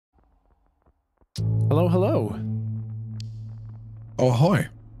Hello, hello. Oh, hi.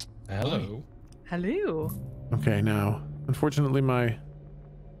 Hello. Hello. Okay, now, unfortunately, my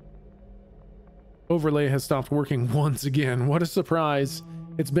overlay has stopped working once again. What a surprise.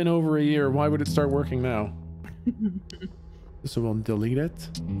 It's been over a year. Why would it start working now? So we'll delete it.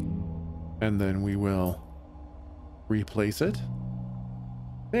 And then we will replace it.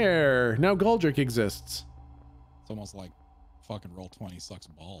 There. Now Galdric exists. It's almost like fucking Roll20 sucks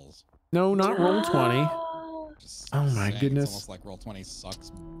balls. No, not Roll20. Just Oh my saying, goodness. It's almost like Roll20 sucks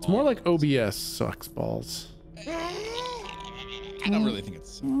balls. It's more like OBS sucks balls. I don't really think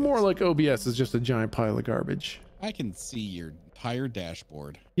it's More like OBS is just a giant pile of garbage. I can see your entire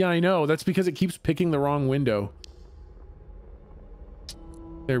dashboard. Yeah, I know. That's because it keeps picking the wrong window.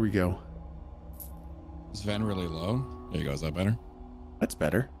 There we go. Is Ven really low? There you go. Is that better? That's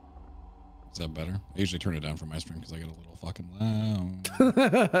better. Is that better? I usually turn it down for my stream because I get a little fucking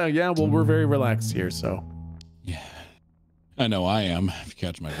loud. Yeah, well, we're very relaxed here, so. Yeah. I know I am, if you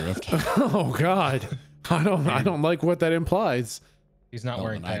catch my drift. Oh God. I don't like what that implies. He's not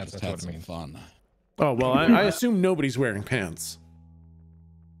wearing I pants, just that's had what it some means. fun. Oh, well, I assume nobody's wearing pants.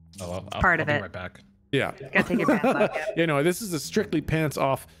 Oh, Part of be it. right back. Yeah. Gotta take your pants off. Yeah. You know, this is a strictly pants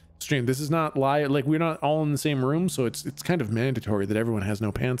off stream. This is not live. Like, we're not all in the same room, so it's kind of mandatory that everyone has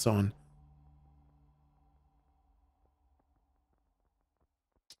no pants on.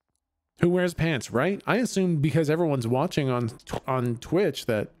 Who wears pants, right? I assume because everyone's watching on Twitch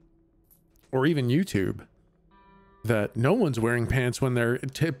that, or even YouTube, that no one's wearing pants when they're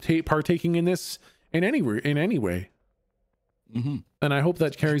partaking in this in any way. Mm-hmm. And I hope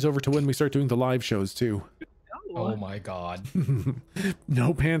that carries over to when we start doing the live shows too. Oh my god.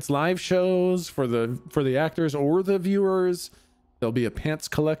 No pants live shows for the actors or the viewers. There'll be a pants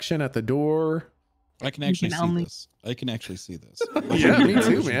collection at the door. I can actually can see only- this. I can actually see this. Yeah, me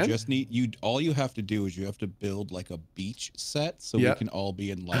too, You man. just need all you have to do is you have to build like a beach set so Yep. we can all be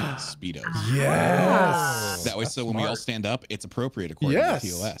in like speedos. Yes. That way, That's so when we all smart. stand up, it's appropriate according Yes. to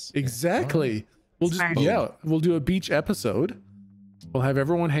TOS. Exactly. We'll just Smart. we'll do a beach episode. We'll have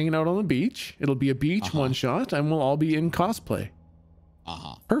everyone hanging out on the beach. It'll be a beach one shot, and we'll all be in cosplay.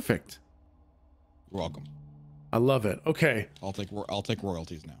 Perfect. You're welcome. I love it. Okay. I'll take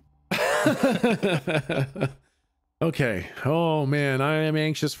royalties now. Okay. Oh man, I am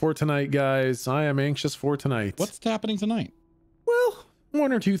anxious for tonight, guys. I am anxious for tonight. What's happening tonight? Well,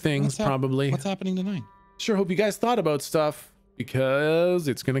 one or two things probably. What's happening tonight? Sure hope you guys thought about stuff because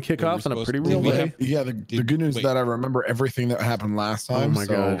it's gonna kick Were we off in a supposed pretty to- real did we way. have- Yeah, the good news is wait. that I remember everything that happened last time. Oh my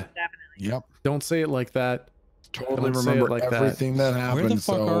so, god. Definitely. Yep. Don't say it like that. Totally Don't say it remember like that. everything that happened. Where the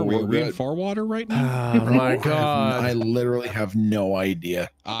fuck so are we? Are we're we in good. Farwater right now? Oh my I god. literally have no idea.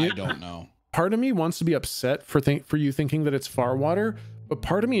 I don't know. Part of me wants to be upset for you thinking that it's Farwater, but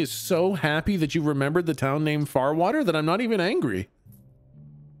part of me is so happy that you remembered the town name Farwater that I'm not even angry.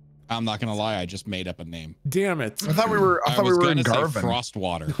 I'm not gonna lie. I just made up a name. Damn it. I thought we were. I thought we was were in gonna say Garvin.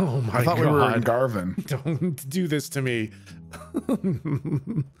 Frostwater. Oh my I thought god. we were in Garvin. Don't do this to me.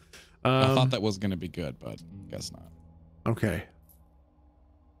 I thought that was gonna be good, but guess not. Okay.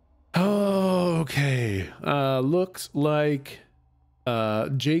 Okay. Looks like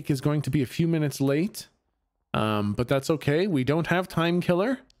Jake is going to be a few minutes late. But that's okay. We don't have time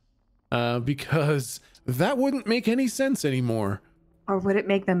killer. Because that wouldn't make any sense anymore. Or would it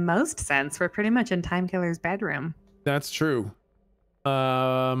make the most sense? We're pretty much in Time Killer's bedroom. That's true.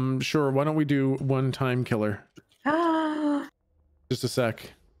 Sure. Why don't we do one time killer? Ah, Just a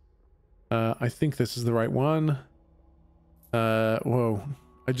sec. I think this is the right one. Whoa.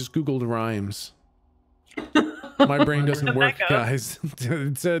 I just Googled rhymes. My brain doesn't work, guys.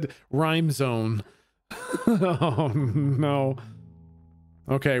 It said rhyme zone. Oh, no.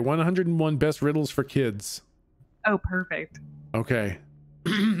 Okay, 101 best riddles for kids. oh, perfect. Okay.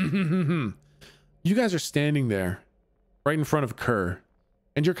 You guys are standing there right in front of Kerr,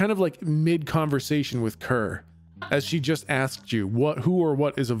 and you're kind of like mid-conversation with Kerr as she just asked you who or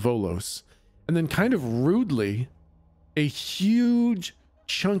what is a Volos. And then kind of rudely, a huge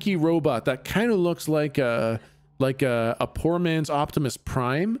chunky robot that kind of looks like a poor man's Optimus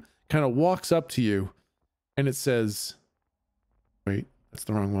Prime kind of walks up to you, and it says, wait, that's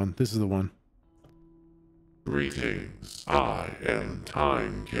the wrong one. This is the one. Greetings, I am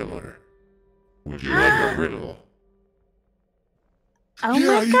Time Killer. Would you like a riddle? Oh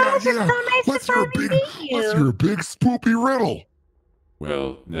my gosh, it's so nice Let's to hear a finally big, meet let's you. hear a big spoopy riddle.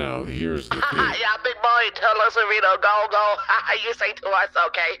 Well, now here's the thing. Yeah, big boy, tell us a riddle. Go. You say to us,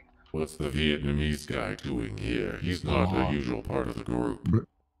 okay? What's the Vietnamese guy doing here? He's not the usual part of the group.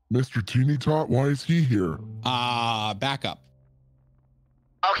 Mr. Teeny Tot, why is he here? Back up.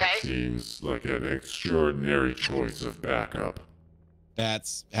 Okay. Seems like an extraordinary choice of backup.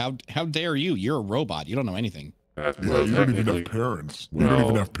 That's how dare you? You're a robot. You don't know anything. That, Yeah, well, you don't even technically- have parents. You don't even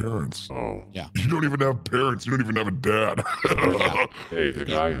well- have parents. Oh. Yeah. You don't even have parents. You don't even have a dad. Yeah. Hey, the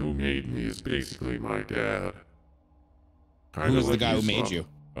guy who made me is basically my dad. Kinda Who's the like guy who made Slump. you?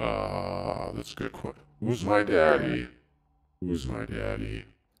 That's a good question. Who's my daddy? Who's my daddy?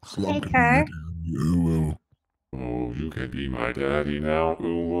 Slump can Kerr. be your daddy. Ooh. Oh, you can be my daddy now?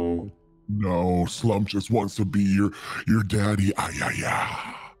 Ooh. No, Slump just wants to be your daddy. Ah,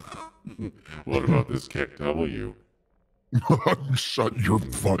 yeah. What about this Kick W? Shut your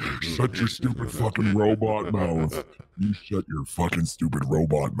stupid fucking robot mouth. You shut your fucking stupid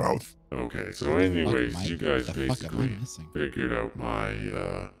robot mouth. Okay, so anyways, Mike, you guys the fuck am I basically missing? figured out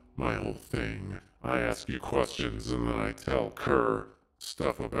my whole thing. I ask you questions and then I tell Kerr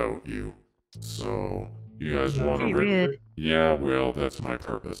stuff about you. So, you guys want Pretty a riddle? rude. Yeah, well, that's my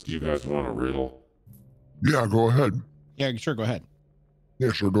purpose. Do you guys want a riddle? Yeah, go ahead. Yeah, sure. Go ahead.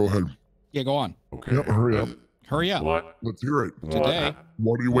 Yeah, sure, go ahead. Yeah, go on. Okay. Yep, hurry up. Hurry up. What? Let's hear it. Today.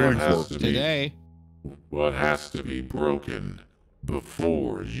 What are you What waiting has for? to be- Today. What has to be broken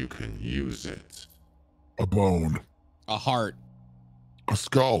before you can use it? A bone. A heart. A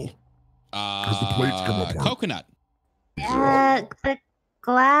skull. the plates come apart. Coconut. The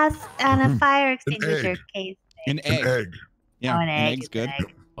glass and a fire extinguisher egg. case. An An egg. egg. Yeah, Oh, an egg's is good. an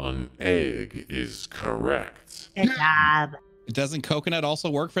egg. An egg is correct. Good job. Doesn't coconut also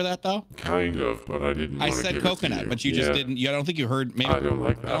work for that though? Kind of, but I didn't. I wanna said give it to coconut, you. but you just Yeah, didn't. I don't think you heard. Maybe I don't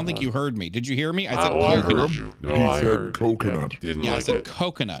like that. I don't think one. you heard me. Did you hear me? I said Oh, I coconut. heard you. No, He I said heard. coconut. Yeah, didn't Yeah, I like said it.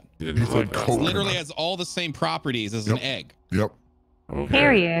 coconut. Didn't He like said that. coconut. Literally has all the same properties as an Yep. egg. Yep. Okay.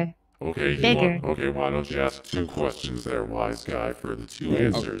 Carrier. Okay. Bigger. Okay. Why don't you ask 2 questions there, wise guy, for the 2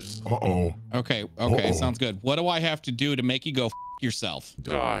 answers? Uh-oh. Okay, Uh-oh. sounds good. What do I have to do to make you go yourself?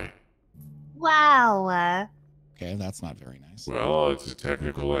 Die. Wow. Okay, that's not very nice. Well, it's a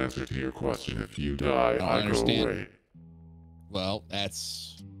technical answer to your question. If you die, don't I understand. go away. Well,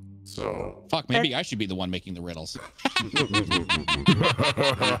 that's So. fuck. Maybe I should be the one making the riddles.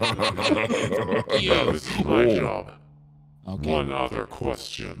 Yeah, this is my job. Okay. One other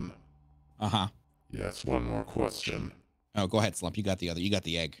question. Uh-huh. Yes, one more question. Oh, go ahead, Slump. You got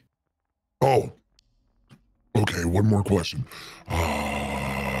the egg. Oh. Okay, one more question.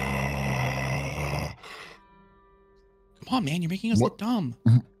 Come on, man. You're making us What? look dumb.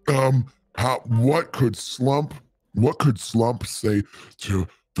 What could Slump say to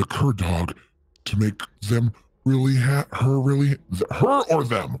the Cur dog to make them really her or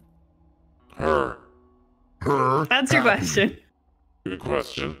them? Her. Her. That's your happy. question. Good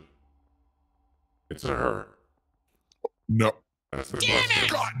question. It's a her. No. That's the question.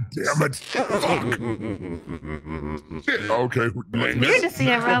 God damn it. Fuck. Okay. Weird to see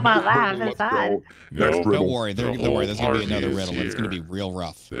a robot laugh. Let's It's odd. go. No, Next riddle. Don't worry. The Don't worry. There's gonna be whole another party riddle. is It's gonna be here. real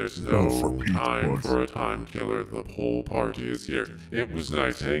rough. There's Oh, for no Pete's time buds. for a time killer. The whole party is here. It was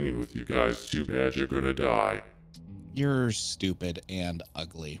nice hanging with you guys. Too bad you're gonna die. You're stupid and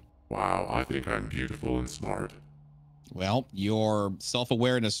ugly. Wow, I think I'm beautiful and smart. Well, your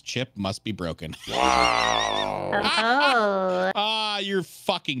self-awareness chip must be broken. Wow. Oh. Ah, you're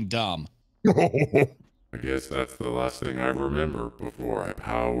fucking dumb. I guess that's the last thing I remember before I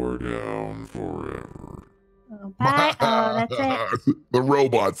power down forever. Bye. Oh, that's it. The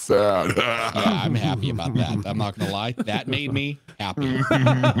robot's sad. Yeah, I'm happy about that. I'm not gonna lie. That made me happy.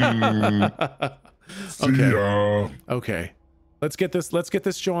 See Okay. ya. Okay. Let's get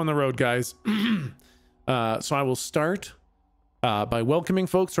this show on the road, guys. So I will start by welcoming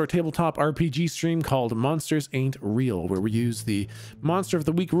folks to our tabletop RPG stream called Monsters Ain't Real, where we use the Monster of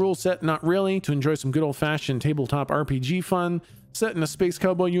the Week rule set, not really, to enjoy some good old-fashioned tabletop RPG fun set in a space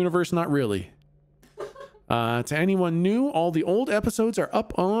cowboy universe, not really. To anyone new, all the old episodes are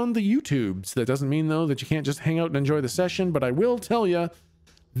up on the YouTubes. That doesn't mean, though, that you can't just hang out and enjoy the session, but I will tell you,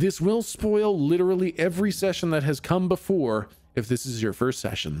 this will spoil literally every session that has come before if this is your first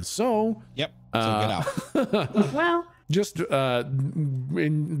session. So, Yep. So get out. Well, just do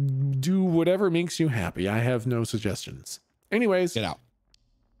whatever makes you happy. I have no suggestions. Anyways, Get out.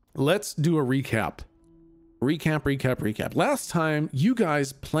 let's do a recap. Recap. Last time, you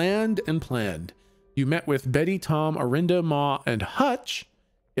guys planned and planned. You met with Betty, Tom, Arinda, Ma, and Hutch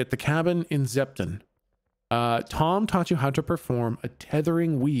at the cabin in Zepton. Tom taught you how to perform a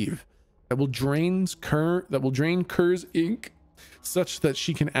tethering weave that will drain Kerr's ink such that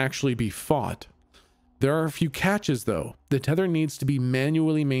she can actually be fought. There are a few catches, though. The tether needs to be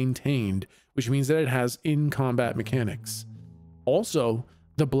manually maintained, which means that it has in-combat mechanics. Also,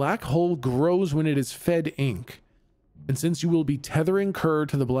 the black hole grows when it is fed ink. And since you will be tethering Kerr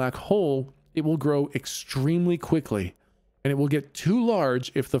to the black hole, it will grow extremely quickly, and it will get too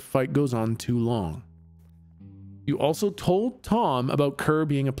large if the fight goes on too long. You also told Tom about Kerr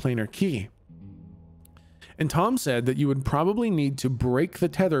being a planar key. And Tom said that you would probably need to break the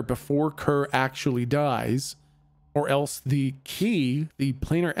tether before Kerr actually dies, or else the key, the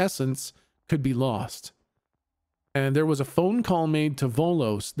planar essence, could be lost. And there was a phone call made to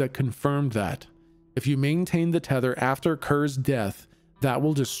Volos that confirmed that. If you maintain the tether after Kerr's death, that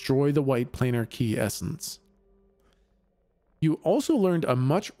will destroy the white planar key essence. You also learned a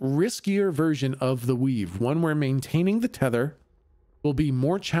much riskier version of the weave, one where maintaining the tether will be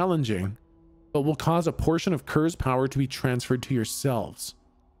more challenging, but will cause a portion of Kerr's power to be transferred to yourselves.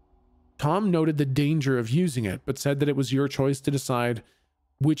 Tom noted the danger of using it, but said that it was your choice to decide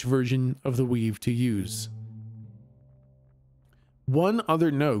which version of the weave to use. One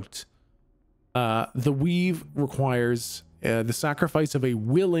other note, the weave requires the sacrifice of a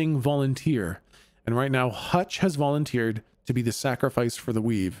willing volunteer, and right now Hutch has volunteered to be the sacrifice for the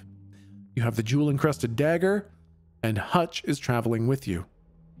weave. You have the jewel-encrusted dagger, and Hutch is traveling with you.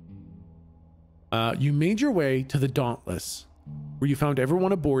 You made your way to the Dauntless, where you found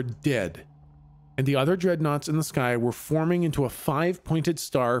everyone aboard dead, and the other dreadnoughts in the sky were forming into a 5-pointed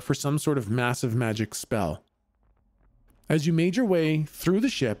star for some sort of massive magic spell. As you made your way through the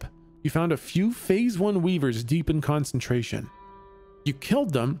ship, you found a few Phase 1 Weavers deep in concentration. You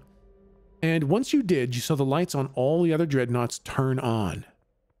killed them, and once you did, you saw the lights on all the other dreadnoughts turn on.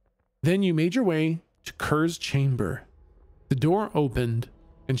 Then you made your way to Kerr's chamber. The door opened,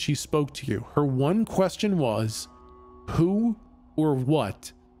 and she spoke to you. Her one question was, who or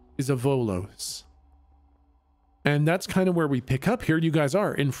what is a Volos? And that's kind of where we pick up here. You guys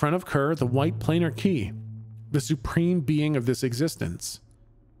are in front of Kerr, the white planar key, the supreme being of this existence.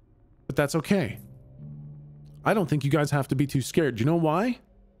 But that's okay. I don't think you guys have to be too scared. You know why?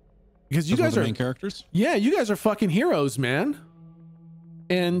 Because you guys are main characters. Yeah, you guys are fucking heroes, man.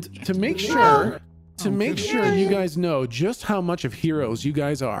 And to make sure you guys know just how much of heroes you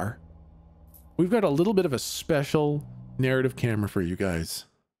guys are, we've got a little bit of a special narrative camera for you guys.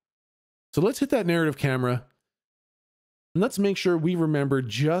 So let's hit that narrative camera. And let's make sure we remember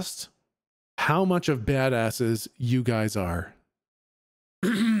just how much of badasses you guys are.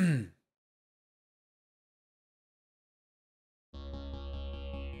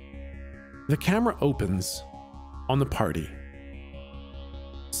 The camera opens on the party.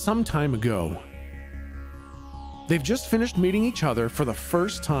 Some time ago, they've just finished meeting each other for the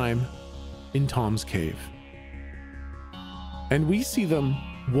first time in Tom's cave. And we see them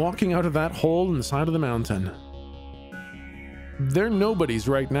walking out of that hole in the side of the mountain. They're nobodies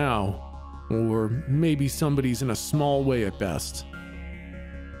right now, or maybe somebody's in a small way at best.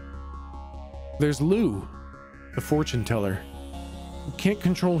 There's Lou, the fortune teller, who can't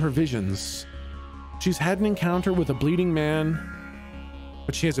control her visions. She's had an encounter with a bleeding man,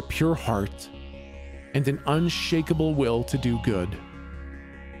 but she has a pure heart and an unshakable will to do good.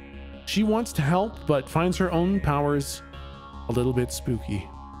 She wants to help, but finds her own powers a little bit spooky.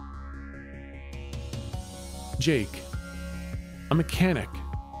 Jake, a mechanic,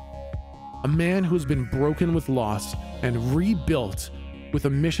 a man who has been broken with loss and rebuilt with a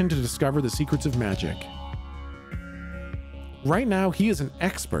mission to discover the secrets of magic. Right now, he is an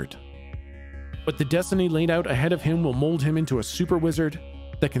expert, but the destiny laid out ahead of him will mold him into a super wizard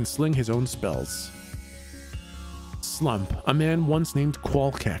that can sling his own spells. Slump, a man once named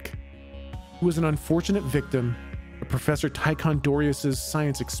Qualkek, who was an unfortunate victim of Professor Tychon Dorius's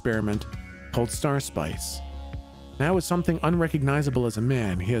science experiment called Star Spice. Now is something unrecognizable as a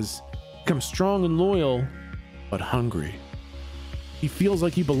man. He has become strong and loyal, but hungry. He feels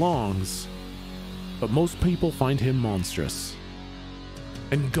like he belongs, but most people find him monstrous.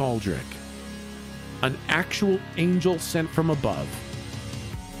 And Galdrick, an actual angel sent from above.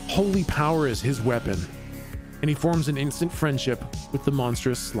 Holy power is his weapon, and he forms an instant friendship with the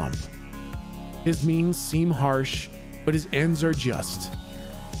monstrous Slump. His means seem harsh, but his ends are just,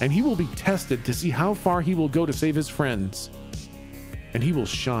 and he will be tested to see how far he will go to save his friends. And he will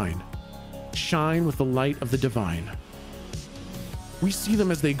shine with the light of the divine. We see them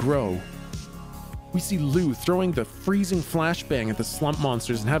as they grow. We see Lou throwing the freezing flashbang at the Slump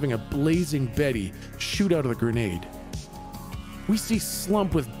monsters and having a blazing Betty shoot out of the grenade. We see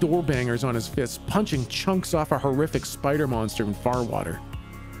Slump with door bangers on his fists, punching chunks off a horrific spider monster in Farwater.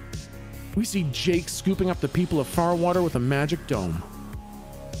 We see Jake scooping up the people of Farwater with a magic dome.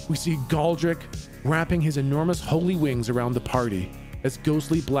 We see Galdrick wrapping his enormous holy wings around the party as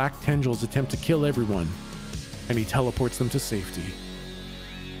ghostly black tendrils attempt to kill everyone, and he teleports them to safety.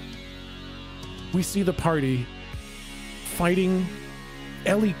 We see the party fighting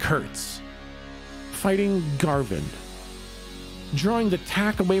Ellie Kurtz, fighting Garvin, drawing the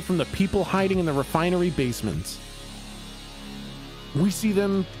tack away from the people hiding in the refinery basement. We see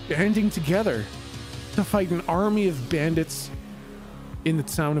them banding together to fight an army of bandits in the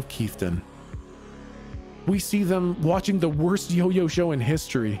town of Keithton. We see them watching the worst yo-yo show in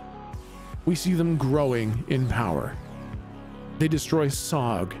history. We see them growing in power. They destroy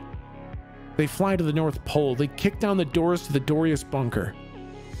Sog. They fly to the North Pole. They kick down the doors to the Dorius bunker.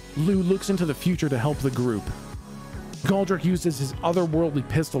 Lou looks into the future to help the group. Galdrick uses his otherworldly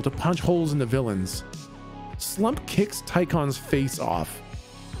pistol to punch holes in the villains. Slump kicks Tycon's face off,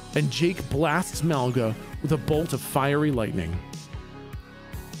 and Jake blasts Malga with a bolt of fiery lightning.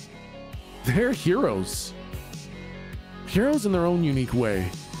 They're heroes. Heroes in their own unique way.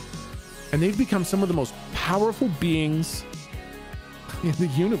 And they've become some of the most powerful beings in the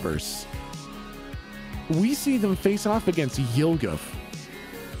universe. We see them face off against Yilguf,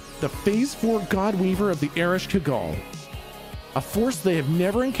 the Phase 4 Godweaver of the Arish Kagol, a force they have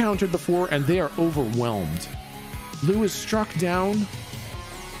never encountered before, and they are overwhelmed. Lou is struck down.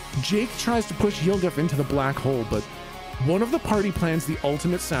 Jake tries to push Yilguf into the black hole, but one of the party plans the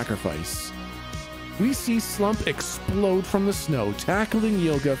ultimate sacrifice. We see Slump explode from the snow, tackling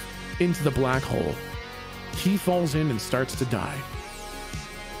Yilguf into the black hole. He falls in and starts to die.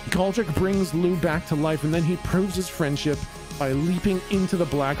 Galdrick brings Lou back to life, and then he proves his friendship by leaping into the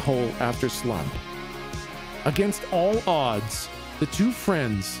black hole after Slump. Against all odds, the two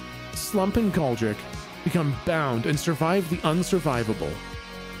friends, Slump and Galdrick, become bound and survive the unsurvivable.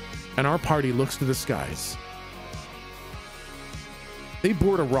 And our party looks to the skies. They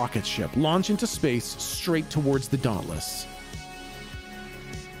board a rocket ship, launch into space straight towards the Dauntless.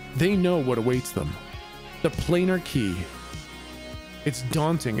 They know what awaits them. The planar key. It's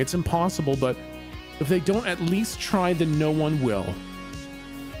daunting, it's impossible, but if they don't at least try, then no one will.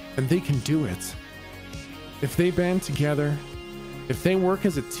 And they can do it. If they band together, if they work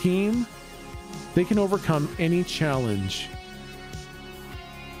as a team, they can overcome any challenge.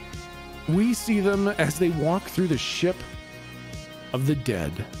 We see them as they walk through the ship of the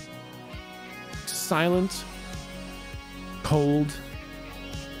dead. Silent, cold,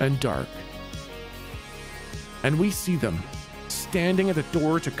 and dark. And we see them standing at the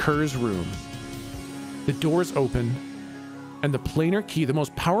door to Kerr's room. The doors open, and the planar key, the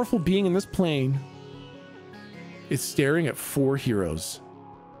most powerful being in this plane, is staring at four heroes: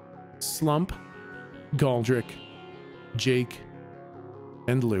 Slump, Galdrick, Jake,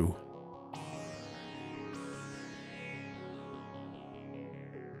 and Lou.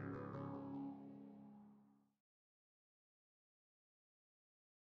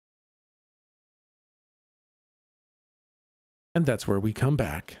 And that's where we come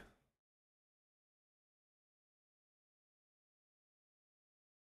back.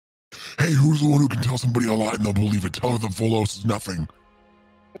 Hey, who's the one who can tell somebody a lie and they'll believe it? Tell them Volos is nothing.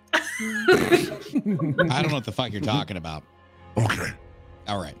 I don't know what the fuck you're talking about. Okay.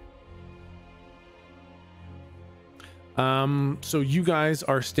 All right. So you guys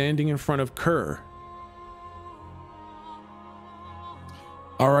are standing in front of Kerr.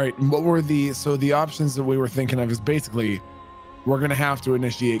 All right. What were the options that we were thinking of is basically we're going to have to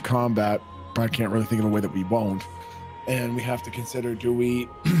initiate combat, but I can't really think of a way that we won't. And we have to consider, do we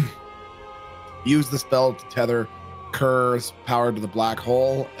use the spell to tether Kerr's power to the black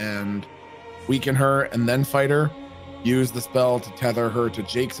hole and weaken her and then fight her? Use the spell to tether her to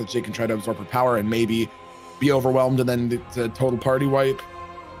Jake so Jake can try to absorb her power and maybe be overwhelmed and then it's a total party wipe?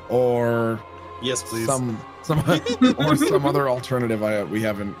 Or yes, please. Some or some other alternative we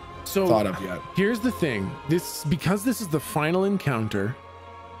haven't thought of yet. Here's the thing. Because this is the final encounter,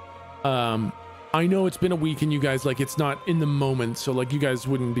 I know it's been a week and you guys, like, it's not in the moment, so like you guys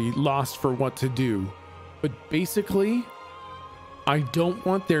wouldn't be lost for what to do. But basically, I don't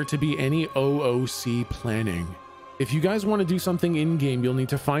want there to be any OOC planning. If you guys want to do something in-game, you'll need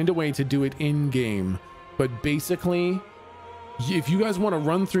to find a way to do it in-game. But basically, if you guys want to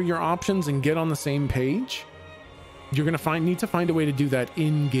run through your options and get on the same page, you're gonna need to find a way to do that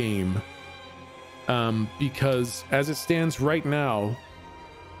in-game. Because as it stands right now,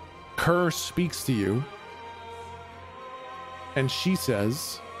 Kerr speaks to you, and she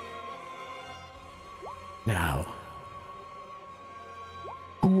says, "Now,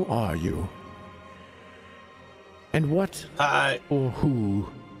 who are you? And what or who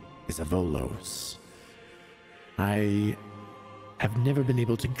is a Volos? I have never been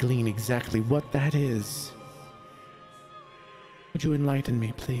able to glean exactly what that is. Would you enlighten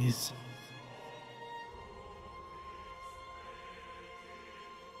me, please?"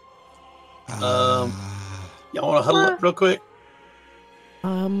 Y'all want to huddle up real quick?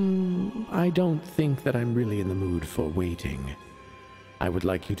 I don't think that I'm really in the mood for waiting. I would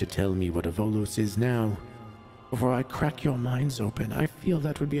like you to tell me what a Volos is now, before I crack your minds open. I feel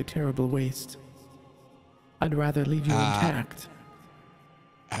that would be a terrible waste. I'd rather leave you intact.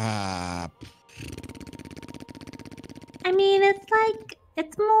 Uh, I mean,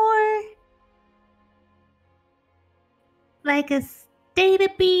 it's more like a state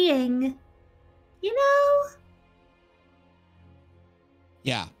of being, you know?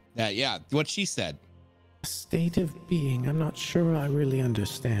 Yeah, what she said. State of being. I'm not sure I really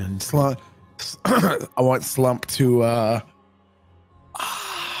understand. I want Slump to I'm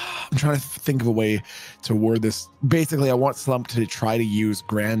trying to think of a way to word this. Basically, I want Slump to try to use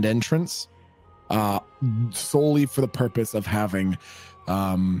Grand Entrance solely for the purpose of having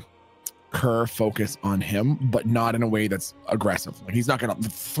Kerr focus on him, but not in a way that's aggressive. Like, he's not gonna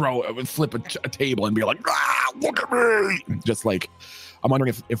flip a table and be like, look at me. Just like, I'm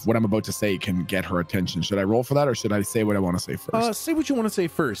wondering if what I'm about to say can get her attention. Should I roll for that, or should I say what I want to say first? Say what you want to say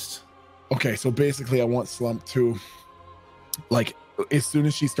first. Okay, so basically I want Slump to, like, as soon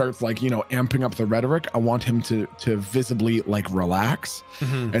as she starts, like, you know, amping up the rhetoric, I want him to visibly, like, relax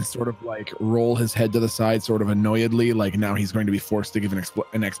and sort of, like, roll his head to the side, sort of annoyedly, like now he's going to be forced to give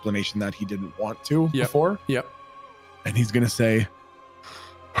an explanation that he didn't want to before. Yep. And he's going to say,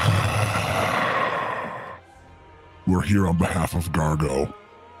 We're here on behalf of Gargo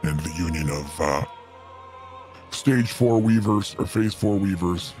and the Union of Stage 4 Weavers, or Phase 4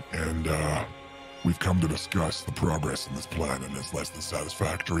 Weavers, and we've come to discuss the progress in this plan and its less than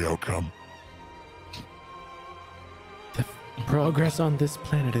satisfactory outcome. The progress on this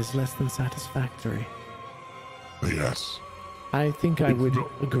planet is less than satisfactory. Yes. I think I would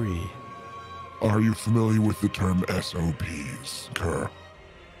agree. Are you familiar with the term SOPs, Kerr?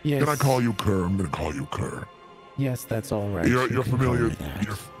 Yes. Can I call you Kerr? I'm going to call you Kerr. Yes, that's all right. You're familiar.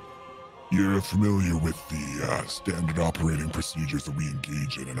 You're familiar with the standard operating procedures that we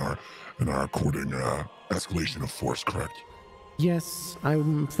engage in our according escalation of force, correct? Yes,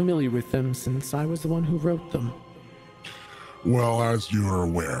 I'm familiar with them since I was the one who wrote them. Well, as you're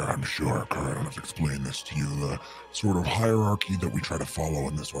aware, I'm sure, Kerr, I've explained this to you, the sort of hierarchy that we try to follow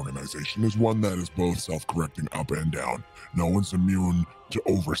in this organization is one that is both self-correcting up and down. No one's immune to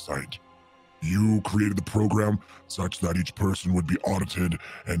oversight. You created the program such that each person would be audited,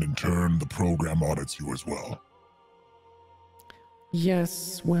 and in turn, the program audits you as well.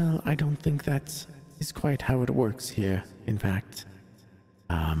 Yes, well, I don't think that is quite how it works here, in fact.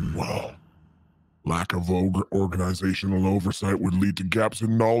 Well, lack of organizational oversight would lead to gaps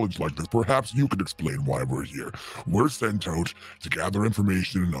in knowledge like this. Perhaps you could explain why we're here. We're sent out to gather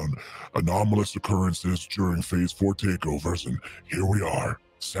information on anomalous occurrences during Phase 4 takeovers, and here we are.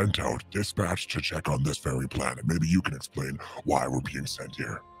 Sent out, dispatched to check on this very planet. Maybe you can explain why we're being sent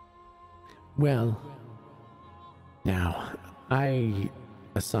here. Well, now, I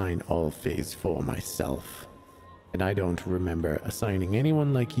assign all Phase 4 myself, and I don't remember assigning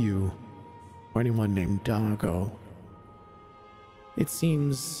anyone like you or anyone named Dargo. It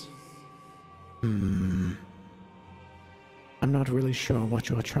seems... I'm not really sure what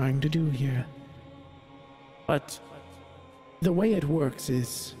you're trying to do here. But the way it works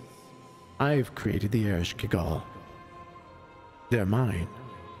is I've created the Ereshkigal. They're mine.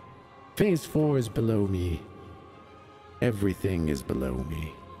 Phase 4 is below me. Everything is below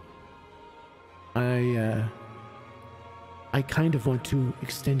me. I kind of want to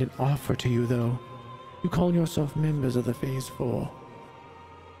extend an offer to you, though. You call yourself members of the Phase 4.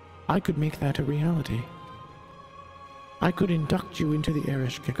 I could make that a reality. I could induct you into the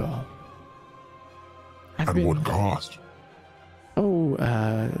Ereshkigal. At what cost? Oh,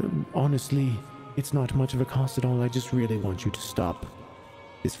 honestly, it's not much of a cost at all. I just really want you to stop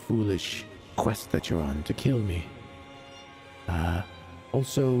this foolish quest that you're on to kill me.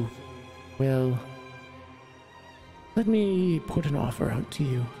 Also, well, let me put an offer out to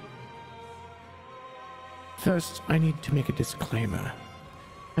you. First, I need to make a disclaimer.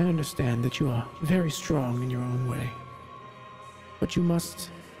 I understand that you are very strong in your own way, but you must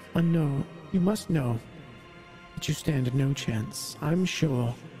know that you stand no chance. I'm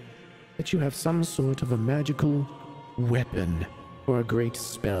sure that you have some sort of a magical weapon or a great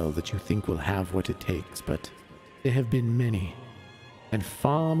spell that you think will have what it takes, but there have been many, and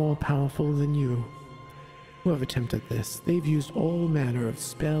far more powerful than you, who have attempted this. They've used all manner of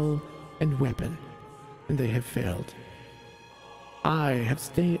spell and weapon, and they have failed. I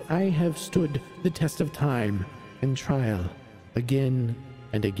have stood the test of time and trial again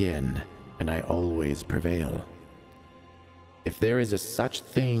and again, and I always prevail. If there is a such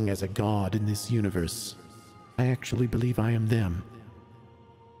thing as a god in this universe, I actually believe I am them.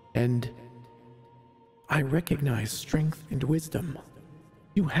 And I recognize strength and wisdom.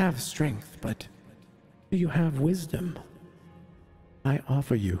 You have strength, but do you have wisdom? I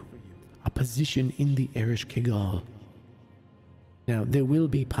offer you a position in the Erish Kigal. Now, there will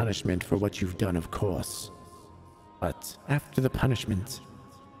be punishment for what you've done, of course. But after the punishment,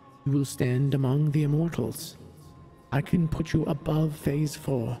 you will stand among the immortals. I can put you above Phase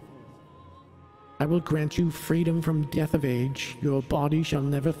 4. I will grant you freedom from death of age. Your body shall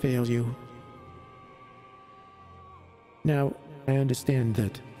never fail you. Now, I understand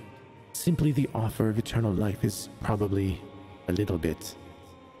that simply the offer of eternal life is probably a little bit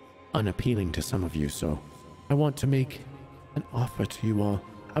unappealing to some of you, so I want to make an offer to you all.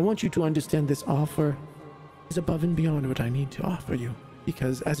 I want you to understand this offer is above and beyond what I need to offer you,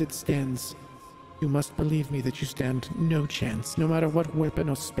 because as it stands, you must believe me that you stand no chance, no matter what weapon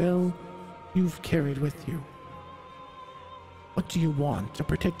or spell you've carried with you. What do you want? To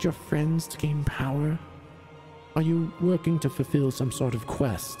protect your friends, to gain power? Are you working to fulfill some sort of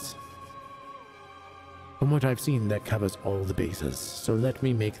quest? From what I've seen, that covers all the bases, so let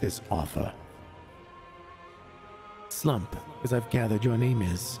me make this offer. Slump, as I've gathered your name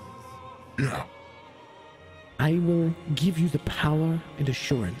is. Yeah. I will give you the power and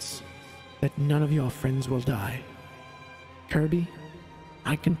assurance that none of your friends will die. Kirby,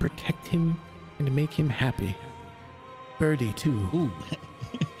 I can protect him and make him happy. Birdie, too. Ooh.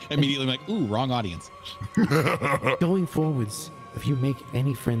 Immediately like, ooh, wrong audience. Going forwards, if you make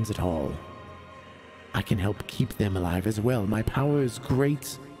any friends at all, I can help keep them alive as well. My power is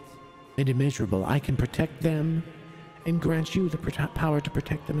great and immeasurable. I can protect them and grant you the power to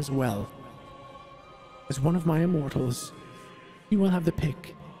protect them as well. As one of my immortals, you will have the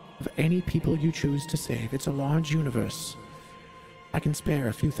pick of any people you choose to save. It's a large universe. I can spare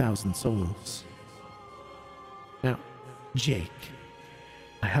a few thousand souls. Now, Jake,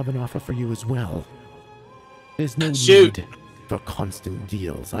 I have an offer for you as well. There's no need for constant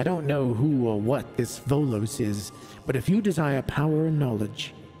deals. I don't know who or what this Volos is, but if you desire power and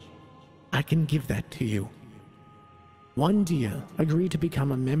knowledge, I can give that to you. One deal, agree to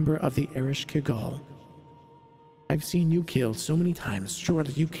become a member of the Erish Kigal. I've seen you killed so many times,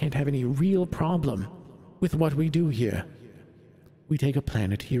 surely you can't have any real problem with what we do here. We take a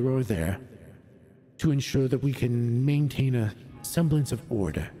planet here or there to ensure that we can maintain a semblance of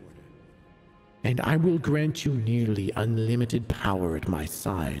order. And I will grant you nearly unlimited power at my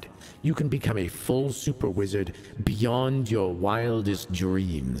side. You can become a full super wizard beyond your wildest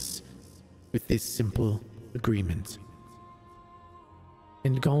dreams with this simple agreement.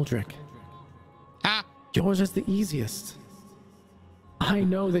 And Galdrick, yours is the easiest. I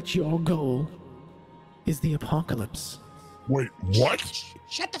know that your goal is the apocalypse. Wait, what?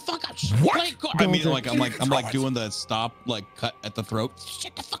 Shut the fuck up. What? I mean, I'm like doing the stop, like cut at the throat.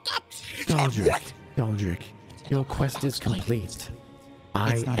 Shut the fuck up. Galdrick, your quest is complete.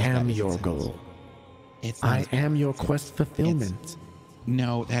 I am your goal. I am your quest fulfillment.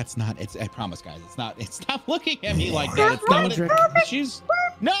 No, that's not. I promise, guys. It's not looking at me like that. It's not. She's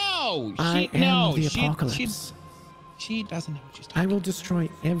no. I am the apocalypse. She doesn't know what she's talking. I will destroy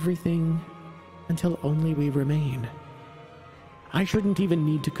everything until only we remain. I shouldn't even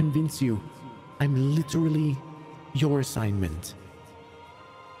need to convince you. I'm literally your assignment.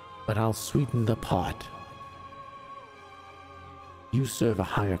 But I'll sweeten the pot. You serve a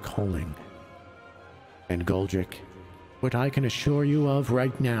higher calling. And Galdrick, what I can assure you of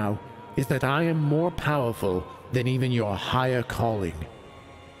right now is that I am more powerful than even your higher calling.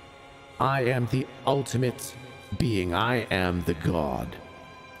 I am the ultimate being. I am the god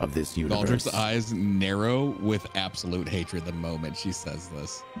of this universe. Galdrick's eyes narrow with absolute hatred the moment she says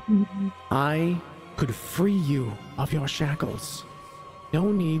this. I could free you of your shackles.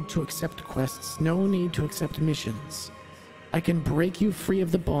 No need to accept quests, no need to accept missions. I can break you free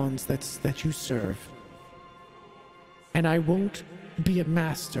of the bonds that you serve. And I won't be a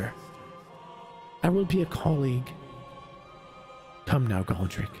master. I will be a colleague. Come now,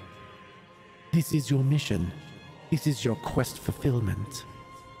 Galdrick. This is your mission. This is your quest fulfillment.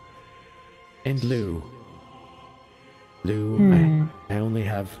 And Lou, I only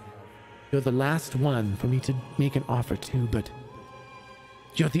have... You're the last one for me to make an offer to, but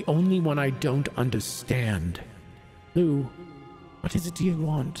you're the only one I don't understand. Lou, what is it you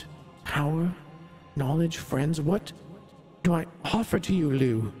want? Power? Knowledge? Friends? What do I offer to you,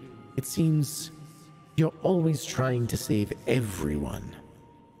 Lou? It seems you're always trying to save everyone.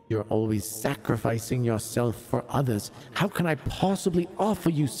 You're always sacrificing yourself for others. How can I possibly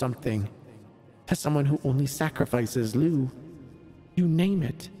offer you something? As someone who only sacrifices, Lou, you name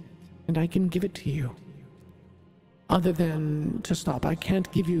it, and I can give it to you. other than to stop. I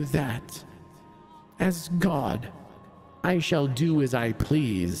can't give you that. As God, I shall do as I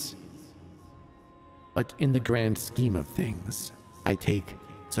please. But in the grand scheme of things, I take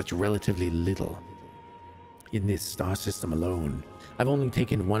such relatively little. In this star system alone, I've only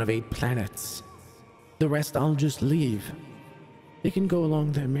taken 1 of 8 planets. The rest I'll just leave. They can go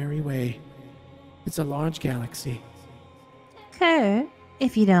along their merry way. It's a large galaxy. Kerr,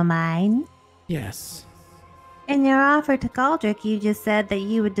 if you don't mind. Yes. In your offer to Galdrick, you just said that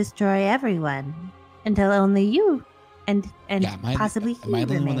you would destroy everyone until only you and possibly he Am I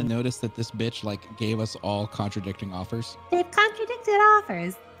the only one that remain. noticed that this bitch like gave us all contradicting offers? They've contradicted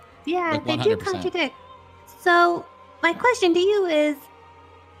offers. Yeah, Like they do 100%. contradict. So, my question to you is,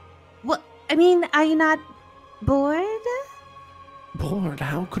 what? I mean, are you not bored? Bored?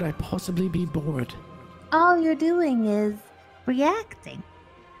 How could I possibly be bored? All you're doing is reacting.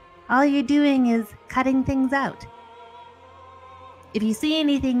 All you're doing is cutting things out. If you see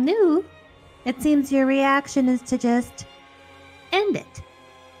anything new, it seems your reaction is to just end it.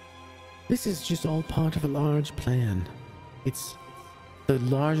 This is just all part of a large plan. It's the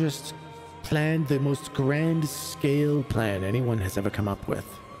largest plan, the most grand scale plan anyone has ever come up with.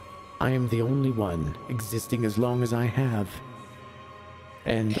 I am the only one existing as long as I have.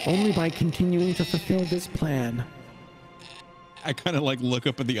 And only by continuing to fulfill this plan. I kind of like look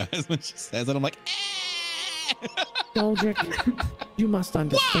up in the eyes when she says it. I'm like, Galdrick, you must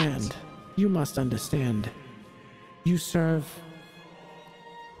understand. You must understand. You serve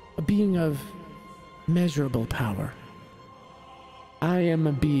a being of measurable power. I am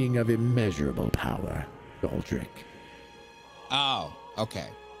a being of immeasurable power, Galdrick. oh, okay.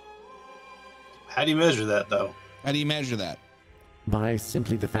 How do you measure that, though? How do you measure that? By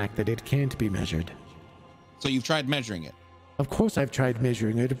simply the fact that it can't be measured. So you've tried measuring it, Of course I've tried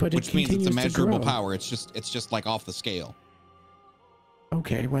measuring it, but which it means it's a continues to measurable grow. power. It's just like off the scale.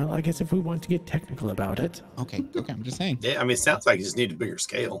 Okay, well, I guess if we want to get technical about it. Okay, I'm just saying. Yeah, I mean, it sounds like you just need a bigger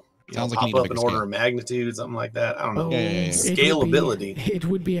scale. Sounds like you pop need a up an bigger order scale. of magnitude, something like that. I don't know. Yeah. Scalability. It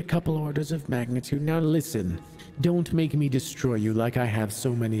would be a couple orders of magnitude. Now listen, don't make me destroy you like I have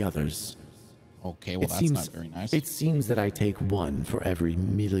so many others. Okay, well, It that's seems- not very nice. It seems that I take 1 for every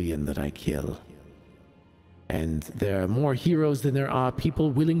million that I kill. And there are more heroes than there are people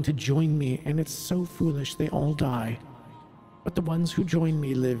willing to join me, and it's so foolish they all die. But the ones who join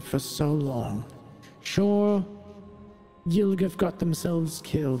me live for so long. Sure, Yilgaf got themselves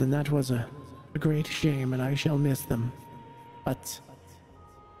killed, and that was a great shame, and I shall miss them. But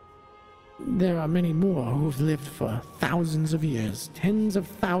there are many more who have lived for thousands of years, tens of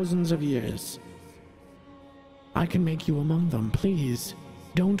thousands of years. I can make you among them, please.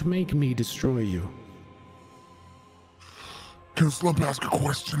 Don't make me destroy you. Can Slump ask a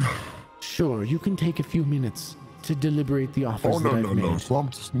question? Sure, you can take a few minutes to deliberate the offers Oh, that I've made.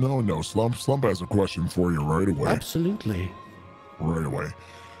 Slump has a question for you right away. Absolutely. Right away.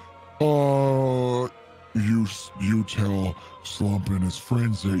 You tell Slump and his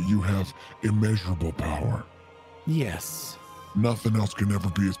friends that you have immeasurable power. Yes, Nothing else can ever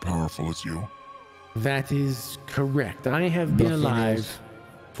be as powerful as you. that is correct. I have been Nothing alive else.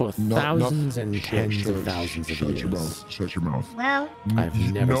 for thousands and tens of thousands of Shut years. your mouth. Shut your mouth. Well,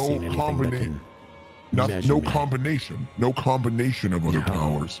 I've never No seen anything that can measure No me. combination. No combination of other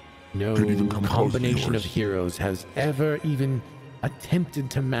powers. No could even come close to combination of yours. heroes has ever even attempted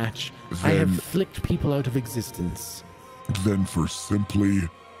to match. I have Then- flicked people out of existence. Then for simply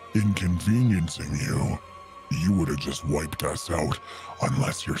inconveniencing you, you would have just wiped us out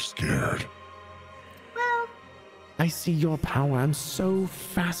unless you're scared. well, I see your power. I'm so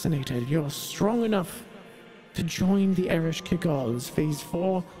fascinated. You're strong enough to join the Erish Kigals, Phase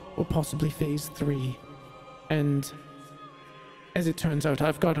 4 or possibly Phase 3. And as it turns out,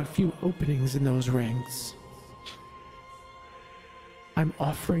 I've got a few openings in those ranks. I'm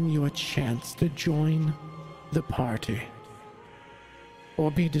offering you a chance to join the party or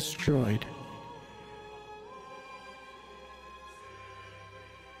be destroyed.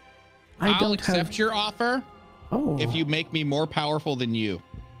 I'll accept your offer Oh, if you make me more powerful than you.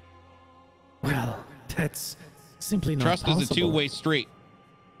 well, that's simply not Trust possible. is a two-way street.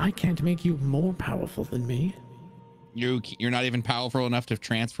 I can't make you more powerful than me. You're not even powerful enough to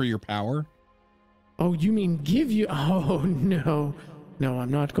transfer your power. Oh, you mean give you? Oh, no. No,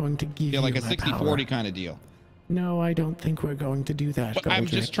 I'm not going to give Yeah, like you a my 60-40 power. kind of deal. No, I don't think we're going to do that. But I'm Galdrick.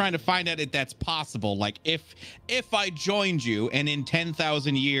 just trying to find out if that's possible. Like if I joined you and in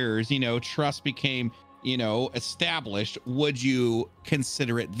 10,000 years, trust became, established, would you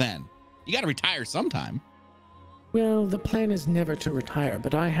consider it then? You got to retire sometime. Well, the plan is never to retire,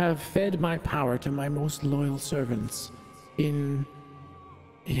 but I have fed my power to my most loyal servants in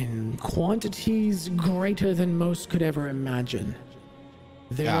quantities greater than most could ever imagine.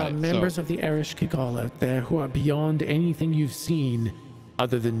 There are members of the Erish Kigal out there who are beyond anything you've seen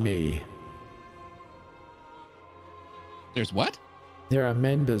other than me. There's what? There are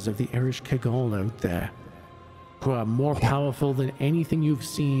members of the Erish Kigal out there who are more powerful than anything you've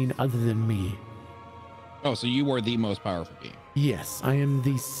seen other than me. Oh, so you are the most powerful being? Yes, I am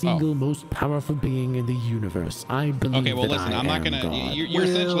the single most powerful being in the universe. I believe okay, well, that listen, I'm not gonna. God. You're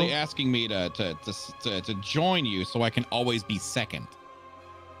essentially asking me to join you so I can always be second.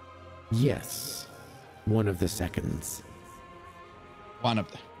 Yes, one of the seconds. One of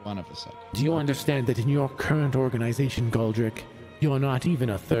the seconds. Do you understand that in your current organization, Goldrick, you're not even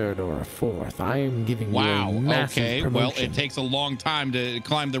a third or a fourth? I am giving you a massive promotion. Well, it takes a long time to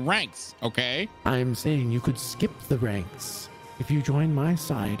climb the ranks, okay? I'm saying you could skip the ranks if you join my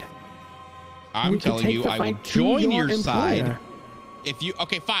side. I'm telling you, I will join your side. If you,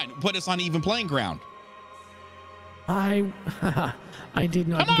 okay, fine, put us on even playing ground. I did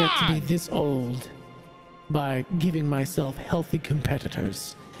not get to be this old by giving myself healthy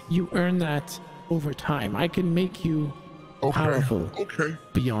competitors. You earn that over time. I can make you powerful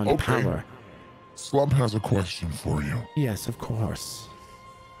beyond power. Slump has a question for you. Yes, of course.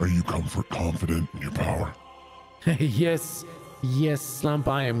 Are you confident in your power? Yes, Slump,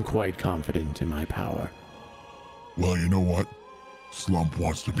 I am quite confident in my power. Well, you know what? Slump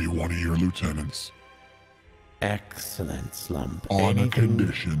wants to be one of your lieutenants. Excellent, Slump. On a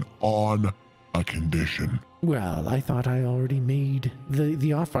condition. Well, I thought I already made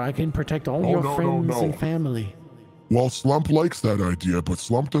the offer. I can protect all your friends and family. Well, Slump likes that idea, but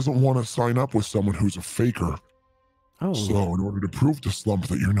Slump doesn't want to sign up with someone who's a faker. Oh. So in order to prove to Slump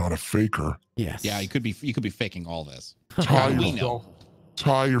that you're not a faker. Yes. Yeah, you could be faking all this.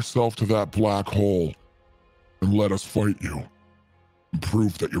 Tie yourself to that black hole and let us fight you. And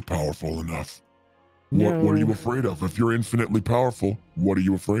prove that you're powerful enough. No. What are you afraid of? If you're infinitely powerful, what are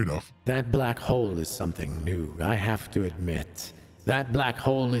you afraid of? That black hole is something new, I have to admit. That black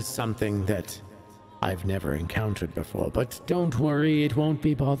hole is something that I've never encountered before, but don't worry, it won't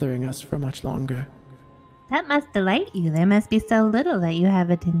be bothering us for much longer. That must delight you. There must be so little that you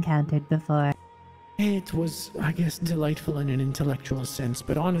haven't encountered before. It was, I guess, delightful in an intellectual sense,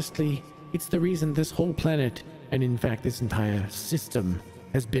 but honestly, it's the reason this whole planet, and in fact this entire system,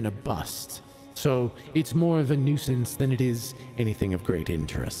 has been a bust. So it's more of a nuisance than it is anything of great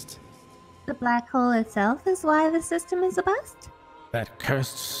interest. The black hole itself is why the system is a bust? That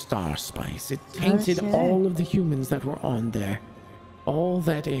cursed star spice, it tainted all of the humans that were on there. All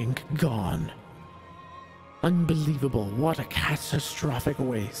that ink gone. Unbelievable, what a catastrophic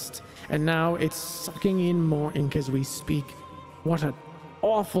waste. And now it's sucking in more ink as we speak. What an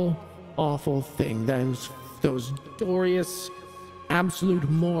awful, awful thing. Those Dorious absolute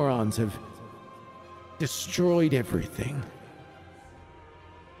morons have destroyed everything.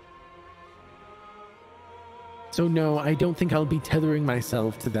 So no, I don't think I'll be tethering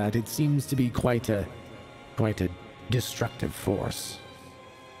myself to that. It seems to be quite a destructive force.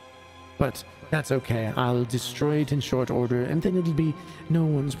 But that's okay. I'll destroy it in short order, and then it'll be no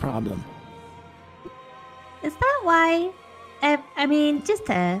one's problem. Is that why? I mean, just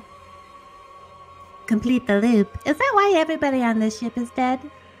to complete the loop, is that why everybody on this ship is dead?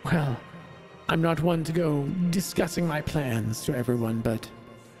 Well, I'm not one to go discussing my plans to everyone, but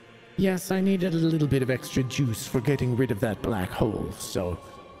yes, I needed a little bit of extra juice for getting rid of that black hole, so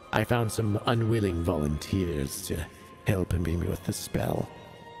I found some unwilling volunteers to help me with the spell.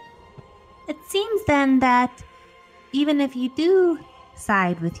 It seems then that even if you do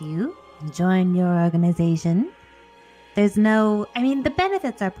side with you and join your organization, there's no, I mean, the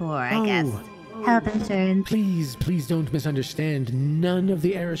benefits are poor, I guess. Health insurance. Please don't misunderstand. None of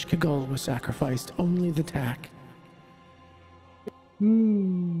the Erish Kigal was sacrificed, only the tack.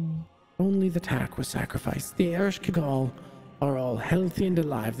 Only the tack was sacrificed. The Erish Kigal are all healthy and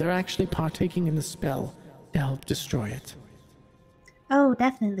alive. They're actually partaking in the spell to help destroy it. Oh,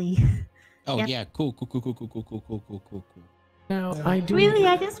 definitely. Oh, Yep. yeah, cool. Now, I do... Really,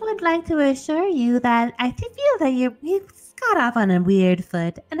 I just would like to assure you that I feel that you've got off on a weird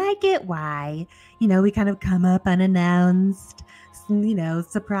foot, and I get why. You know, we kind of come up unannounced, you know,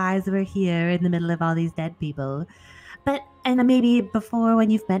 surprise we're here in the middle of all these dead people. But, and maybe before when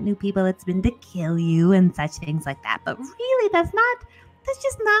you've met new people, it's been to kill you and such things like that. But really, that's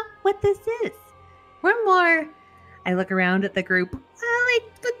just not what this is. We're more, I look around at the group,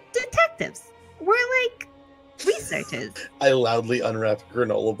 like the detectives. We're like researchers. I loudly unwrap a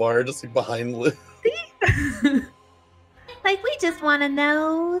granola bar just like behind Lou. Like, we just want to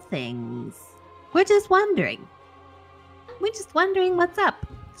know things. We're just wondering. We're just wondering what's up.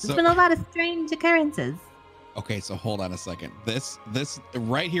 There's been a lot of strange occurrences. Okay, so hold on a second. This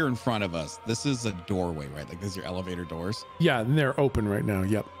right here in front of us, this is a doorway, right? Like, this is your elevator doors. Yeah, and they're open right now.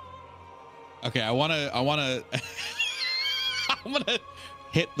 Yep. Okay, I wanna I'm gonna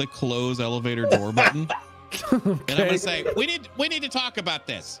hit the close elevator door button. Okay. And I'm gonna say, we need to talk about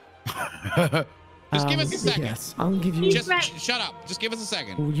this. Just give us a second. Yes, I'll give you. Just shut up. Just give us a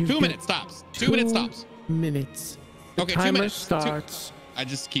second. Oh, you 2 get minutes tops. 2 minutes tops. Minutes. The Okay, 2 timer minutes. starts. I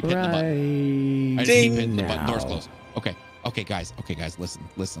just keep hitting the button. I just keep hitting the button. Doors closed. Okay, guys.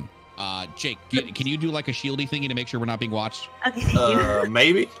 Listen. Jake, can you do like a shieldy thingy to make sure we're not being watched? Okay.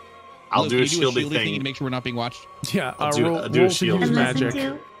 Maybe. I'll Luke, do a can you shieldy thingy thing. to make sure we're not being watched. Yeah, I'll do a roll shield. to use And listen magic.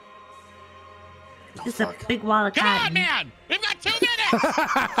 to. Just a big wall of Come on, cotton. man! We've got 2 minutes.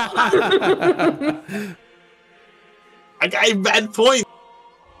 I got a bad point.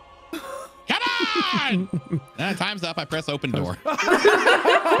 Come on! Time's up. I press open door.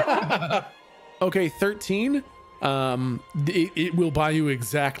 Okay, 13. It will buy you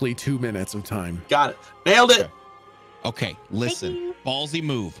exactly 2 minutes of time. Got it. Nailed it. Okay, listen. Ballsy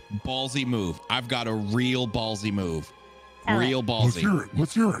move. I've got a real ballsy move. Real ballsy.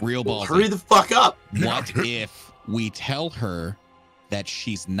 Let's hear it. Real ballsy. Hurry the fuck up. What if we tell her that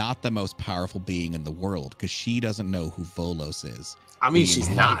she's not the most powerful being in the world because she doesn't know who Volos is? I mean, We she's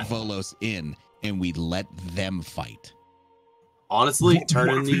invite not. Volos in, and we let them fight. Honestly, What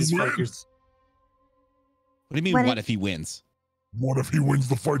turning if he these wins? fuckers. What do you mean, What what if- if he wins? What if he wins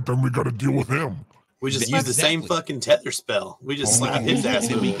the fight? Then we got to deal with him. We just use the same Exactly. fucking tether spell. We just slap his ass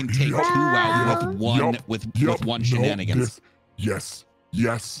And with we it. can take Yup. 2 out with one Yup. with Yup. one No, shenanigans. Yes.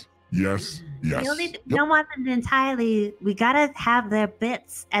 We only don't want them to entirely. We gotta have their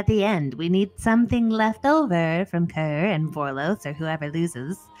bits at the end. We need something left over from Kerr and Vorlos or whoever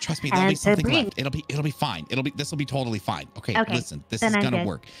loses. Trust me, there'll be And to something bring- left. It'll be fine. This will be totally fine. Okay, Okay, listen, this then is I'm gonna good.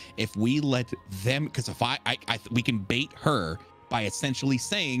 work. If we let them, because if we can bait her by essentially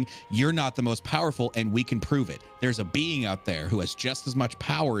saying you're not the most powerful, and we can prove it. There's a being out there who has just as much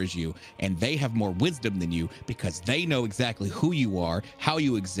power as you, and they have more wisdom than you because they know exactly who you are, how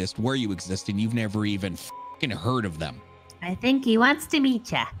you exist, where you exist, and you've never even fucking heard of them. I think he wants to meet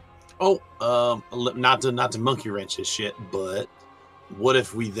ya. Oh, not to monkey wrench his shit, but what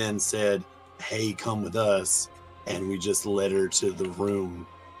if we then said, "Hey, come with us," and we just led her to the room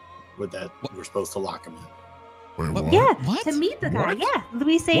with that we're supposed to lock him in? Wait, what? Yeah, What? to meet the guy. What? Yeah,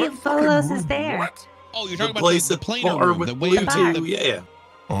 we say What fucking Volos room? is there. What? Oh, you're The talking about place the at planar bar room, with the way blue you bar. too. Yeah.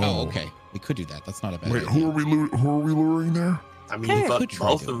 Oh, okay. We could do that. That's not a bad Wait, idea. who are we luring there? I mean, Sure. fuck Could try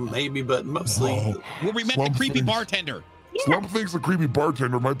both of doing them that. maybe, but mostly. Oh, Were we meant Slump the creepy thinks- bartender? Slump thinks the creepy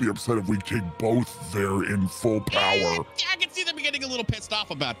bartender might be upset if we take both there in full power. Yeah, I can see them getting a little pissed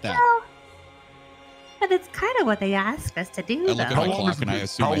off about that. Well, but it's kind of what they asked us to do, I look at though. my How long clock has it and I been?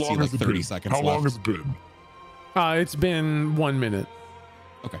 assume How I see long like has it 30 been? seconds How long left. has it been? It's been 1 minute.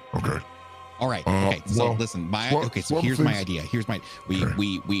 Okay. All right. Okay. So well, listen, Slump so here's my thinks- idea.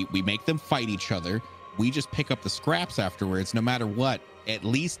 Okay. We make them fight each other. We just pick up the scraps afterwards, no matter what. At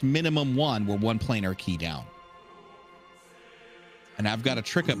least minimum one, we're one planar key down. And I've got a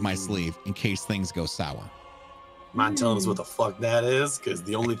trick up my sleeve in case things go sour. Mind telling us what the fuck that is? Because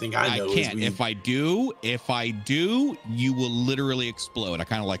the only thing I know is can't. we. If I do, you will literally explode. I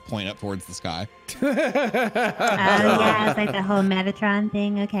kind of like point up towards the sky. Oh, yeah, it's like the whole Metatron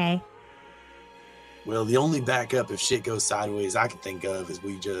thing. Okay. Well, the only backup if shit goes sideways I can think of is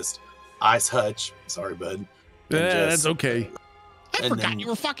we just ice Hutch. Sorry, bud. and That's just- okay. I And forgot then- you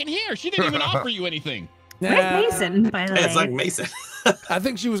were fucking here. She didn't even offer you anything. Where's Mason, by the way? It's like Mason. I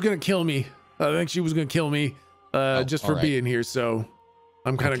think she was gonna kill me. Just for all right. being here. So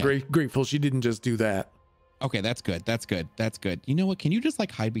I'm kind of Okay. grateful she didn't just do that. Okay, that's good. You know what? Can you just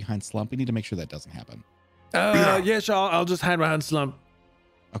like hide behind Slump? We need to make sure that doesn't happen. Yeah, sure. I'll just hide behind Slump.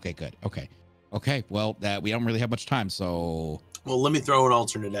 Okay, good. Okay. Well, we don't really have much time, so Well, let me throw an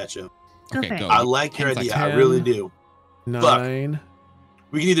alternate at you. okay, Okay. go. I like your 10 idea. seconds. I really do. 9.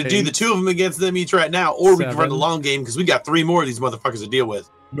 We can either do the 8, two of them against them each right now, or we can run the 7. long game because we got 3 more of these motherfuckers to deal with.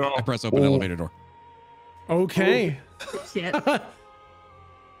 No. I press open elevator door. Okay. Shit.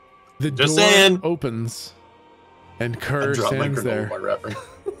 The Just door saying. opens, and I Kerr dropped my stands there. granola bar wrapper.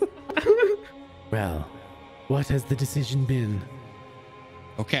 Well, what has the decision been?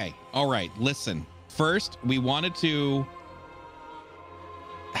 Okay. All right. Listen. First, we wanted to.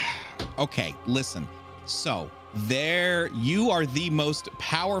 Okay. Listen. So you are the most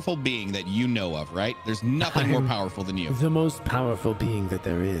powerful being that you know of, right? There's nothing more I'm powerful than you. The most powerful being that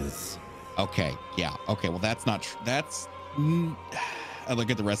there is. Okay. Yeah. Okay. Well, that's not true. I look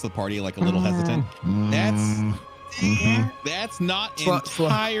at the rest of the party like a little hesitant. That's not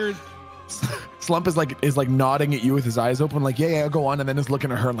entire. Slump is like nodding at you with his eyes open, like yeah, go on, and then is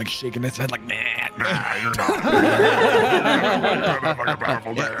looking at her and like shaking his head, like nah, you're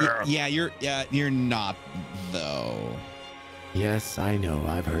not. You're not though. Yes, I know.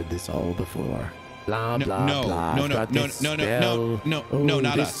 I've heard this all before. Blah blah blah. No, not us.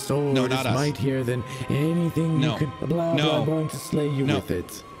 This sword No, not is us. mightier than anything you could. Blah blah. I'm going to slay you with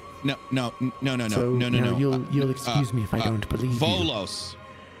it. No. So now you'll excuse me if I don't believe Volos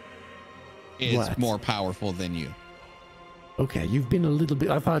is What? more powerful than you. Okay, you've been a little bit.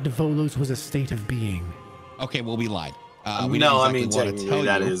 I thought Volos was a state of being. Okay, well, we lied. Technically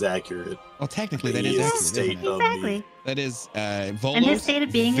that is accurate. Well, technically that He is is accurate. state isn't it? of Exactly. That is And his Volos, state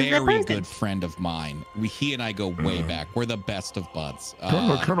of being is the very person. good friend of mine. He and I go way back. We're the best of buds.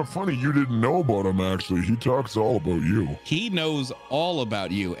 Kind of funny you didn't know about him, actually. He talks all about you. He knows all about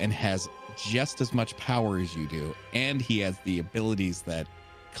you and has just as much power as you do. And he has the abilities that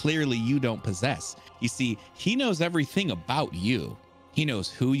clearly you don't possess. You see, he knows everything about you. He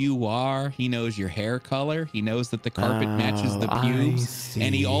knows who you are. He knows your hair color. He knows that the carpet matches the pubes.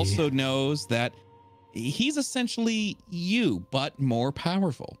 And he also knows that he's essentially you, but more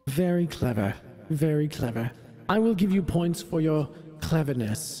powerful. Very clever. Very clever. I will give you points for your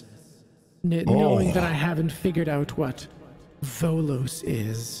cleverness. Knowing that I haven't figured out what Volos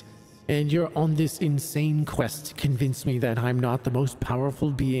is, and you're on this insane quest to convince me that I'm not the most powerful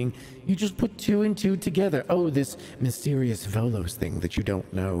being. You just put 2 and 2 together. Oh, this mysterious Volos thing that you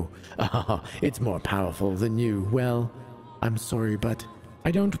don't know. It's more powerful than you. Well, I'm sorry, but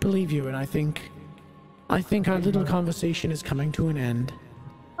I don't believe you, and I think our little conversation is coming to an end.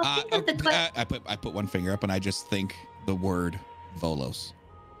 I put one finger up and I just think the word Volos.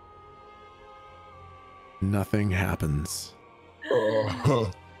 Nothing happens.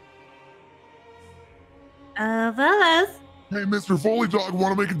 Velas. Hey, Mr. Foley Dog,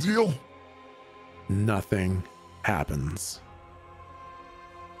 want to make a deal? Nothing happens.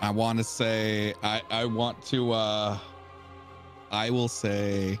 I want to say, I will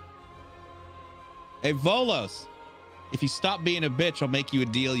say, hey, Volos, if you stop being a bitch, I'll make you a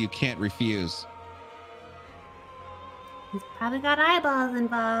deal you can't refuse. He's probably got eyeballs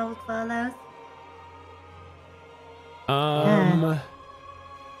involved, Velas.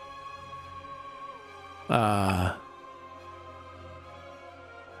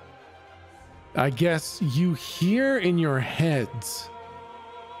 I guess you hear in your heads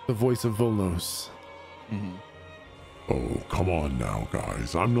the voice of Volos. Mm-hmm. Oh, come on now,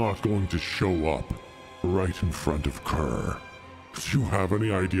 guys. I'm not going to show up right in front of Kerr. Do you have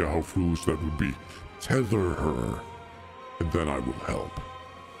any idea how foolish that would be? Tether her, and then I will help.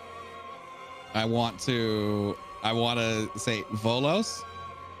 I want to say Volos,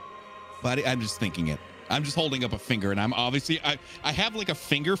 but I'm just thinking it. I'm just holding up a finger, and I'm obviously I have like a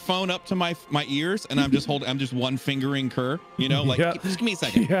finger phone up to my ears, and I'm just one fingering Kerr. You know, like Yeah. just give me a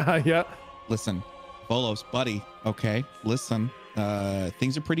second. Yeah. Listen, Volos, buddy. Okay, listen.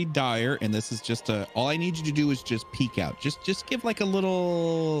 Things are pretty dire, and this is just all I need you to do is just peek out. Just give like a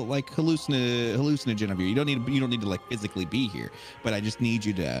little like hallucinogen of you. You don't need to like physically be here, but I just need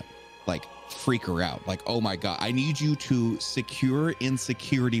you to like freak her out. Like, oh my god, I need you to secure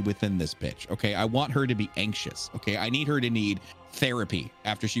insecurity within this bitch. Okay, I want her to be anxious. Okay, I need her to need therapy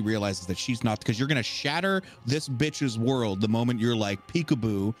after she realizes that she's not, because you're gonna shatter this bitch's world the moment you're like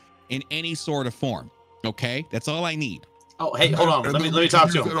peekaboo in any sort of form. Okay, that's all I need. Oh, hey, hold on. Let me talk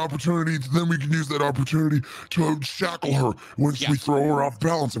to him. Then we can use that opportunity to shackle her once we throw her off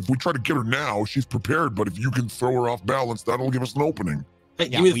balance. If we try to get her now, she's prepared. But if you can throw her off balance, that'll give us an opening. Hey,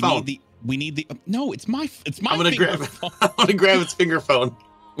 give me the phone. We need the. No, it's my. I'm gonna grab his finger phone.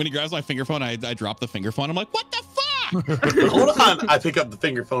 When he grabs my finger phone, I drop the finger phone. I'm like, what the fuck? Hold on. I pick up the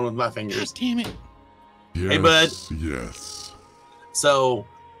finger phone with my fingers. God damn it. Yes, hey, bud. Yes. So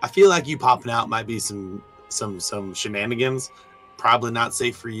I feel like you popping out might be some shenanigans. Probably not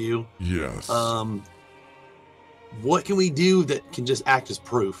safe for you. Yes. What can we do that can just act as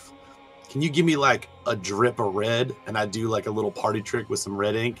proof? Can you give me like a drip of red, and I do like a little party trick with some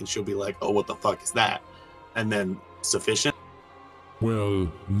red ink, and she'll be like, oh, what the fuck is that? And then sufficient? Well,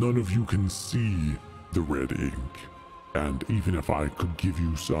 none of you can see the red ink. And even if I could give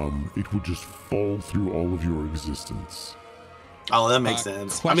you some, it would just fall through all of your existence. Oh, that makes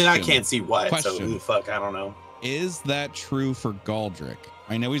sense. I mean, I can't see what, so who the fuck, I don't know. Is that true for Galdrick?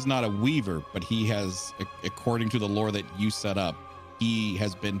 I know he's not a weaver, but he has, according to the lore that you set up, he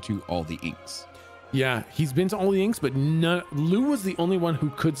has been to all the inks. Yeah, he's been to all the inks, but Lou was the only one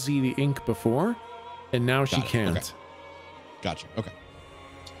who could see the ink before, and now she can't. Gotcha. Okay.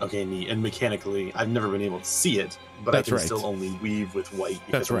 Okay, neat. And mechanically, I've never been able to see it, but That's I can right. still only weave with white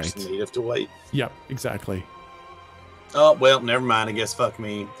because That's I'm right. just native to white. Yep, exactly. Oh, well, never mind. I guess fuck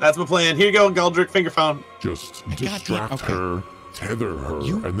me. That's my plan. Here you go, Galdrick, finger phone. Just God damn- distract okay. her, tether her,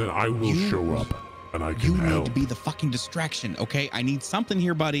 and then I will show up, and I can You help. need to be the fucking distraction, okay? I need something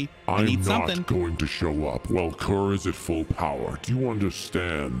here, buddy. I I'm need not something. going to show up while Kerr is at full power. Do you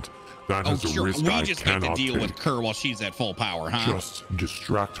understand? That Oh, is a sure. risk We I just get to cannot deal take. with Kerr while she's at full power, huh? Just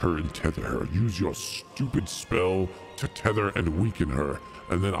distract her and tether her. Use your stupid spell to tether and weaken her,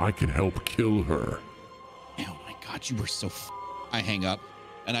 and then I can help kill her. Oh my god, you were so. I hang up,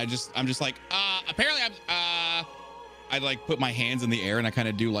 and I'm just like, apparently I like put my hands in the air and I kind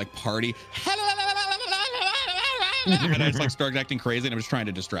of do like party, and I just like start acting crazy, and I'm just trying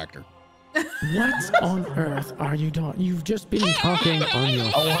to distract her. What on earth are you doing? You've just been talking on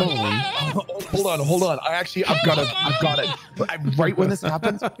your phone. Hold on. I've got it. Right when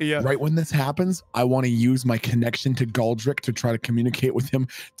this happens, I want to use my connection to Galdrick to try to communicate with him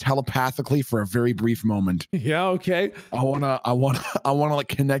telepathically for a very brief moment. Yeah, okay. I wanna like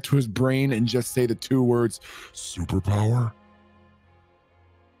connect to his brain and just say the 2 words, superpower.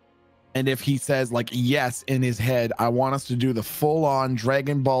 And if he says like yes in his head, I want us to do the full-on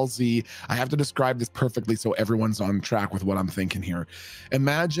Dragon Ball Z. I have to describe this perfectly so everyone's on track with what I'm thinking here.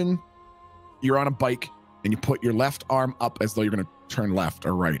 Imagine you're on a bike and you put your left arm up as though you're going to turn left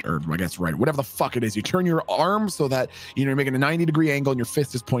or right, or I guess right, whatever the fuck it is. You turn your arm so that you're making a 90-degree angle and your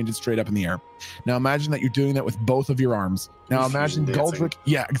fist is pointed straight up in the air. Now imagine that you're doing that with both of your arms. Now imagine Galdrick.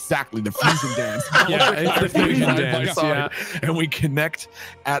 Yeah, exactly. The fusion dance. Yeah, it's the fusion dance. Yeah. And we connect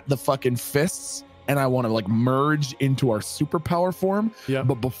at the fucking fists. And I want to like merge into our superpower form. Yeah.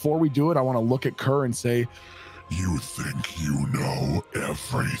 But before we do it, I want to look at Kerr and say, You think you know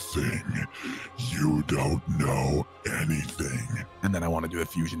everything. You don't know anything. and then I want to do the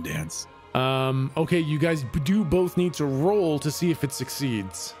fusion dance. Okay, you guys do both need to roll to see if it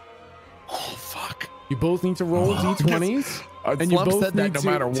succeeds. Oh, fuck. You both need to roll d20s. And you both said that no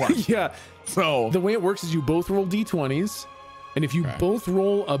matter what. Yeah. So the way it works is you both roll d20s, and if you both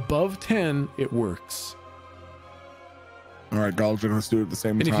roll above 10, it works. All right, Galdrick, let's do it at the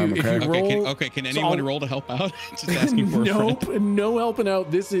same And if time. you- if Okay. you roll- Can So anyone I'll- roll to help out? Just asking for a Nope, friend. no helping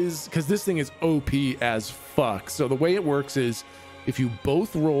out. This is because this thing is OP as fuck. So the way it works is if you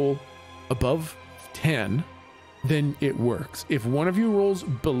both roll above 10, then it works. If one of you rolls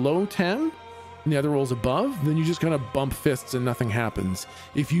below 10 and the other rolls above, then you just kind of bump fists and nothing happens.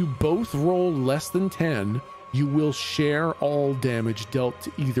 If you both roll less than 10, you will share all damage dealt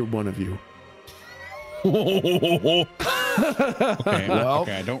to either one of you. Okay, Well-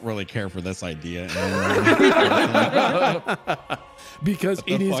 okay, I don't really care for this idea. Because What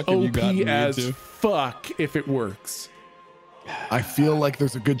the it is fuck have you gotten OP me as into? fuck if it works. I feel like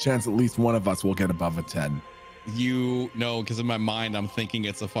there's a good chance at least one of us will get above a 10. You know, because in my mind I'm thinking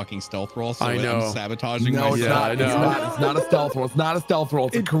it's a fucking stealth roll, so I know. I'm sabotaging No, it's myself. not. I It's know. not. It's not a stealth roll. It's not a stealth roll.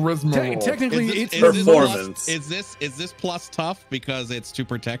 It's a charisma roll. Technically, Is it's this Performance. is this plus tough because it's to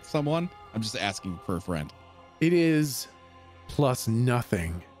protect someone? I'm just asking for a friend. It is plus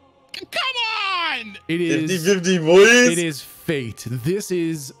nothing. Come on! It is 50-50, boys. it is fate. This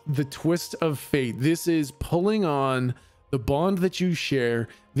is the twist of fate. This is pulling on the bond that you share.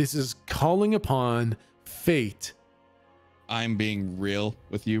 This is calling upon fate. I'm being real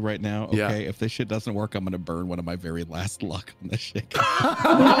with you right now. Yeah. Okay, if this shit doesn't work, I'm gonna burn one of my very last luck on this shit.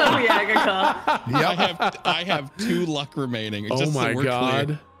 Oh yeah, good call. I have 2 luck remaining. Oh just so my we're god.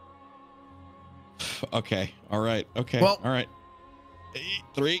 clear. Okay. All right. Okay. Well- all right.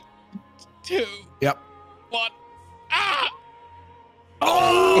 3, 2, Yep. 1. Ah!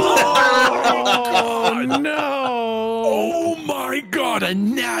 Oh no! Oh my god, a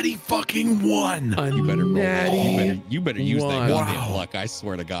natty fucking 1. A You better roll. natty You better use one. that goddamn Wow. luck. I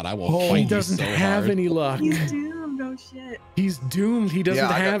swear to God, I will Oh, fight He you doesn't so have hard. any luck. He's doomed. Oh shit. He's doomed. He doesn't Yeah,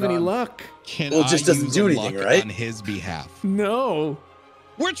 I got have any none. luck. Can Well, it just I doesn't use do a anything, luck right? on his behalf? No.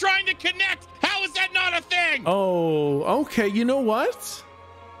 We're trying to connect. How is that not a thing? Oh, okay. You know what?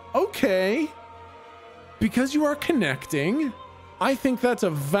 Okay. Because you are connecting, I think that's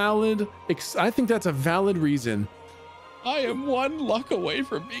a valid reason. I am 1 luck away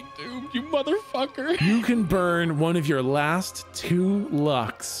from being doomed, you motherfucker. You can burn one of your last 2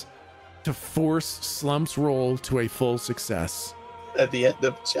 lucks to force Slump's roll to a full success. At the end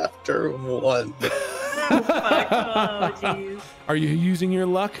of chapter 1. Oh jeez. Are you using your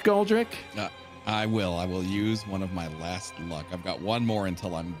luck, Galdrick? I will use one of my last luck. I've got 1 more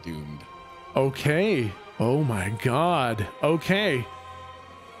until I'm doomed. Okay. Oh my god. Okay.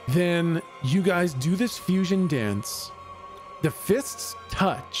 Then you guys do this fusion dance. The fists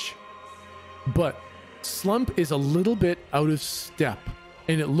touch, but Slump is a little bit out of step,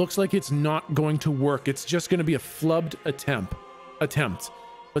 and it looks like it's not going to work. It's just going to be a flubbed attempt.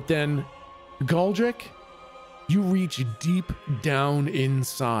 But then, Galdrick, you reach deep down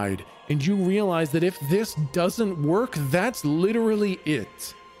inside, and you realize that if this doesn't work, that's literally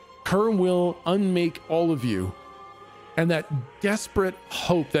it. Kerr will unmake all of you. And that desperate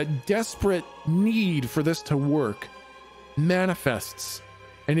hope, that desperate need for this to work manifests,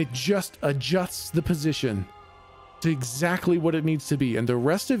 and it just adjusts the position to exactly what it needs to be. And the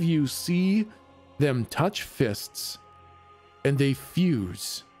rest of you see them touch fists, and they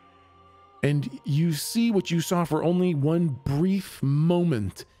fuse. And you see what you saw for only one brief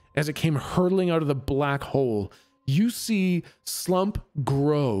moment as it came hurtling out of the black hole. You see Slump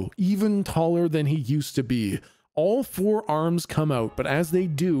grow even taller than he used to be. All 4 arms come out, but as they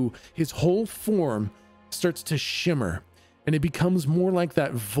do, his whole form starts to shimmer, and it becomes more like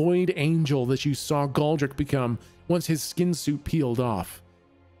that void angel that you saw Galdrick become once his skin suit peeled off.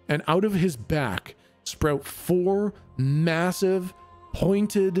 And out of his back sprout 4 massive,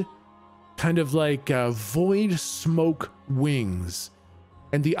 pointed, kind of like void smoke wings.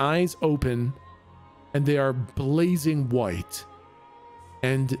 And the eyes open, and they are blazing white.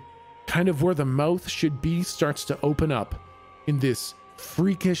 And kind of where the mouth should be starts to open up in this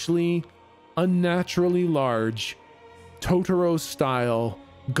freakishly, unnaturally large, Totoro-style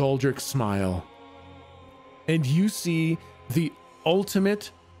Galdrick smile. And you see the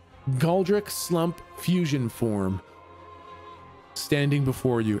ultimate Galdrick Slump fusion form standing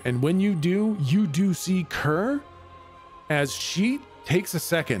before you. And when you do see Kerr, as she takes a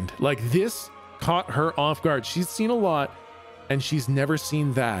second. Like, this caught her off guard. She's seen a lot, and she's never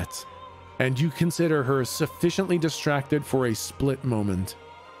seen that. And you consider her sufficiently distracted for a split moment.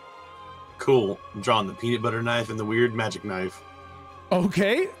 Cool. I'm drawing the peanut butter knife and the weird magic knife.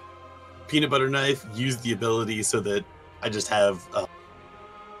 Okay. Peanut butter knife, use the ability so that I just have,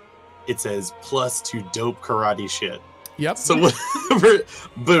 it says +2 dope karate shit. Yep. So whatever,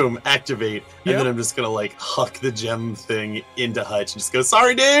 boom, activate. And Yep. then I'm just going to like huck the gem thing into Hutch and just go,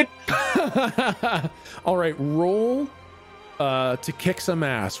 sorry, dude. All right. Roll to kick some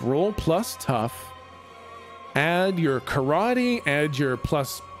ass. Roll plus tough. Add your karate, add your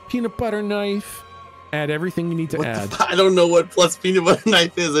plus peanut butter knife, add everything you need to add. I don't know what plus peanut butter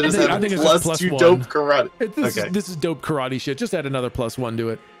knife is. I just have +2 dope karate. This is dope karate shit. Just add another +1 to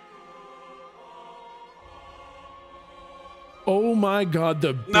it. Oh my god,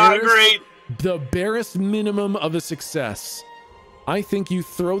 the barest minimum of a success. I think you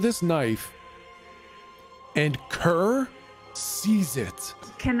throw this knife and Kerr sees it.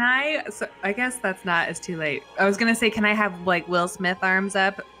 Can I? So I guess that's not. It's too late. I was gonna say, can I have like Will Smith arms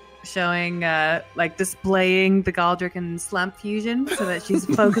up, showing like displaying the Galdrick and Slump fusion, so that she's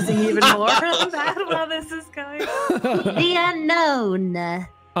focusing even more on that while this is going. The unknown.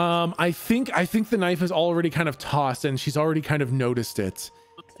 I think the knife is already kind of tossed, and she's already kind of noticed it.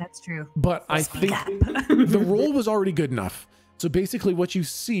 That's true. But I think the roll was already good enough. So basically what you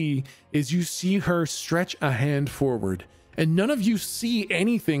see is you see her stretch a hand forward, and none of you see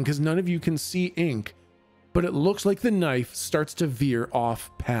anything because none of you can see ink, but it looks like the knife starts to veer off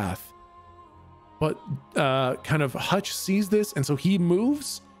path. But kind of Hutch sees this, and so he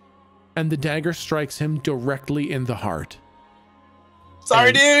moves, and the dagger strikes him directly in the heart.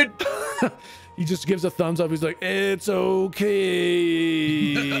 Sorry, dude. He just gives a thumbs up. He's like, it's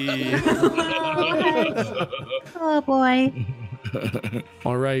okay. Oh boy.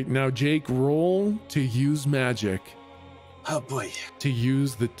 All right, now Jake, roll to use magic. Oh boy. To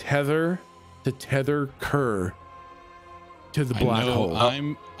use the tether to tether Kerr to the black hole.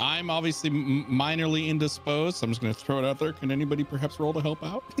 I'm obviously minorly indisposed, so I'm just going to throw it out there. Can anybody perhaps roll to help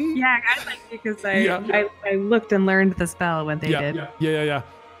out? Yeah, I'd like to, because I looked and learned the spell when they did. Yeah.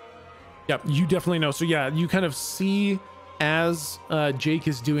 You definitely know. So yeah, you kind of see as Jake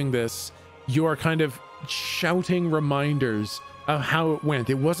is doing this, you are kind of shouting reminders of how it went.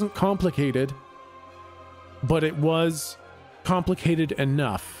 It wasn't complicated, but it was complicated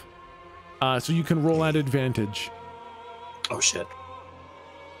enough. So you can roll at advantage. Oh shit.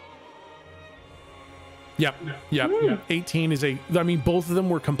 Yep. 18 is I mean, both of them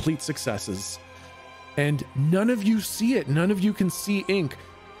were complete successes. And none of you see it. None of you can see ink.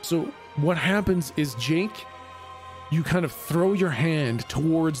 So what happens is, Jake, you kind of throw your hand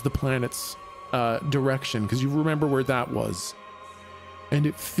towards the planet's direction, because you remember where that was. And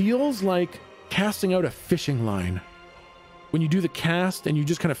it feels like casting out a fishing line. When you do the cast and you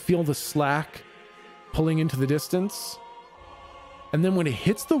just kind of feel the slack pulling into the distance. And then when it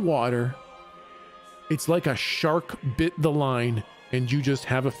hits the water, It's like a shark bit the line and you just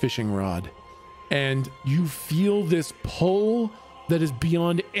have a fishing rod. And you feel this pull that is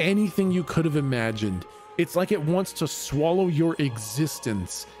beyond anything you could have imagined. It's like it wants to swallow your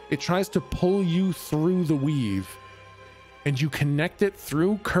existence. It tries to pull you through the weave. And you connect it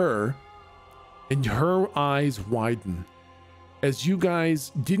through Kerr, and her eyes widen. As you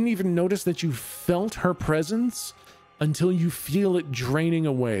guys didn't even notice that you felt her presence until you feel it draining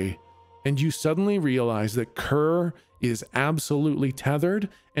away. And you suddenly realize that Kerr is absolutely tethered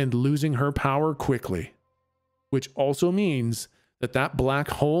and losing her power quickly. Which also means that that black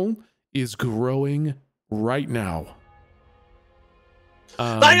hole is growing right now.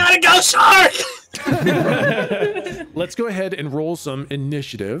 I gotta go, shark! Let's go ahead and roll some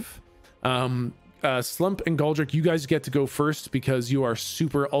initiative. Slump and Galdrick, you guys get to go first because you are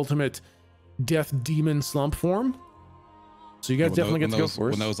super ultimate death demon slump form. So you guys definitely get to go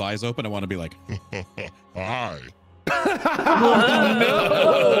first. When those eyes open, I want to be like, Hi.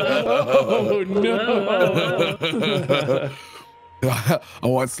 Oh, no. I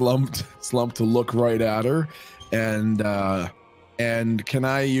want Slump to look right at her, and can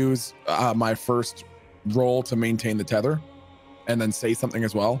I use my first roll to maintain the tether, and then say something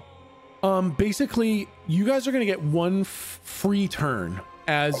as well? Basically, you guys are gonna get one free turn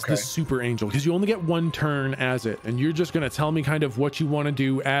as the super angel, because you only get one turn as it, and you're just gonna tell me kind of what you want to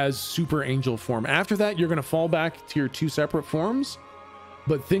do as super angel form. After that, you're gonna fall back to your two separate forms.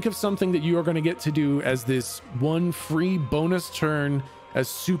 But think of something that you are going to get to do as this one free bonus turn as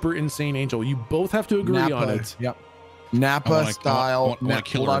super insane angel. You both have to agree on it. Yep. Nappa style.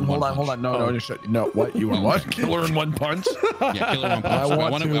 Hold on. No. What you want? What? Killer in one punch? Yeah, killer in one punch. I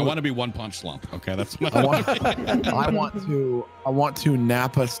want to be one punch slump. Okay, that's what I want to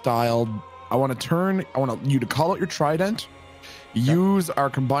Nappa style. I want you to call out your trident. Use our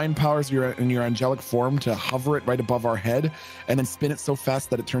combined powers in your angelic form to hover it right above our head, and then spin it so fast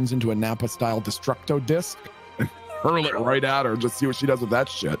that it turns into a Nappa style destructo disc and hurl it right at her. Just see what she does with that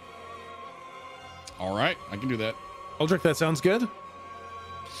shit. All right, I can do that. Eldrick, that sounds good.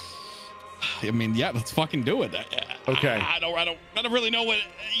 I mean, yeah, let's fucking do it. Okay. I don't really know what.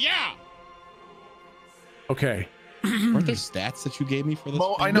 Yeah. Okay. Weren't there stats that you gave me for this?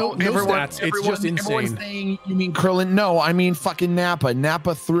 Well, I know no stats. It's just insane. Everyone's saying you mean Krillin. No, I mean fucking Nappa.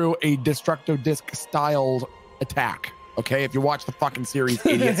 Nappa threw a destructo disc styled attack. Okay, if you watch the fucking series,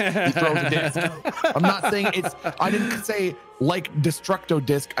 idiots, he throws a disc. I'm not saying I didn't say like destructo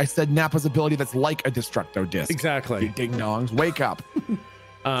disc. I said Nappa's ability that's like a destructo disc. Exactly. You ding dongs, wake up.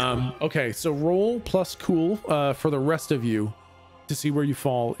 Okay, so roll plus cool for the rest of you to see where you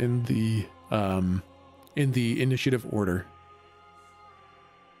fall in the initiative order.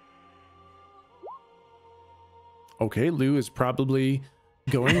 Okay, Lou is probably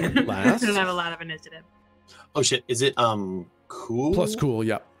going last. Doesn't have a lot of initiative. Oh shit! Is it cool? Plus cool,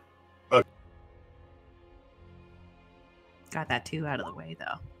 yep. Okay. Got that 2 out of the way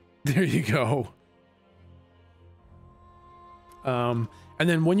though. There you go. And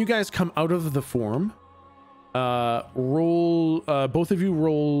then when you guys come out of the form, roll. Both of you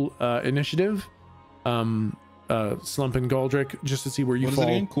roll initiative. Slump and Galdrick, just to see where you fall. What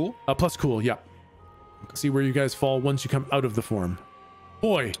is it again? Cool? Plus cool, yeah. Okay. See where you guys fall once you come out of the form.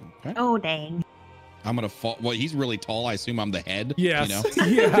 Boy. Okay. Oh, dang. I'm gonna fall. Well, he's really tall. I assume I'm the head. Yes.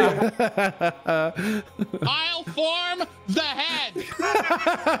 You know? Yeah. I'll form the head.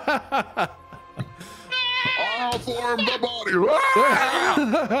 I'll form the body.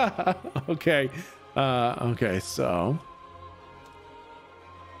 Okay. Okay. So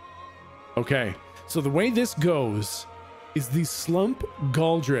the way this goes is the Slump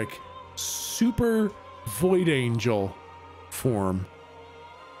Galdrick super void angel form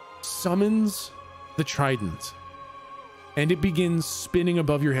summons the trident, and it begins spinning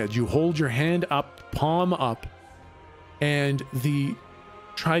above your head. You hold your hand up, palm up, and the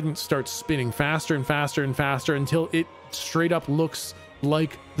trident starts spinning faster and faster and faster until it straight up looks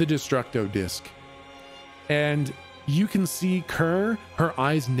like the destructo disc. And you can see Kerr, her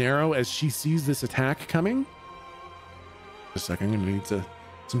eyes narrow as she sees this attack coming. Just a second, I'm gonna need to,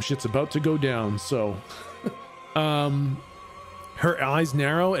 some shit's about to go down, so her eyes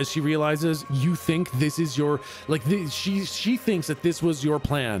narrow as she realizes you think this is your, like, she thinks that this was your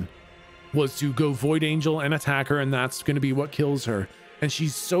plan, was to go void angel and attack her, and that's going to be what kills her. And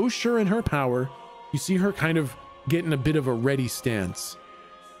she's so sure in her power, you see her kind of getting a bit of a ready stance.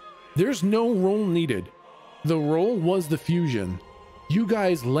 There's no roll needed. The roll was the fusion. You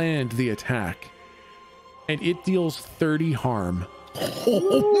guys land the attack, and it deals 30 harm.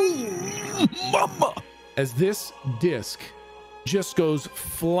 Mama. As this disc just goes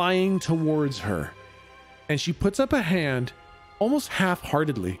flying towards her, and she puts up a hand almost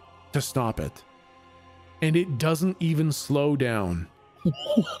half-heartedly to stop it. And it doesn't even slow down. Oh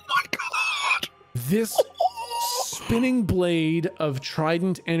my God. This spinning blade of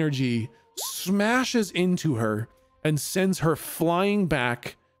trident energy smashes into her and sends her flying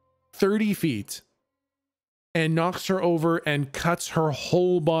back 30 feet and knocks her over and cuts her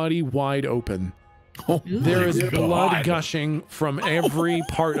whole body wide open. There is blood gushing from every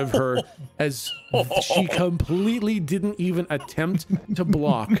part of her as she completely didn't even attempt to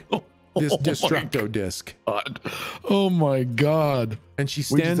block this Destructo disc. Oh my God. And she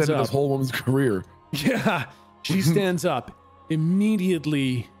stands up. This whole woman's career. Yeah. She stands up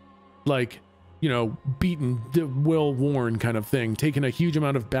immediately, like, you know, beaten, well worn kind of thing, taking a huge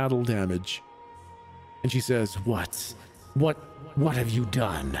amount of battle damage. And she says, What have you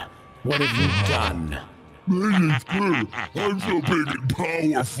done? What have you done? It's good. I'm so big and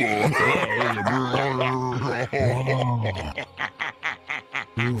powerful.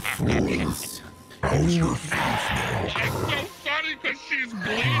 You fools. How's your face now? It's so funny because she's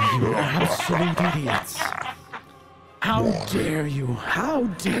bleeding. You absolute idiots. How dare you? How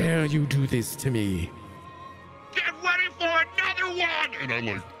dare you do this to me? Get ready for another one. And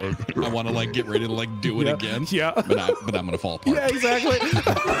I want to like get ready to like do it again. Yeah. But I'm gonna fall apart. Yeah, exactly.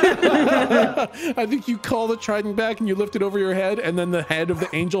 I think you call the trident back and you lift it over your head, and then the head of the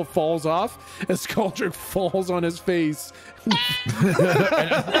angel falls off as Skuldrick falls on his face.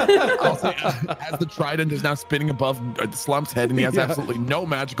 Also, as the trident is now spinning above Slump's head, and he has absolutely no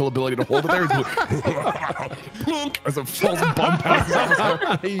magical ability to hold it there, he's like, as a false bum passes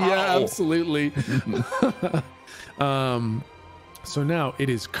off his head. Yeah, absolutely. So now it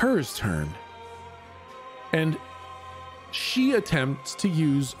is Kerr's turn, and she attempts to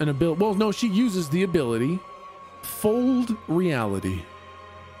use an ability. Well, no, she uses the ability Fold Reality,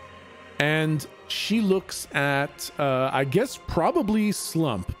 and she looks at, I guess, probably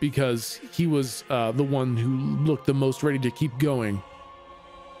Slump, because he was the one who looked the most ready to keep going.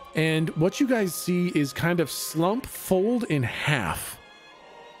 And what you guys see is kind of Slump fold in half,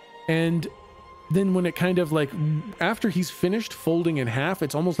 and then when it kind of like, after he's finished folding in half,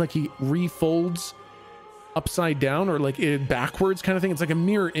 it's almost like he refolds upside down, or like it backwards kind of thing. It's like a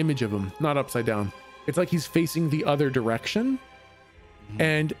mirror image of him, not upside down. It's like he's facing the other direction,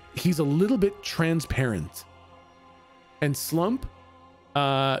 and he's a little bit transparent. And Slump,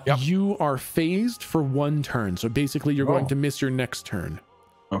 you are phased for 1 turn. So basically you're going to miss your next turn.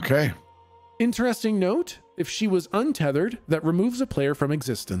 Okay. Interesting note, if she was untethered, that removes a player from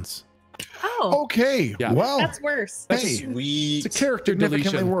existence. Oh, Okay. Yeah. Well, that's worse. hey, Sweet. It's a character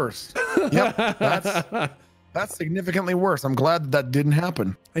significantly deletion. worse. Yep. That's significantly worse. I'm glad that didn't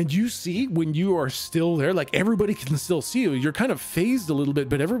happen. And you see, when you are still there, like everybody can still see you. You're kind of phased a little bit,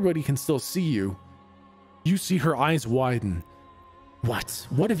 but everybody can still see you. You see her eyes widen. What?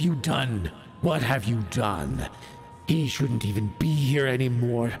 What have you done? What have you done? He shouldn't even be here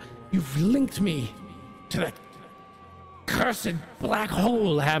anymore. You've linked me to that cursed black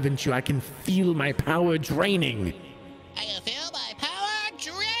hole, haven't you? I can feel my power draining. I can feel my power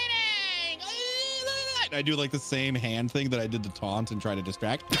draining. I do like the same hand thing that I did to taunt and try to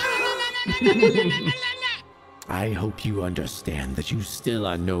distract. I hope you understand that you still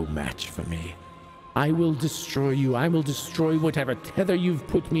are no match for me. I will destroy you. I will destroy whatever tether you've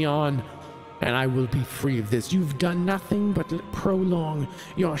put me on, and I will be free of this. You've done nothing but prolong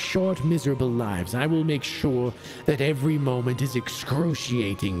your short, miserable lives. I will make sure that every moment is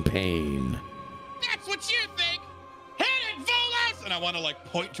excruciating pain. That's what you think. Hit it, Venalis! And I want to like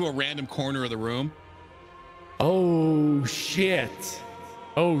point to a random corner of the room. Oh, shit.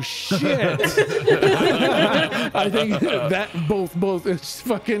 Oh, shit. I think that both it's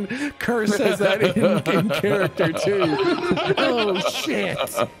fucking Kerr says that in character too. Oh, shit.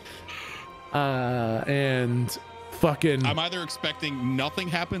 And fucking, I'm either expecting nothing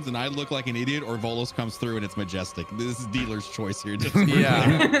happens and I look like an idiot, or Volos comes through and it's majestic. This is dealer's choice here.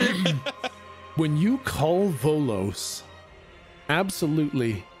 yeah. When you call Volos,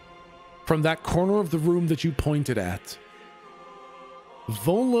 absolutely, from that corner of the room that you pointed at,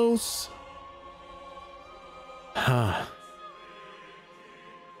 Volos,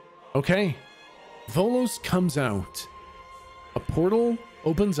 okay, Volos comes out, a portal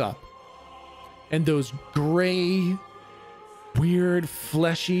opens up, and those gray, weird,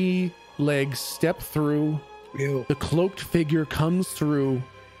 fleshy legs step through. Ew. The cloaked figure comes through.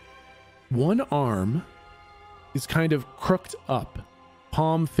 One arm is kind of crooked up,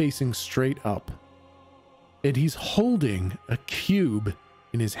 palm facing straight up. And he's holding a cube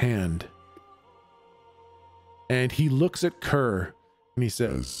in his hand. And he looks at Kerr and he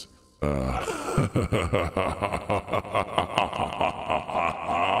says, Oh,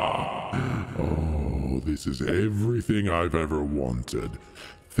 this is everything I've ever wanted.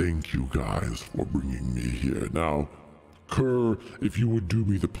 Thank you guys for bringing me here. Now, Kerr, if you would do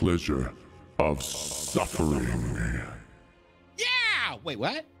me the pleasure of suffering. Yeah! Wait,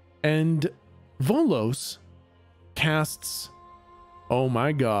 what? And Volos casts. Oh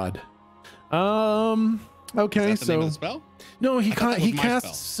my god. Okay, Is that the name so of the spell? no, he I thought that was my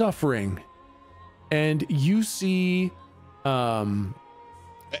casts suffering, and you see, No,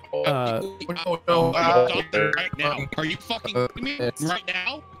 right now. Are you fucking kidding me right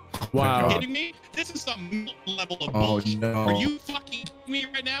now? wow. Are you kidding me? This is some level of Oh, bullshit. no. Are you fucking kidding me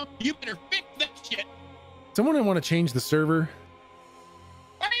right now? You better fix that shit. Someone want to change the server.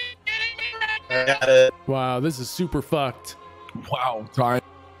 Are you kidding me right I now? got it. Wow, this is super fucked. Wow. Time.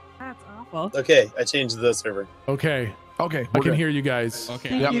 That's awful. Okay, I changed the server. Okay, Okay. I can hear you guys.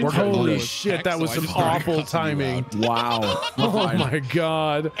 Okay. Yep, we're good. Holy We're good. shit, that was So I some just started awful cussing you timing. out. Wow. We're Oh fine. my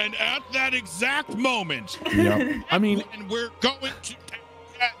god. And at that exact moment, Yep. I mean, and we're going to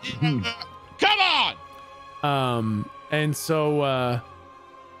come on. and so,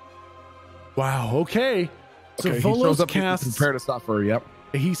 wow, okay. So Okay, he shows Volos up to casts, prepare to suffer. Yep.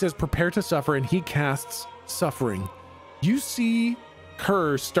 he says prepare to suffer, and he casts suffering. You see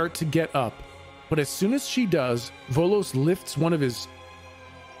Kerr start to get up, but as soon as she does, Volos lifts one of his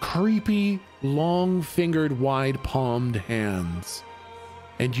creepy, long-fingered, wide-palmed hands.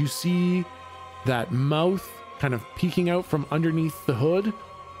 And you see that mouth kind of peeking out from underneath the hood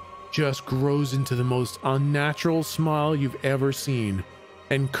just grows into the most unnatural smile you've ever seen.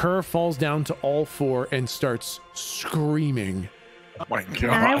 And Kerr falls down to all four and starts screaming. Oh my Can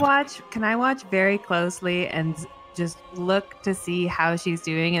I god. watch? Can I watch very closely and just look to see how she's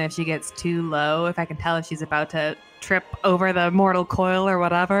doing, and if she gets too low, if I can tell if she's about to trip over the mortal coil or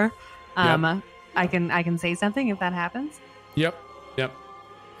whatever. I can say something if that happens. Yep.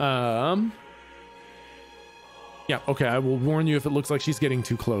 Yeah, okay, I will warn you if it looks like she's getting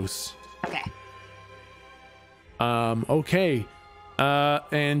too close. Okay. Okay.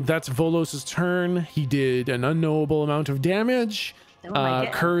 And that's Volos's turn. He did an unknowable amount of damage. Oh my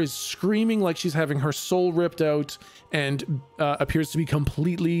God. Kerr is screaming like she's having her soul ripped out and appears to be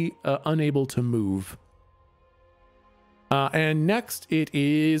completely unable to move. And next it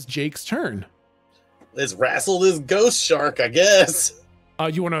is Jake's turn. Let's wrestle this ghost shark, I guess.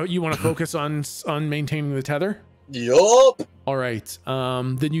 You wanna focus on maintaining the tether? Yup. All right.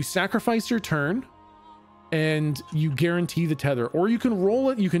 Then you sacrifice your turn and you guarantee the tether, or you can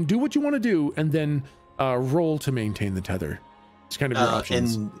roll it. You can do what you want to do and then roll to maintain the tether. It's kind of your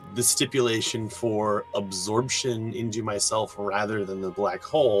options. And the stipulation for absorption into myself rather than the black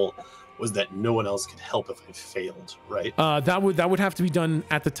hole was that no one else could help if I failed, right? That would have to be done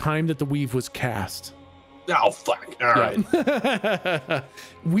at the time that the weave was cast. Oh fuck! All right.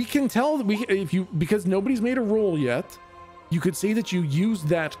 We can tell because nobody's made a roll yet. You could say that you used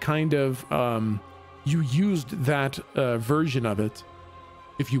that kind of version of it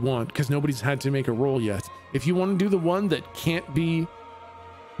if you want, because nobody's had to make a roll yet. If you want to do the one that can't be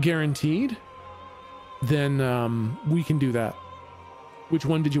guaranteed, then we can do that. Which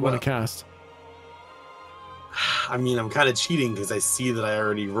one did you want to cast? I mean, I'm kind of cheating because I see that I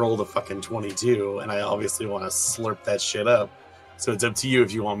already rolled a fucking 22, and I obviously want to slurp that shit up. So it's up to you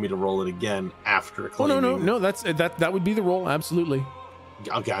if you want me to roll it again after Oh claiming. no, that would be the roll, absolutely.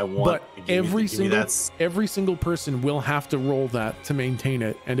 Okay, I want. But every single person will have to roll that to maintain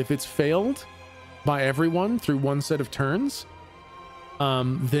it, and if it's failed by everyone through one set of turns,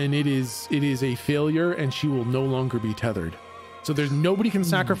 then it is a failure, and she will no longer be tethered. So there's nobody can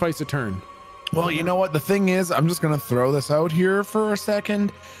sacrifice a turn. Well, you know what? The thing is, I'm just going to throw this out here for a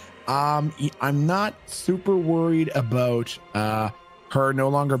second. I'm not super worried about her no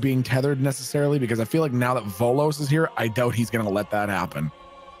longer being tethered necessarily, because I feel like now that Volos is here, I doubt he's going to let that happen.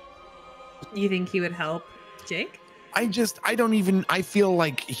 You think he would help Jake? I feel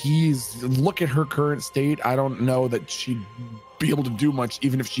like look at her current state. I don't know that she'd be able to do much,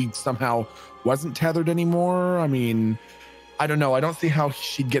 even if she somehow wasn't tethered anymore. I mean, I don't know. I don't see how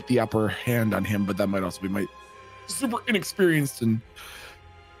she'd get the upper hand on him, but that might also be my super inexperienced and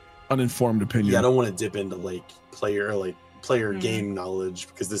uninformed opinion. Yeah, I don't want to dip into player game knowledge,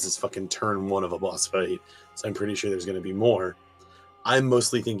 because this is fucking turn one of a boss fight. So I'm pretty sure there's going to be more. I'm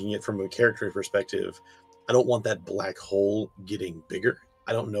mostly thinking it from a character perspective. I don't want that black hole getting bigger.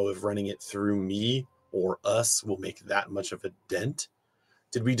 I don't know if running it through me or us will make that much of a dent.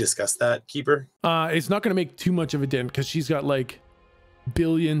 Did we discuss that, Keeper? It's not going to make too much of a dent because she's got like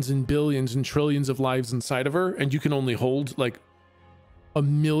billions and billions and trillions of lives inside of her, and you can only hold like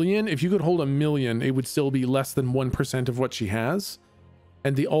 1,000,000. If you could hold 1,000,000, it would still be less than 1% of what she has.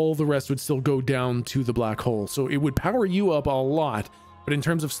 And all the rest would still go down to the black hole. So it would power you up a lot, but in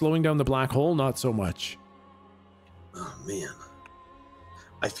terms of slowing down the black hole, not so much. Oh man.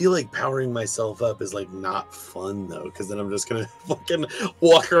 I feel like powering myself up is like not fun though, because then I'm just gonna fucking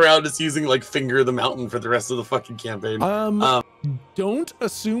walk around just using like Finger the Mountain for the rest of the fucking campaign. Don't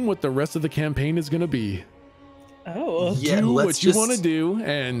assume what the rest of the campaign is gonna be. Oh, yeah, do what you want to do,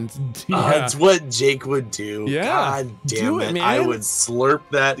 and it's what Jake would do. Yeah, God damn it, man. I would slurp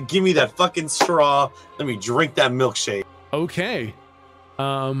that. Give me that fucking straw. Let me drink that milkshake. Okay.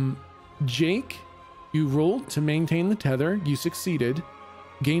 Jake, you rolled to maintain the tether. You succeeded.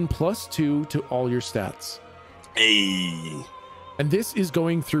 Gain +2 to all your stats. Hey. And this is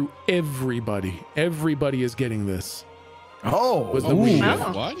going through everybody. Everybody is getting this. Was the weave.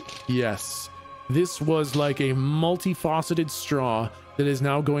 What? Yes. This was like a multifaceted straw that is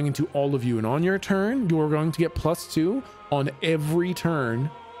now going into all of you. And on your turn, you are going to get +2 on every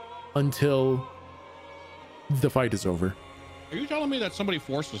turn until the fight is over. Are you telling me that somebody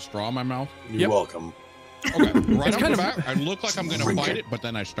forced a straw in my mouth? You're welcome. Okay, right off the bat, I look like I'm going to fight it, but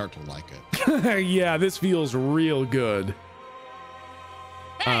then I start to like it. Yeah, this feels real good.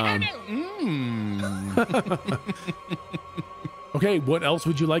 Okay, what else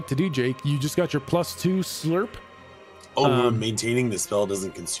would you like to do, Jake? You just got your +2 slurp. Oh, maintaining the spell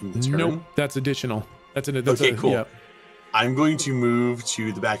doesn't consume the turn? Nope, that's additional. That's okay, cool. Yeah. I'm going to move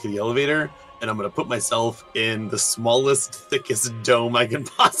to the back of the elevator, and I'm going to put myself in the smallest, thickest dome I can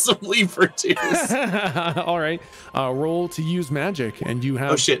possibly produce. All right. Roll to use magic, and you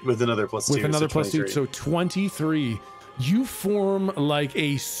have... Oh, shit, with another +2. With another so +2, so 23. You form like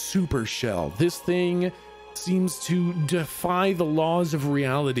a super shell. This thing seems to defy the laws of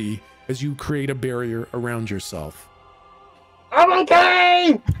reality as you create a barrier around yourself. I'm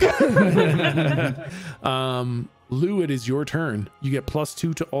okay! Lou, it is your turn. You get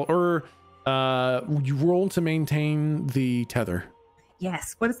 +2 to all, or you roll to maintain the tether.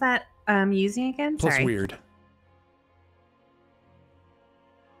 Yes. What is that using again? Plus Sorry. weird.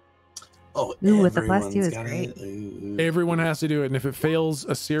 Oh, Ooh, with the +2 is great. Everyone has to do it, and if it fails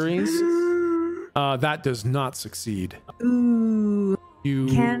a series, that does not succeed. Ooh. You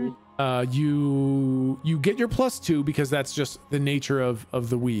get your +2 because that's just the nature of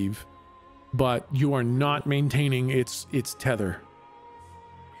the weave, but you are not maintaining its tether.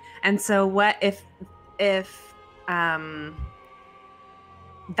 And so what if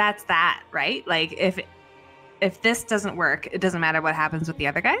that's that, right? Like if this doesn't work, it doesn't matter what happens with the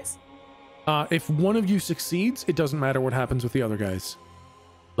other guys? If one of you succeeds, it doesn't matter what happens with the other guys.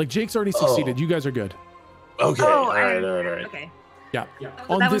 Like Jake's already succeeded. You guys are good. Okay. Oh, all right. Okay. Yeah.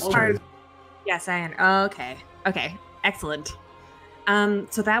 Oh, On that this was turn. Yes, I am. Okay. Okay. Excellent.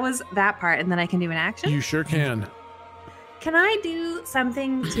 So that was that part, and then I can do an action. You sure can. Can I do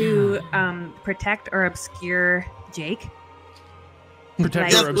something to protect or obscure Jake?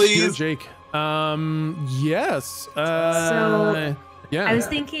 Protect or obscure Jake. Yes. Yeah. I was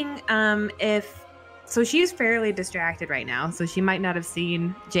thinking so she's fairly distracted right now, so she might not have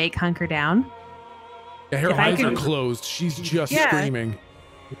seen Jake hunker down. Yeah, her eyes are closed. She's just screaming.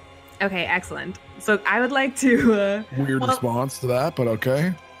 Okay, excellent. So I would like to weird response to that, but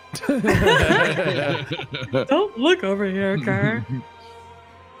okay. Don't look over here, Car.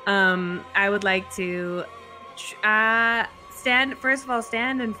 I would like to stand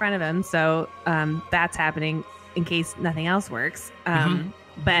in front of him, so that's happening in case nothing else works.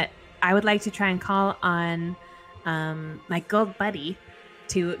 But I would like to try and call on my gold buddy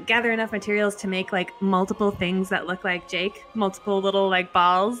to gather enough materials to make like multiple things that look like Jake, multiple little like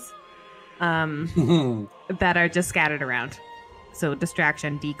balls that are just scattered around. So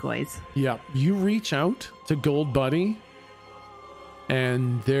distraction decoys. Yeah, you reach out to Gold Buddy,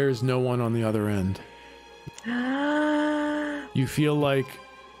 and there's no one on the other end. You feel like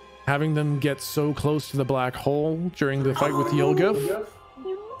having them get so close to the black hole during the fight with Yilguf,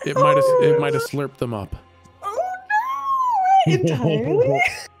 it might have slurped them up. Entirely?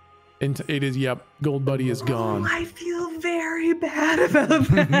 It is, yep. Gold Buddy is gone. I feel very bad about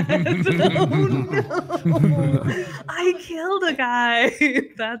that. Oh no! I killed a guy.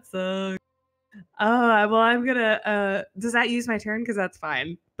 That sucks. Oh well, I'm gonna. Does that use my turn? Because that's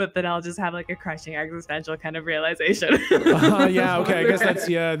fine. But then I'll just have like a crushing existential kind of realization. Yeah. Okay. I guess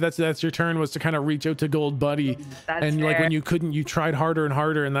that's your turn, was to kind of reach out to Gold Buddy. That's and like fair. when you couldn't, you tried harder and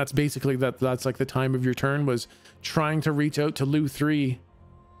harder, and that's basically that's like the time of your turn, was trying to reach out to Lou 3.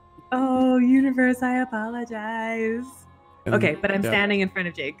 Oh, universe, I apologize. And, okay, but I'm standing in front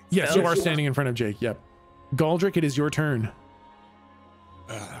of Jake. Yes, so. you are standing in front of Jake. Yep. Galdrick, it is your turn.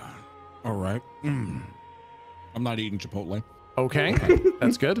 All right. I'm not eating Chipotle. Okay,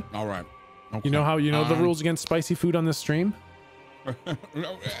 that's good. All right. Okay. You know how you know the rules against spicy food on this stream? It's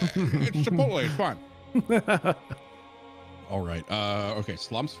Chipotle. It's fine. All right. Okay.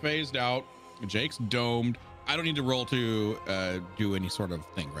 Slump's phased out. Jake's domed. I don't need to roll to do any sort of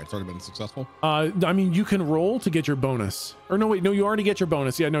thing, right? It's already been successful. I mean, you can roll to get your bonus. Or no, wait, no, you already get your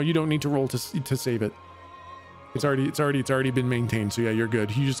bonus. Yeah, no, you don't need to roll to save it. It's already been maintained. So yeah, you're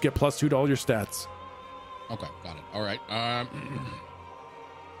good. You just get +2 to all your stats. Okay, got it. All right. I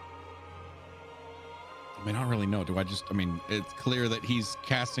mean, I don't really know. I mean, it's clear that he's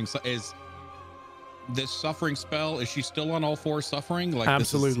casting. Is this suffering spell, is she still on all 4 suffering? Like,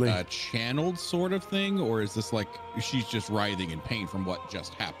 absolutely. This is a channeled sort of thing, or is this like she's just writhing in pain from what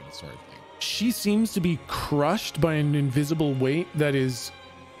just happened sort of thing? She seems to be crushed by an invisible weight that is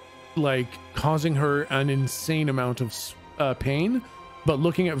like causing her an insane amount of pain. But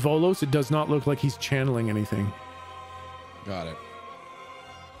looking at Volos, it does not look like he's channeling anything. Got it.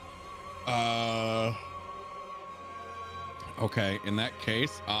 Okay, in that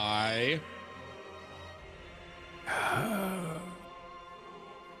case, I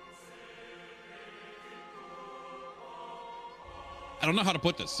don't know how to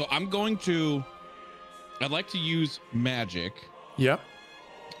put this. So I'd like to use magic. Yep.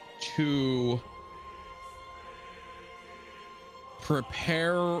 To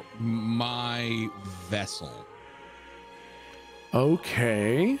prepare my vessel.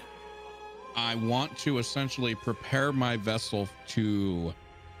 Okay. I want to essentially prepare my vessel to,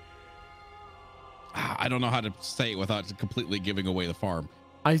 I don't know how to say it without completely giving away the farm.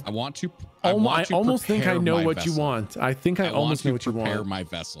 I almost think I know what you want. I think I almost know what you want. Prepare my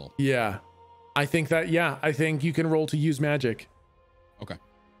vessel. Yeah. I think you can roll to use magic. Okay.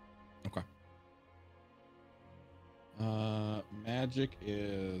 Magic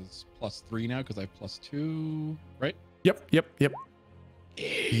is +3 now because I have +2, right? Yep.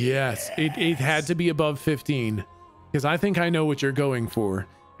 Yes, it had to be above 15 because I think I know what you're going for,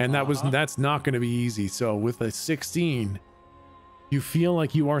 and that's not going to be easy. So with a 16, you feel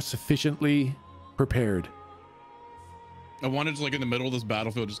like you are sufficiently prepared. I wanted to, like, in the middle of this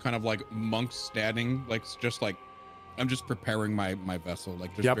battlefield, just kind of like monks standing, like just like I'm just preparing my vessel,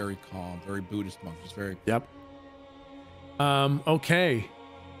 like just very calm, very Buddhist monk, just very. Yep. Okay.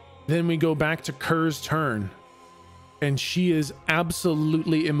 Then we go back to Kerr's turn. And she is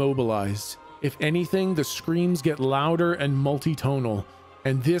absolutely immobilized. If anything, the screams get louder and multitonal.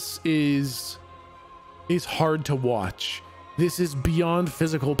 And this is hard to watch. This is beyond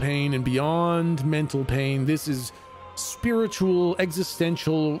physical pain and beyond mental pain. This is spiritual,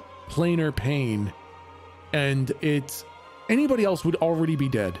 existential, planar pain. And anybody else would already be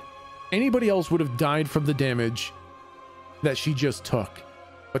dead. Anybody else would have died from the damage that she just took.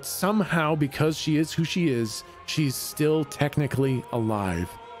 But somehow, because she is who she is, she's still technically alive.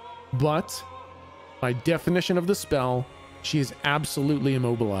 But by definition of the spell, she is absolutely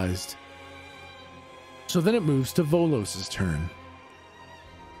immobilized. So then it moves to Volos's turn,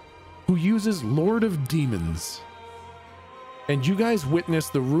 who uses Lord of Demons. And you guys witness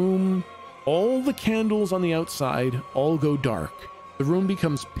the room, all the candles on the outside all go dark. The room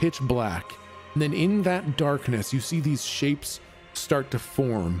becomes pitch black. And then in that darkness, you see these shapes start to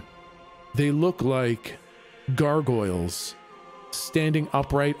form. They look like gargoyles standing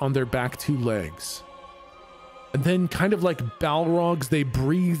upright on their back 2 legs. And then, kind of like Balrogs, they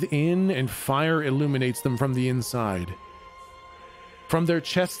breathe in and fire illuminates them from the inside. From their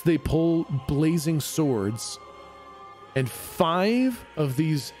chests, they pull blazing swords. And 5 of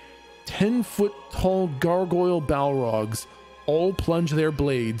these 10-foot tall gargoyle Balrogs all plunge their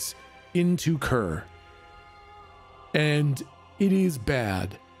blades into Kerr. And it is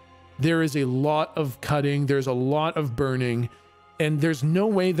bad. There is a lot of cutting. There's a lot of burning. And there's no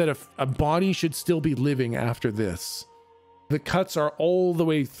way that a body should still be living after this. The cuts are all the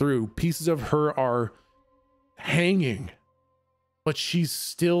way through. Pieces of her are hanging. But she's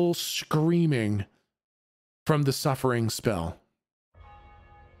still screaming from the suffering spell.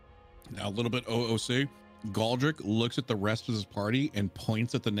 Now, a little bit OOC. Galdrick looks at the rest of his party and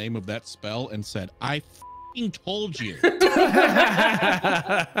points at the name of that spell and said, I told you.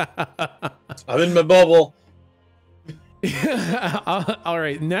 I'm in my bubble. All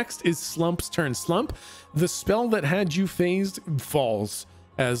right, next is Slump's turn. Slump, the spell that had you phased falls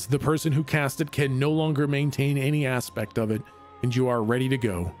as the person who cast it can no longer maintain any aspect of it, and you are ready to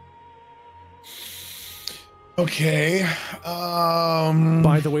go. Okay.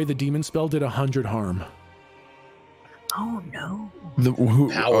 By the way, the demon spell did 100 harm. Oh no.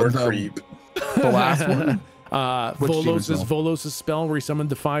 Power creep. The last one? Volos's spell where he summoned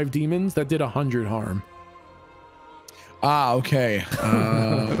the 5 demons that did 100 harm. Okay.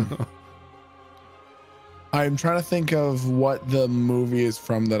 I'm trying to think of what the movie is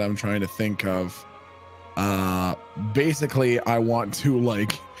from that I'm trying to think of. Basically, I want to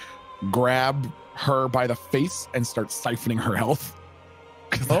like grab her by the face and start siphoning her health.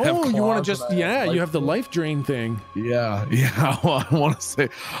 Oh, you want to just, you have the life drain thing. Yeah. I want to say,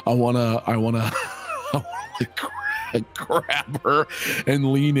 I want to grab her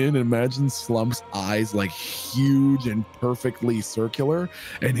and lean in and imagine Slump's eyes like huge and perfectly circular,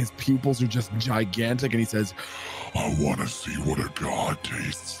 and his pupils are just gigantic, and he says, I want to see what a god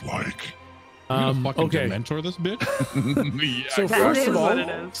tastes like. Okay. Mentor this bitch. Yeah, so first of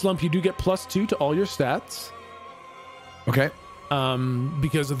all, Slump, you do get +2 to all your stats. Okay.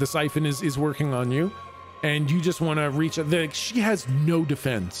 Because of the siphon is working on you, and you just want to reach. She has no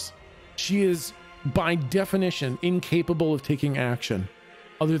defense. She is, by definition, incapable of taking action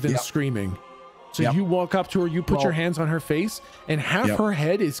other than screaming. So you walk up to her, you put your hands on her face, and half her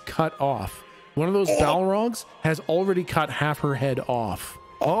head is cut off. One of those Balrogs has already cut half her head off.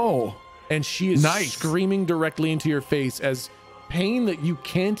 Oh. And she is screaming directly into your face as pain that you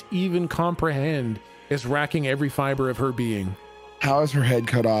can't even comprehend is racking every fiber of her being. How is her head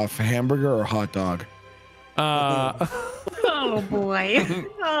cut off? A hamburger or a hot dog? Oh boy.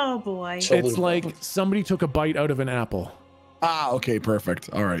 Oh boy. It's like somebody took a bite out of an apple. Okay, perfect.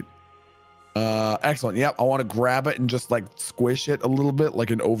 All right. Excellent. Yep, I want to grab it and just like squish it a little bit like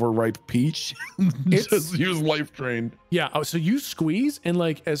an overripe peach. Just use life drain. Yeah, so you squeeze, and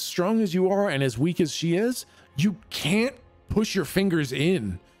like as strong as you are and as weak as she is, you can't push your fingers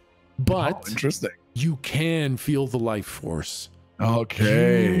in. But interesting. You can feel the life force.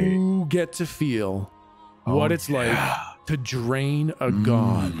 Okay. You get to feel what it's like to drain a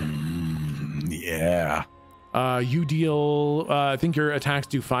god. Yeah. You deal, I think your attacks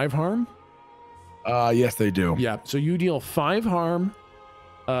do 5 harm. Yes, they do. Yeah. So you deal 5 harm,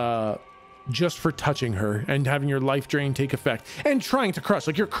 just for touching her and having your life drain take effect and trying to crush.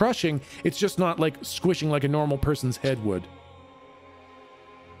 Like you're crushing. It's just not like squishing like a normal person's head would.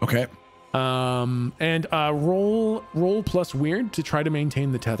 Okay. And roll plus weird to try to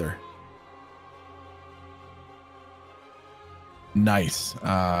maintain the tether. Nice.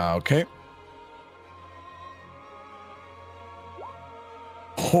 Okay.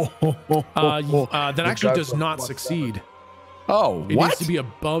 That actually does not succeed. Oh, it needs to be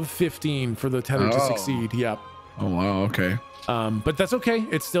above 15 for the tether to succeed. Yep. Oh wow. Okay. But that's okay.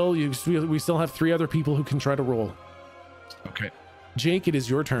 It's still we still have 3 other people who can try to roll. Okay. Jake, it is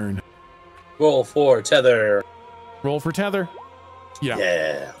your turn. Roll for tether. Roll for tether. Yeah.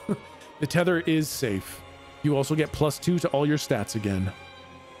 Yeah. The tether is safe. You also get +2 to all your stats again.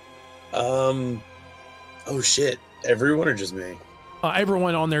 Oh shit! Everyone or just me?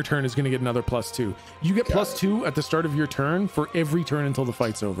 Everyone on their turn is going to get another +2. You get +2 at the start of your turn for every turn until the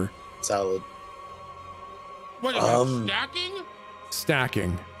fight's over. Solid. What is that, stacking?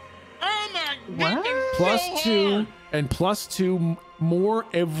 Stacking. Oh my goodness! +2 and +2 more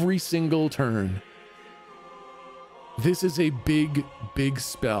every single turn. This is a big, big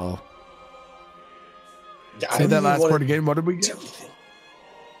spell. Say that last part again. What did we get?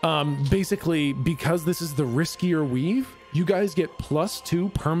 Basically, because this is the riskier weave, you guys get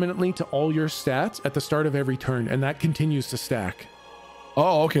 +2 permanently to all your stats at the start of every turn, and that continues to stack.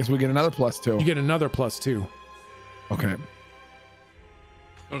 Oh, okay. So we get another +2. You get another +2. Okay.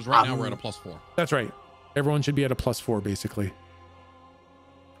 Because right now we're at a +4. That's right. Everyone should be at a +4, basically.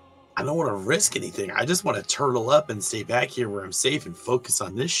 I don't want to risk anything. I just want to turtle up and stay back here where I'm safe and focus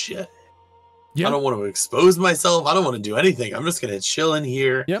on this shit. Yeah. I don't want to expose myself. I don't want to do anything. I'm just going to chill in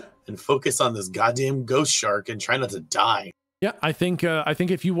here and focus on this goddamn ghost shark and try not to die. Yeah, I think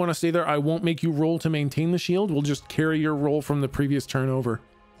if you want to stay there, I won't make you roll to maintain the shield. We'll just carry your roll from the previous turn over.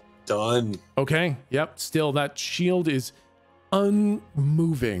 Done. Okay. Yep. Still, that shield is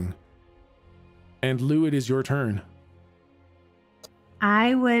unmoving. And Lou, it is your turn.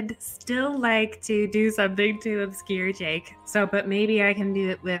 I would still like to do something to obscure Jake. But maybe I can do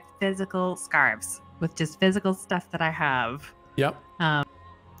it with physical scarves, with just physical stuff that I have. Yep.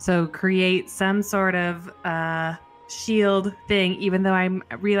 So create some sort of shield thing, even though I'm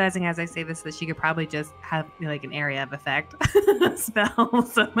realizing as I say this that she could probably just have like an area of effect spell.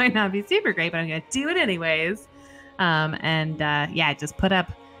 So it might not be super great, but I'm going to do it anyways. Just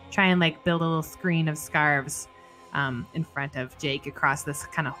try and like build a little screen of scarves in front of Jake across this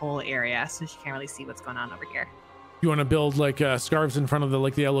kind of whole area, so she can't really see what's going on over here. You want to build like scarves in front of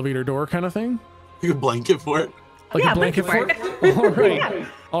the elevator door kind of thing? Like a blanket for it? Like a blanket for it? All right. Yeah.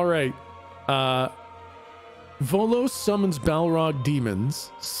 All right. Volos summons Balrog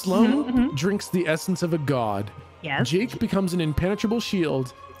demons. Slum drinks the essence of a god. Yes. Jake becomes an impenetrable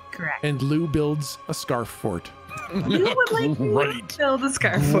shield. Correct. And Lou builds a scarf fort. You would like to build a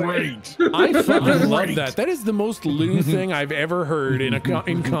scarf fort. Great. I fucking love that. That is the most Lou thing I've ever heard in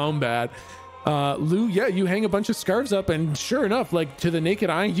in combat. Lou, yeah, you hang a bunch of scarves up, and sure enough, like to the naked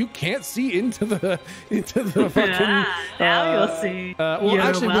eye, you can't see into the fucking. Now you'll see. Well, You're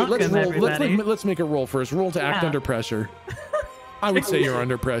actually, let's welcome, roll. everybody. Let's make a roll first. Roll to act Yeah. under pressure. I would say you're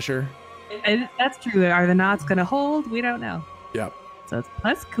under pressure. And that's true. Are the knots going to hold? We don't know. Yep. So it's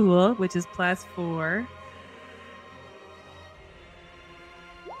plus cool, which is +4.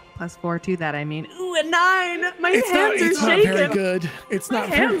 +4 to that, I mean. Ooh, a 9! My hands are It's not shaking. very good. It's My not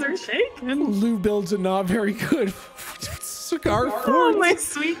hands very. are shaking. Lou builds a not very good scarf Oh, fort. my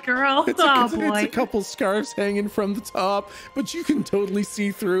sweet girl. It's boy. a couple scarves hanging from the top, but you can totally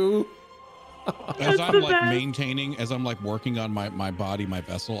see through. As That's I'm the like best. maintaining, as I'm like working on my body, my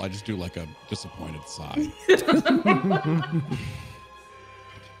vessel, I just do like a disappointed sigh.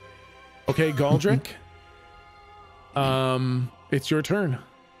 Okay, Galdrick. It's your turn.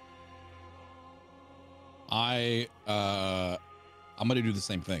 I'm gonna do the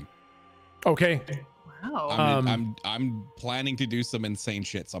same thing. Okay. Wow. I'm planning to do some insane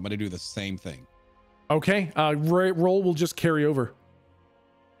shit, so I'm gonna do the same thing. Okay. Roll will just carry over.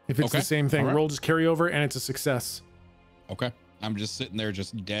 If it's Okay. the same thing, All right. roll just carry over, and it's a success. Okay. I'm just sitting there,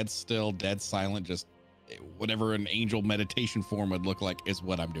 just dead still, dead silent, just whatever an angel meditation form would look like is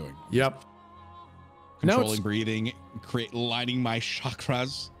what I'm doing. Yep. Now Controlling it's- breathing, lining my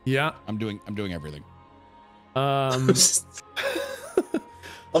chakras. Yeah. I'm doing everything. I'm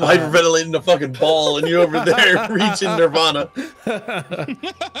hyperventilating a fucking ball, and you over there reaching Nirvana.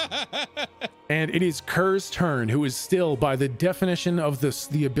 And it is Kerr's turn, who is still, by the definition of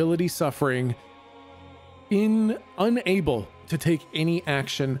the ability suffering, unable to take any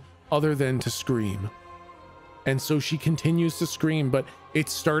action other than to scream. And so she continues to scream, but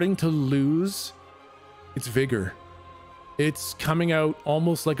it's starting to lose its vigor. It's coming out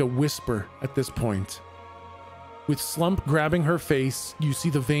almost like a whisper at this point. With Slump grabbing her face, you see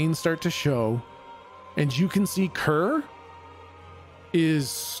the veins start to show, and you can see Kerr is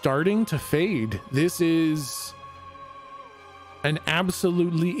starting to fade. This is an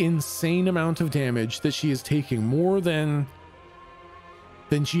absolutely insane amount of damage that she is taking, more than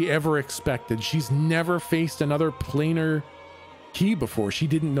she ever expected. She's never faced another planar key before. She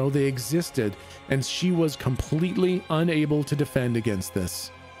didn't know they existed, and she was completely unable to defend against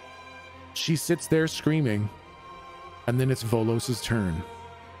this. She sits there screaming, and then it's Volos's turn.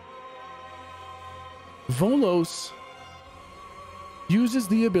 Volos uses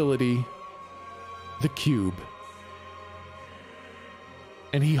the ability, the cube.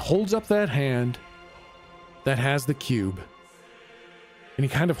 And he holds up that hand that has the cube. And he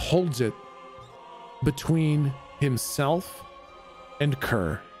kind of holds it between himself and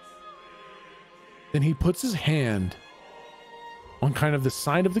Kerr. Then he puts his hand on kind of the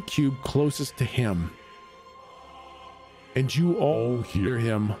side of the cube closest to him. And you all hear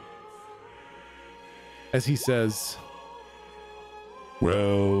him as he says,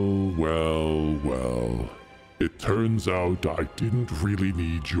 Well. It turns out I didn't really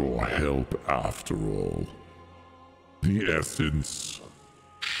need your help after all. The essence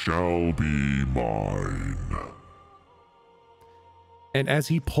shall be mine. and as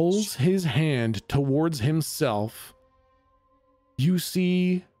he pulls his hand towards himself, you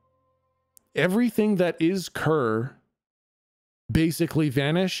see everything that is Kerr basically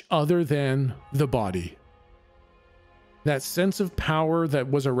vanish other than the body. That sense of power that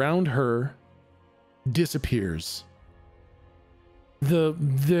was around her disappears.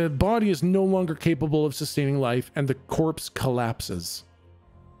 The body is no longer capable of sustaining life, and the corpse collapses.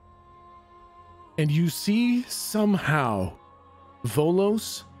 And you see somehow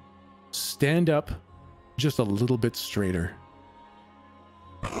Volos stand up just a little bit straighter.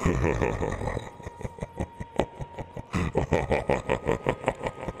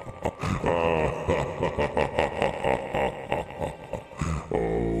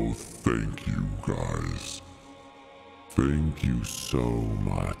 Oh, thank you guys. Thank you so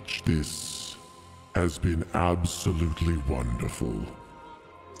much. This has been absolutely wonderful.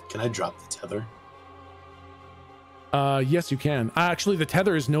 Can I drop the tether? Yes, you can. Actually, the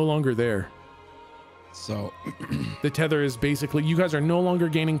tether is no longer there. So the tether is basically, you guys are no longer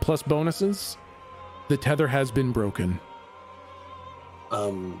gaining plus bonuses. The tether has been broken.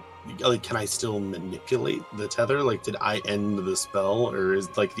 Like, can I still manipulate the tether? Like, did I end the spell, or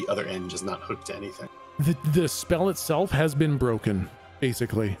is like the other end just not hooked to anything? The spell itself has been broken,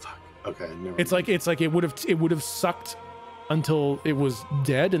 basically. Okay, never It's like it would have sucked until it was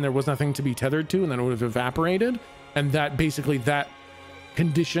dead and there was nothing to be tethered to, and then it would have evaporated, and that basically that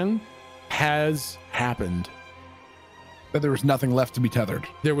condition has happened. But there was nothing left to be tethered.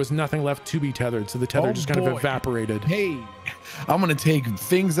 There was nothing left to be tethered, so the tether just kind of evaporated. Hey, I'm gonna take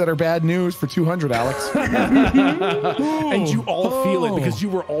things that are bad news for 200, Alex. And you all feel it because you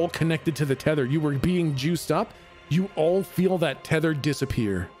were all connected to the tether. You were being juiced up. You all feel that tether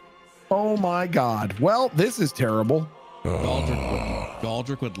disappear. Oh my God. Well, this is terrible.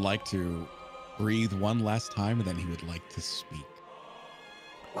 Galdrick would like to breathe one last time, and then he would like to speak.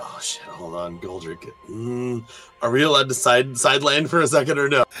 Oh shit! Hold on, Goldrick. Are we allowed to side land for a second or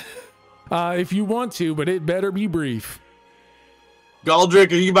no? If you want to, but it better be brief.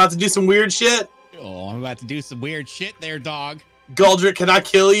 Goldrick, are you about to do some weird shit? Oh, I'm about to do some weird shit there, dog. Goldrick, can I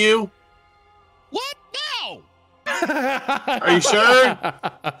kill you? What? No. Are you sure?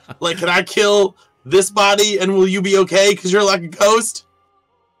 Like, can I kill this body and will you be okay? Because you're like a ghost.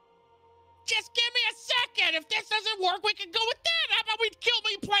 Just give me a second. If this doesn't work, we can go with that. How about we kill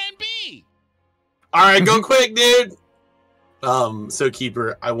me plan B? All right, go quick, dude. So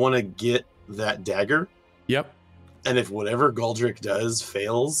Keeper, I want to get that dagger. Yep. And if whatever Goldrick does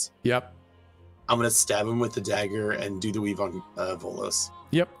fails, yep, I'm gonna stab him with the dagger and do the weave on Volos.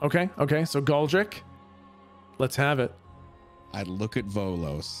 Yep. Okay. Okay. So Goldrick, let's have it. I look at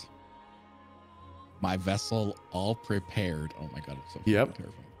Volos. My vessel all prepared. Oh my God, I'm so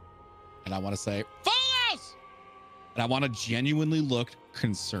terrified. And I want to say, Volos! And I want to genuinely look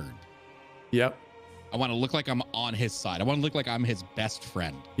concerned. Yep. I want to look like I'm on his side. I want to look like I'm his best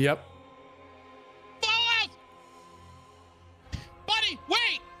friend. Yep. Volos! Buddy,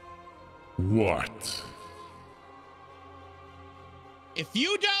 wait! What? If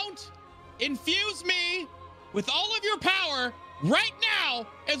you don't infuse me with all of your power right now,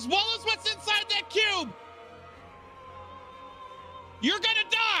 as well as what's inside that cube, you're gonna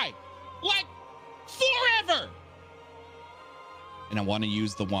die! Like, forever! And I want to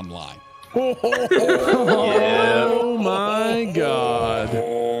use the one lie. Oh my God.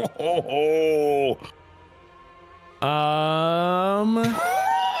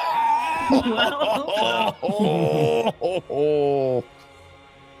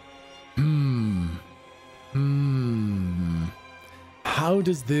 How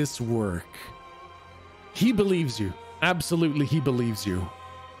does this work? He believes you. Absolutely, he believes you.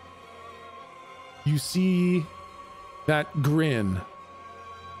 You see that grin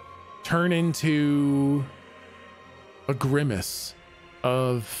turn into a grimace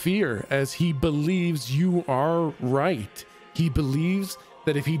of fear as he believes you are right. He believes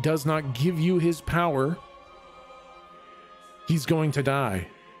that if he does not give you his power, he's going to die.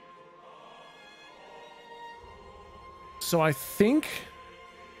 So I think...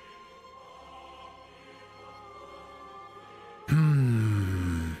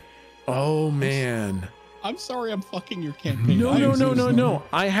 Oh, man. I'm sorry I'm fucking your campaign. No.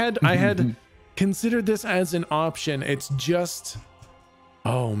 I had considered this as an option. It's just...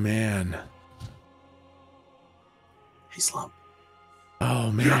 Oh, man. Hey, Slump.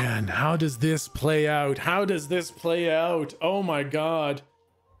 Oh, man. How does this play out? How does this play out? Oh, my God.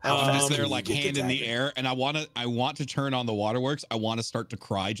 As they're like hand in the air, and I want to turn on the waterworks. I want to start to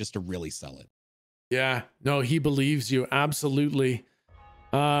cry just to really sell it. Yeah. No, he believes you. Absolutely.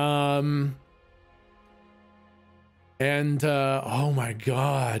 And oh my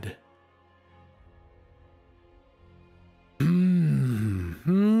God.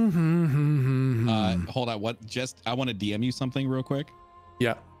 Hold on. What? I want to DM you something real quick.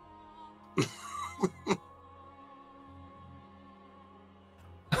 Yeah.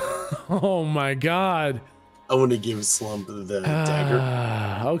 Oh my God. I want to give Slump the dagger.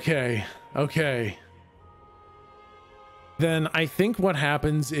 Okay. Then I think what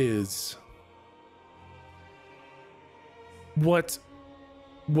happens is what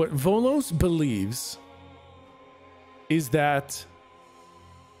Volos believes is that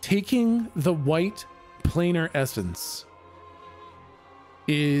taking the white planar essence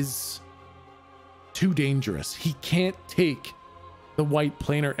is too dangerous. He can't take the white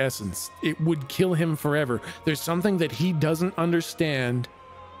planar essence. It would kill him forever. There's something that he doesn't understand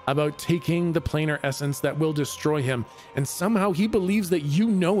about taking the planar essence that will destroy him, and somehow he believes that you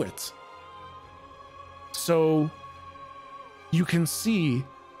know it. So you can see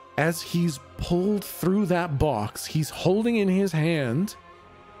as he's pulled through that box, he's holding in his hand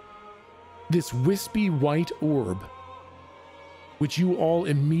this wispy white orb, which you all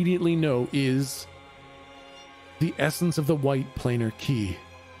immediately know is the essence of the white planar key.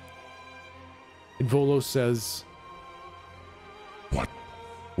 And Volos says, What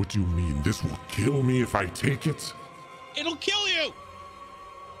What do you mean? This will kill me if I take it? It'll kill you.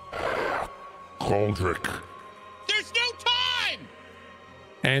 Galdrick. There's no time.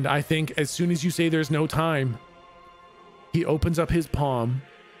 And I think as soon as you say there's no time, he opens up his palm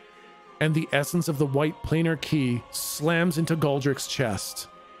and the essence of the white planar key slams into Galdrick's chest.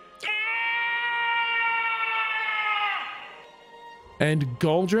 And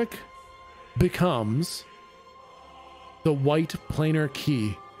Galdrick becomes the white planar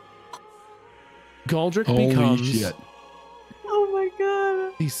key. Galdrick becomes Oh my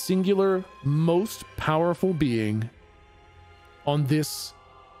god. the singular most powerful being on this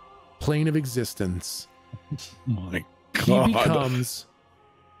plane of existence. My He God. becomes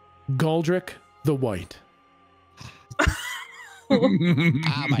Galdrick the White. Oh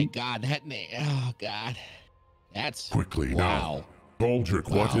my God, that name. Oh God, that's Quickly wow. now. Galdrick,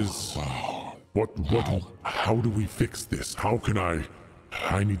 what is... What, how do we fix this? How can I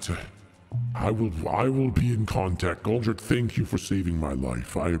need to... I will be in contact. Galdrick, thank you for saving my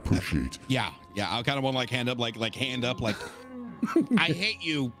life. I appreciate. Yeah. I kind of want to hand up, like I hate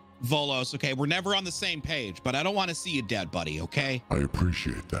you, Volos. Okay, we're never on the same page, but I don't want to see you dead, buddy. Okay. I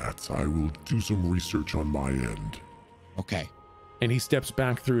appreciate that. I will do some research on my end. Okay. And he steps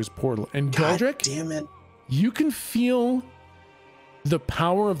back through his portal. And God Galdrick, damn it. you can feel the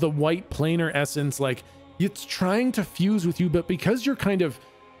power of the white planar essence. Like it's trying to fuse with you, but because you're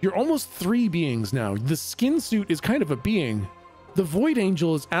almost three beings now. The skin suit is kind of a being. The Void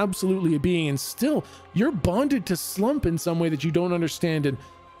Angel is absolutely a being, and still you're bonded to Slump in some way that you don't understand. And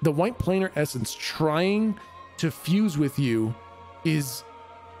the white planar essence trying to fuse with you is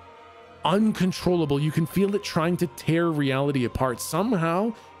uncontrollable. You can feel it trying to tear reality apart.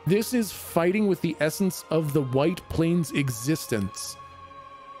 Somehow, this is fighting with the essence of the white plane's existence.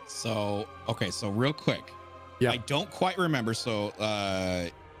 So, okay, so real quick. Yeah. I don't quite remember. So,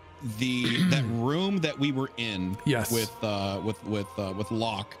 that room that we were in, yes, with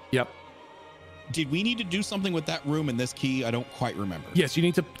Locke. Yep. Did we need to do something with that room and this key? I don't quite remember. Yes, you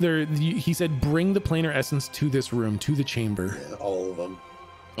need to. He said, bring the planar essence to this room, to the chamber. Yeah, all of them.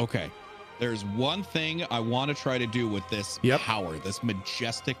 Okay. There's one thing I want to try to do with this power, this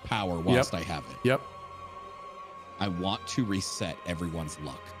majestic power, whilst I have it. Yep. I want to reset everyone's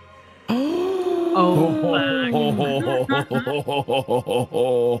luck. I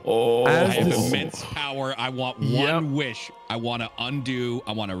have immense power. I want one wish. I want to undo.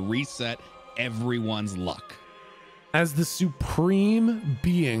 I want to reset everyone's luck. As the supreme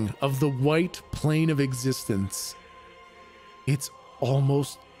being of the white plane of existence, it's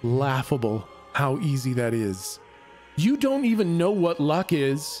almost laughable how easy that is. You don't even know what luck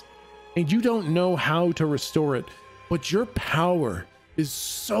is, and you don't know how to restore it, but your power is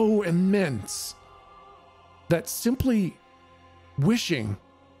so immense that simply wishing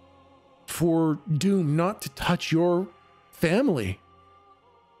for doom not to touch your family,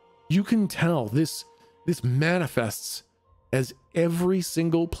 you can tell this manifests as every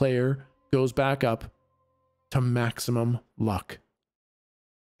single player goes back up to maximum luck.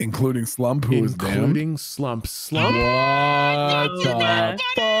 Including Slump, who is damned? Including Slump. Slump? What the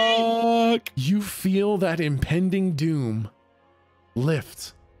fuck? You feel that impending doom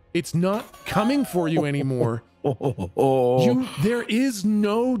lift. It's not coming for you anymore. There is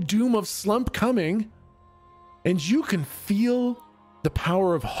no doom of Slump coming, and you can feel the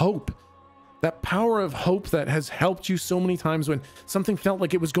power of hope. That power of hope that has helped you so many times when something felt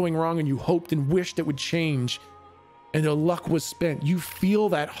like it was going wrong and you hoped and wished it would change and the luck was spent. You feel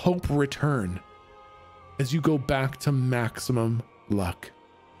that hope return as you go back to maximum luck.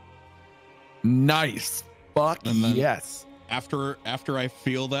 Nice. Fuck yes. After I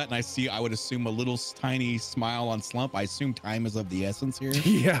feel that and I see, I would assume a little tiny smile on Slump. I assume time is of the essence here.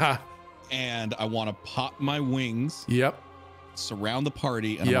 Yeah. And I want to pop my wings. Yep. Surround the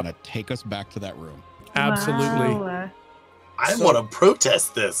party, and I want to take us back to that room. Absolutely. Wow. I want to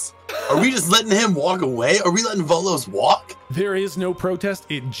protest this. Are we just letting him walk away? Are we letting Volos walk? There is no protest.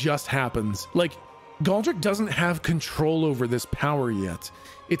 It just happens. Like, Galdrick doesn't have control over this power yet.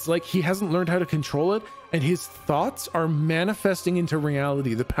 It's like he hasn't learned how to control it, and his thoughts are manifesting into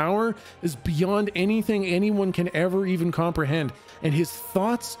reality. The power is beyond anything anyone can ever even comprehend, and his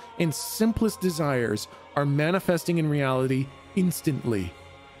thoughts and simplest desires are manifesting in reality instantly.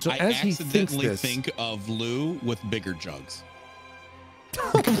 So as he thinks this, think of Lou with bigger jugs.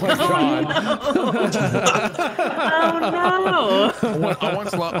 Oh my god! Oh no!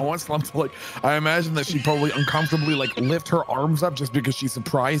 I want Slump to, like, I imagine that she probably uncomfortably like lift her arms up just because she's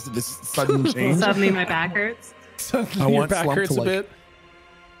surprised at this sudden change. Suddenly my back hurts. Suddenly your back hurts a bit.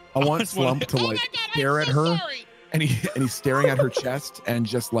 I want Slump to like stare at her and he's staring at her chest and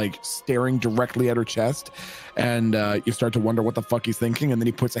just like staring directly at her chest, and you start to wonder what the fuck he's thinking, and then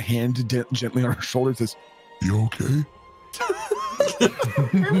he puts a hand gently on her shoulder and says, "You okay?" It's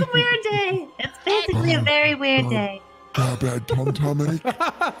a weird day. It's basically a very weird day. Got a bad tum-tum ache?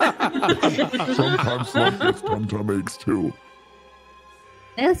 Sometimes Slump gets tum-tum aches too.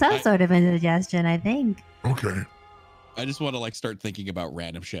 There's some sort of indigestion, I think. Okay. I just want to like start thinking about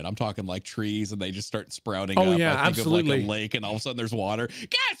random shit. I'm talking like trees and they just start sprouting Oh, up. yeah, I think absolutely. of like a lake and all of a sudden there's water.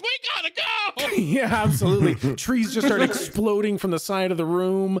 Guys, we gotta go! Yeah, absolutely. Trees just start exploding from the side of the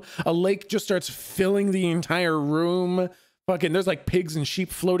room. A lake just starts filling the entire room. Fucking, there's like pigs and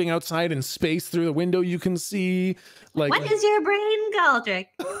sheep floating outside in space through the window you can see. Like, What is your brain, Galdrick?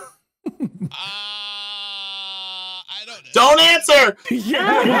 Don't answer.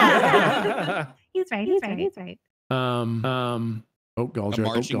 Yeah. He's right. He's right. He's right. Oh, A Galdrick.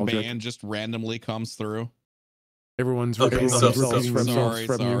 marching Oh, Galdrick. band just randomly comes through. Everyone's Okay, everyone's so- repeating themselves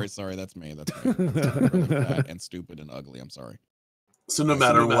from you. Sorry, that's me. That's me. Really fat and stupid and ugly. I'm sorry. So no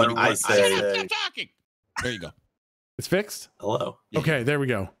matter what I say, Stop talking. There you go. It's fixed? hello. Okay, there we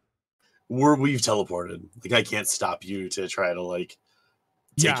go. We've teleported. Like I can't stop you to try to like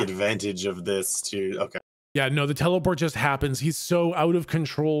take Yeah. advantage of this to okay. Yeah, no, the teleport just happens. He's so out of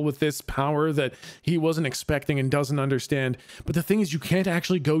control with this power that he wasn't expecting and doesn't understand. But the thing is, you can't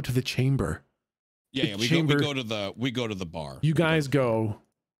actually go to the chamber. Yeah, The we go to the bar. You guys go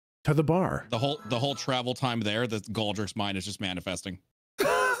to the bar. The whole travel time there, the Galdrick's mind is just manifesting.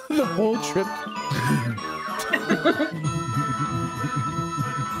 The whole trip.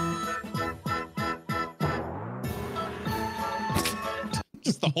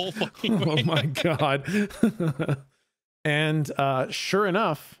 Just the whole fucking Oh way. my god. And sure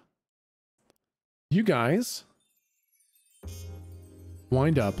enough, you guys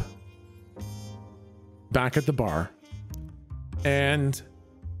wind up back at the bar. And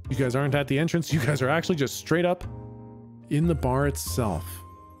you guys aren't at the entrance. You guys are actually just straight up in the bar itself.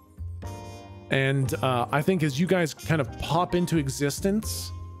 And I think as you guys kind of pop into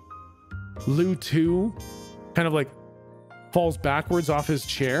existence, Lou 2 kind of like falls backwards off his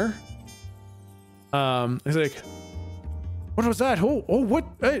chair. He's like, what was that? Oh, what?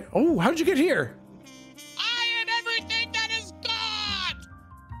 Hey, oh, how'd you get here? I am everything that is God.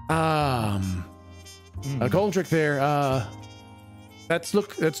 Galdrick there. That's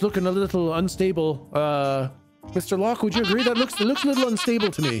looking a little unstable. Mr. Locke, would you agree that looks a little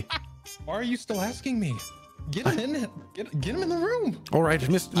unstable to me? Why are you still asking me? Get him in it. Get him in the room. All right, I'm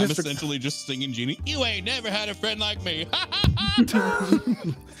Mr. essentially just singing Genie. You ain't never had a friend like me.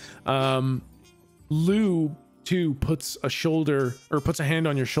 Lou too puts a hand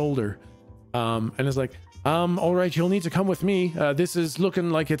on your shoulder, and is like, all right, you'll need to come with me. This is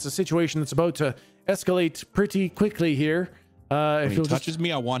looking like it's a situation that's about to escalate pretty quickly here. When If he you'll touches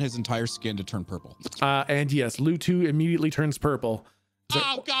me, I want his entire skin to turn purple. and yes, Lou 2 immediately turns purple.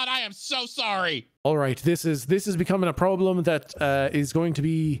 Oh God, I am so sorry. All right, this is becoming a problem that is going to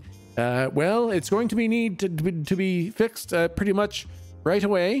be, it's going to be need to be fixed pretty much right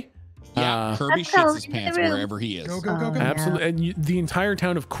away. Yeah, Kirby Let's go shits his in the pants room. wherever he is. Go. Absolutely, and the entire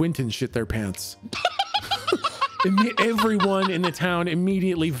town of Quinton shit their pants. Everyone in the town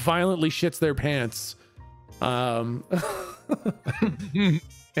immediately violently shits their pants.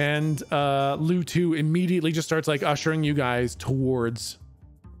 And Lou 2 immediately just starts like ushering you guys towards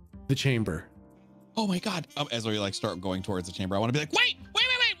the chamber. Oh my God. As we like start going towards the chamber, I want to be like, wait.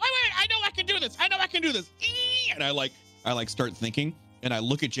 I know I can do this. And I start thinking, and I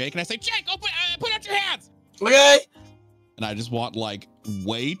look at Jake and I say, Jake, put out your hands. Okay. And I just want like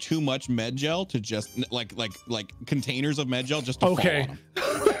way too much med gel to just like containers of med gel just to fall on him.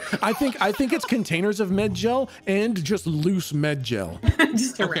 I think it's containers of med gel and just loose med gel.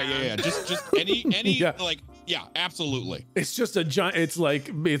 Just around. Okay, yeah. Just any Yeah. yeah, absolutely. It's just a giant. It's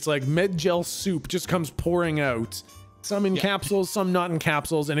like med gel soup just comes pouring out. Some in capsules, some not in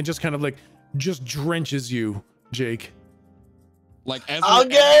capsules, and it just kind of like just drenches you, Jake. Like as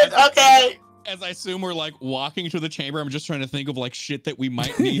Okay. as I assume we're like walking to the chamber, I'm just trying to think of like shit that we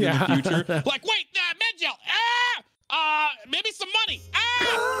might need in the future. Like, wait, med gel. Maybe some money.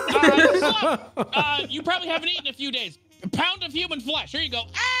 You probably haven't eaten in a few days. A pound of human flesh. Here you go.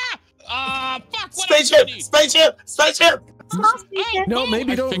 Fuck. What else do you need? Spaceship. Small spaceship. No,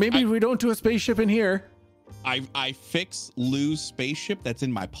 maybe I think we don't do a spaceship in here. I fix Lou's spaceship that's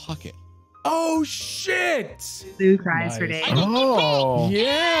in my pocket. Oh shit! Lou cries for Nice. days. I go, good call. Oh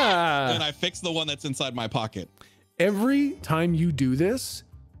yeah. And I fix the one that's inside my pocket. Every time you do this,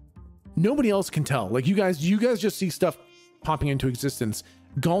 nobody else can tell. Like you guys just see stuff popping into existence.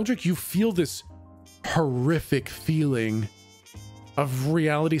 Galdrick, you feel this horrific feeling of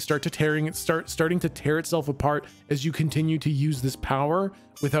reality starting to tear itself apart as you continue to use this power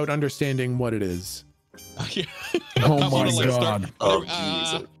without understanding what it is. Oh my god. Oh,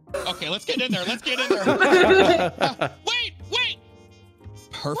 Jesus. Okay, let's get in there. Let's get in there. Wait.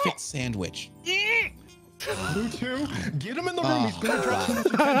 Perfect sandwich. Blue 2, get him in the room. He's going to draw too much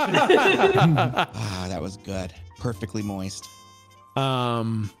attention. That was good. Perfectly moist.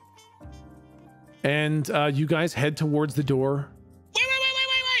 And you guys head towards the door.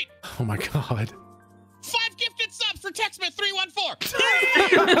 Wait. Oh my god. 5 gifted subs for Techsmith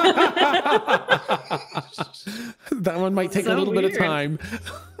 314. That one might take a little bit of time.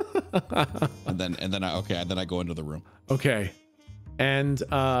 and then I go into the room. Okay. And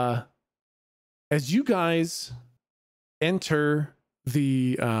as you guys enter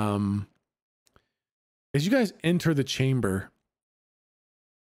the chamber,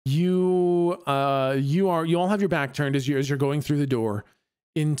 you all have your back turned as you're going through the door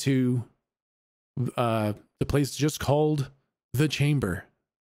into the place just called the chamber.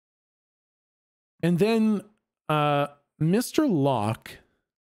 And then Mr. Locke,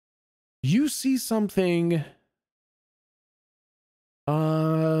 you see something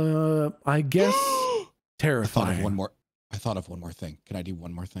I guess terrifying. I thought of one more thing. Can I do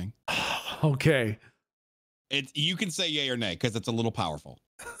one more thing? Okay. You can say yay or nay because it's a little powerful.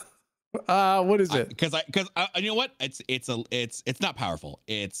 What is it? Because you know what? It's not powerful.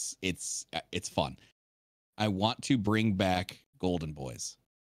 It's fun. I want to bring back Golden Boys.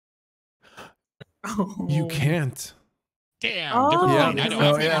 You can't. Damn. Different yeah. plane. I know.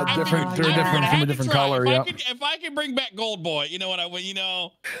 Oh, yeah, different. They're different from a different color. Yeah. If I can bring back Gold Boy, you know what I would. You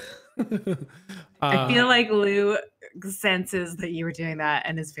know. I feel like Lou senses that you were doing that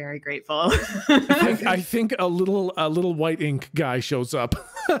and is very grateful. I think a little white ink guy shows up.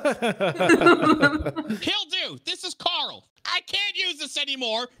 He'll do. This is Carl. I can't use this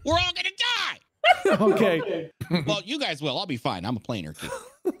anymore. We're all gonna die. Okay. Well, you guys will. I'll be fine. I'm a planer kid.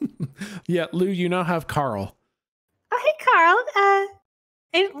 Yeah, Lou, you now have Carl. Oh, hey,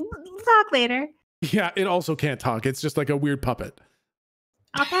 Carl. We'll talk later. Yeah, it also can't talk. It's just like a weird puppet.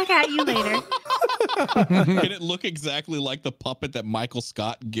 I'll back at you later. Can it look exactly like the puppet that Michael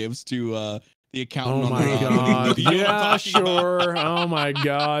Scott gives to the accountant? Oh my god! Yeah, sure. Oh my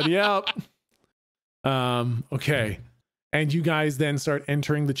god! Yep. Okay, and you guys then start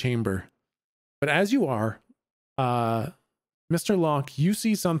entering the chamber, but as you are, Mr. Locke, you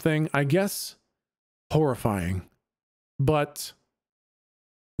see something, I guess, horrifying, but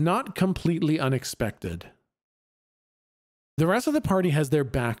not completely unexpected. The rest of the party has their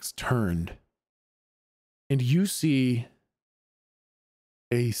backs turned, and you see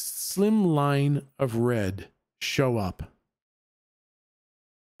a slim line of red show up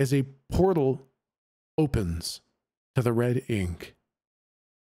as a portal opens to the red ink.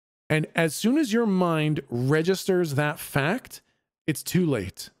 And as soon as your mind registers that fact, it's too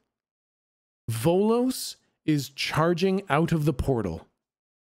late. Volos is charging out of the portal,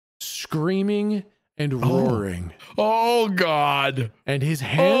 screaming and roaring. Oh god. And his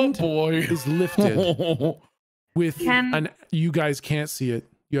hand is lifted with you guys can't see it.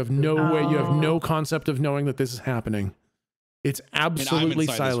 You have no way, you have no concept of knowing that this is happening. It's absolutely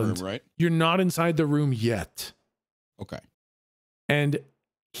silent. Room, right? You're not inside the room yet. Okay. And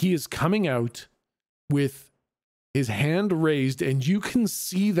he is coming out with his hand raised, and you can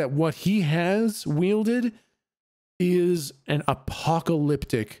see that what he has wielded is an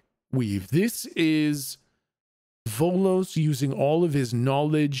apocalyptic weave. This is Volos using all of his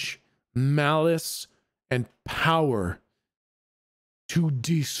knowledge, malice, and power to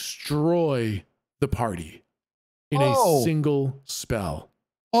destroy the party in a single spell.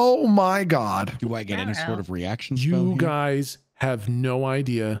 Oh my god. Do I get any sort of reaction? You guys have no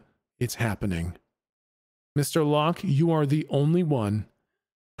idea it's happening. Mr. Locke, you are the only one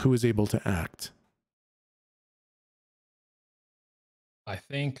who is able to act. I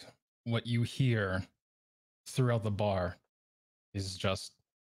think what you hear throughout the bar is just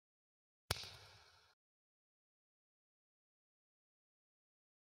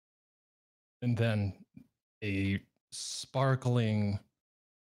and then a sparkling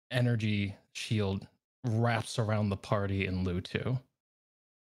energy shield wraps around the party in Lu 2.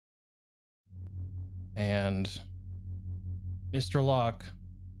 And Mr. Locke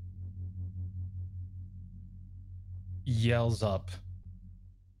yells up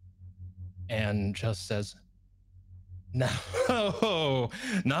and just says, "No,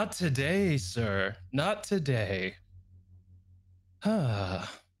 not today, sir. Not today."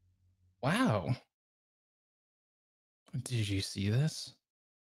 Wow. Did you see this?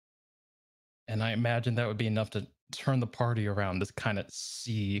 And I imagine that would be enough to turn the party around to kind of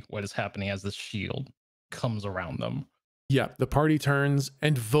see what is happening as the shield comes around them. Yeah, the party turns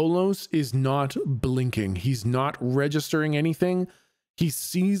and Volos is not blinking. He's not registering anything. He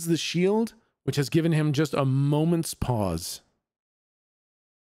sees the shield, which has given him just a moment's pause.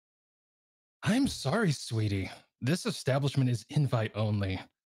 I'm sorry, sweetie. This establishment is invite only.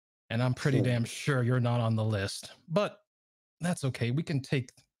 And I'm pretty damn sure you're not on the list. But that's okay. We can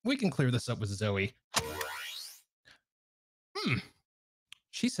clear this up with Zoe.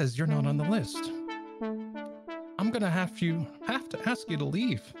 She says you're not on the list. I'm gonna have to ask you to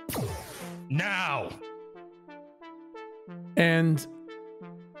leave. Now! And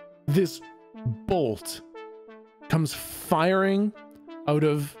this bolt comes firing out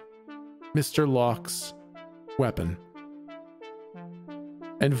of Mr. Locke's weapon.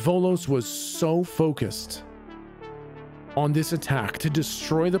 And Volos was so focused on this attack to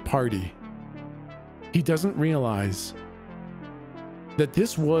destroy the party, he doesn't realize that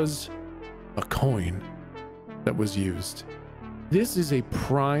this was a coin that was used. This is a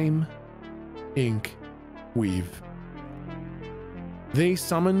prime ink weave. They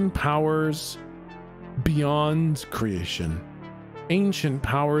summon powers beyond creation, ancient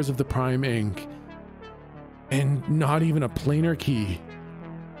powers of the prime ink, and not even a planar key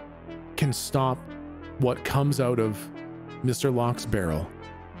can stop what comes out of Mr. Locke's barrel.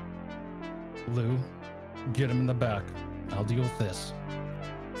 Lou, get him in the back. I'll deal with this.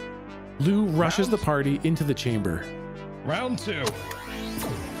 Lou rushes the party into the chamber. Round 2.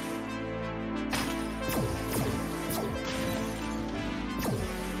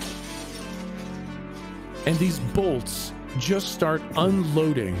 And these bolts just start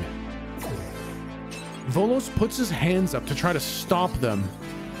unloading. Volos puts his hands up to try to stop them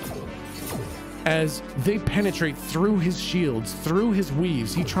as they penetrate through his shields, through his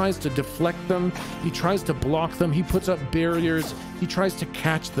weaves. He tries to deflect them. He tries to block them. He puts up barriers. He tries to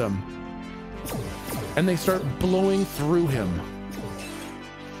catch them. And they start blowing through him.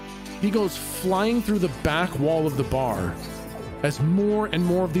 He goes flying through the back wall of the bar as more and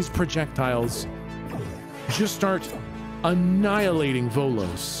more of these projectiles just start annihilating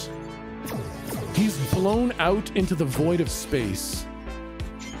Volos. He's blown out into the void of space.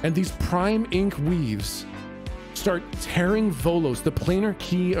 And these prime ink weaves start tearing Volos, the planar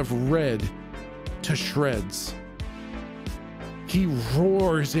key of red, to shreds. He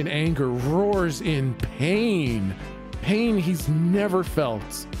roars in anger, roars in pain. Pain he's never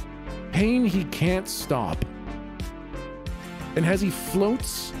felt. Pain he can't stop. And as he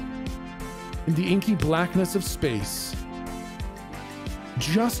floats in the inky blackness of space,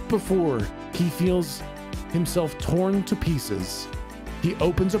 just before he feels himself torn to pieces, he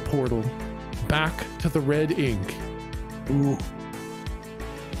opens a portal back to the red ink. Ooh.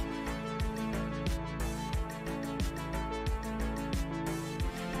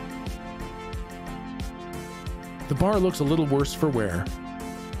 The bar looks a little worse for wear.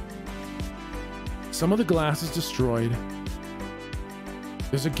 Some of the glass is destroyed.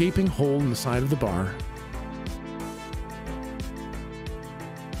 There's a gaping hole in the side of the bar.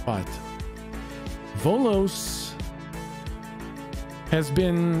 But Volos has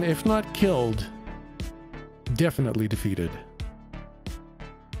been, if not killed, definitely defeated.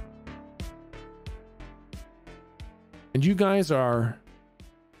 And you guys are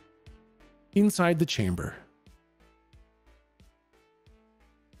inside the chamber.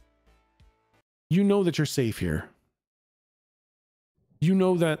 You know that you're safe here. You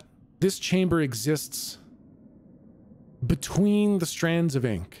know that this chamber exists between the strands of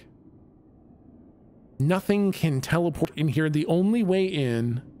ink. Nothing can teleport in here. The only way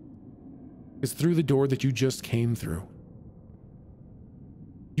in is through the door that you just came through.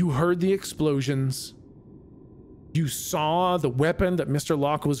 You heard the explosions. You saw the weapon that Mr.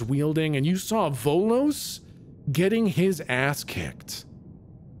 Locke was wielding, and you saw Volos getting his ass kicked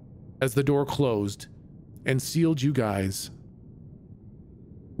as the door closed and sealed you guys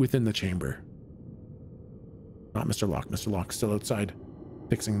within the chamber. Not Mr. Locke. Mr. Locke's still outside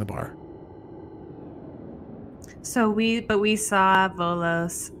fixing the bar. So we saw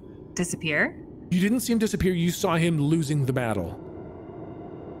Volos disappear. You didn't see him disappear. You saw him losing the battle.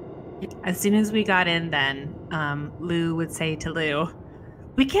 As soon as we got in, then Lou would say to Lou,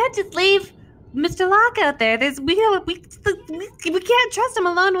 "We can't just leave Mr. Locke out there. We can't trust him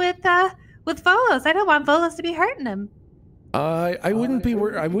alone with Volos. I don't want Volos to be hurting him." I wouldn't be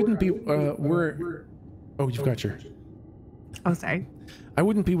worried. Oh, you've got your. Oh, sorry. I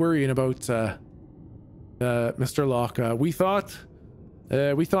wouldn't be worrying about Mr. Locke. We thought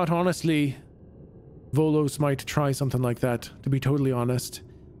honestly, Volos might try something like that. To be totally honest,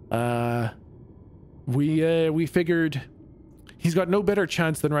 we figured he's got no better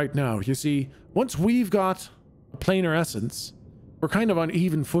chance than right now. You see, once we've got a planar essence, we're kind of on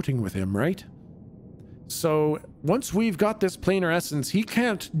even footing with him, right? So once we've got this planar essence, he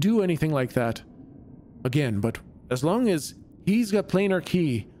can't do anything like that again. But as long as he's got planar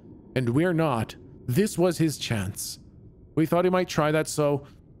ki and we're not, this was his chance. We thought he might try that, so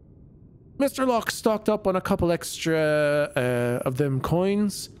Mr. Locke stocked up on a couple extra of them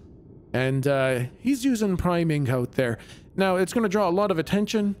coins, and he's using prime ink out there. Now, it's going to draw a lot of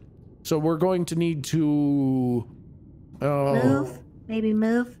attention, so we're going to need to... Move? Maybe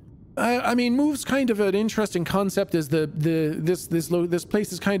move? I mean, move's kind of an interesting concept, as this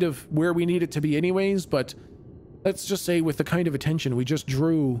place is kind of where we need it to be anyways, but let's just say with the kind of attention we just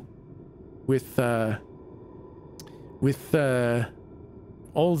drew with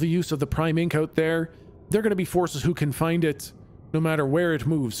all the use of the prime ink out there, they're going to be forces who can find it no matter where it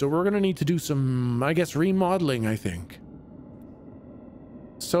moves. So we're going to need to do some, I guess, remodeling, I think.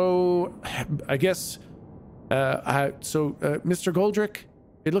 So, I guess, Mr. Goldrick,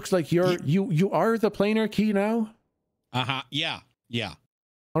 it looks like you are the planar key now? Uh-huh, yeah.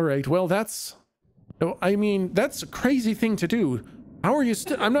 All right, well, that's a crazy thing to do. How are you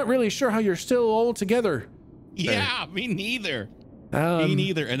still, I'm not really sure how you're still all together. Yeah, me neither. Me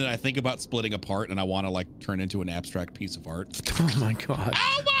neither. And then I think about splitting apart, and I want to like turn into an abstract piece of art. Oh my god.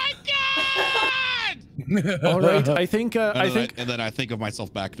 Oh my god! All right, I think. And then I think of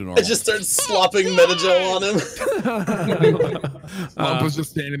myself back to normal. I just start slopping Metagel on him. Slump was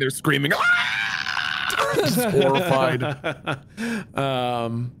just standing there screaming, just horrified.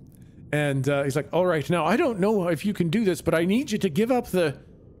 And he's like, "All right, now I don't know if you can do this, but I need you to give up the.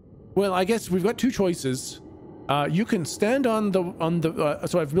 Well, I guess we've got two choices. You can stand on the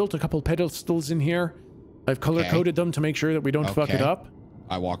so I've built a couple pedestals in here. I've color coded them to make sure that we don't fuck it up.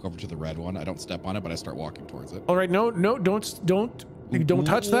 I walk over to the red one. I don't step on it, but I start walking towards it. All right, no, don't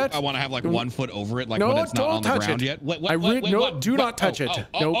touch that. I want to have like 1 foot over it, like when it's not on the ground yet. Do not touch it.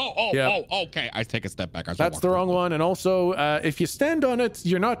 Okay. I take a step back. That's the wrong one. And also, if you stand on it,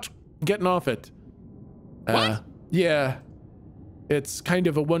 you're not getting off it. What? Yeah, it's kind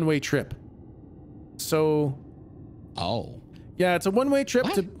of a one-way trip. So. Oh. Yeah, it's a one-way trip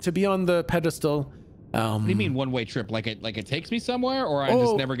to be on the pedestal. What do you mean one-way trip? Like it takes me somewhere, or I'm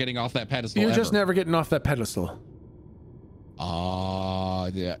just never getting off that pedestal? You're just never getting off that pedestal.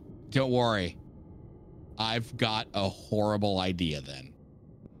 Yeah. Don't worry. I've got a horrible idea then.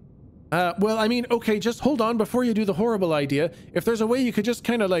 Well, I mean, okay, just hold on before you do the horrible idea. If there's a way you could just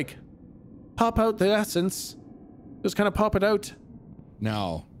kind of like pop out the essence, just kind of pop it out.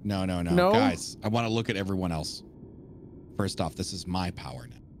 No. Guys, I want to look at everyone else. First off, this is my power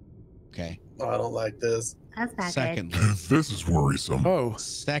now. Okay? Oh, I don't like this. That's not Secondly, this is worrisome. Oh.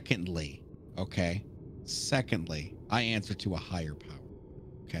 Secondly, I answer to a higher power.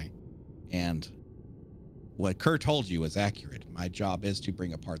 Okay? And what Kerr told you is accurate. My job is to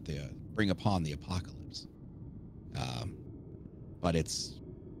bring upon the apocalypse. But it's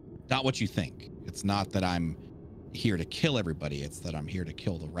not what you think. It's not that I'm here to kill everybody. It's that I'm here to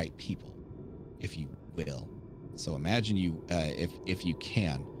kill the right people, if you will. So imagine if you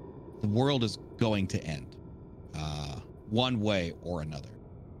can, the world is going to end, one way or another.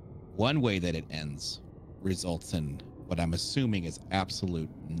 One way that it ends results in what I'm assuming is absolute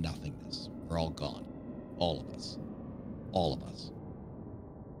nothingness. We're all gone. All of us. All of us.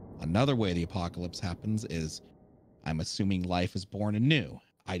 Another way the apocalypse happens is I'm assuming life is born anew.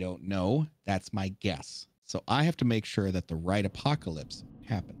 I don't know. That's my guess. So I have to make sure that the right apocalypse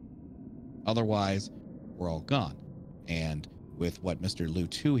happens. Otherwise, we're all gone. And with what Mr. Lu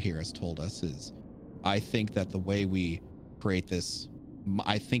 2 here has told us is, I think that the way we create this,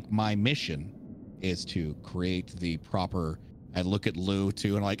 I think my mission is to create the proper. I look at Lou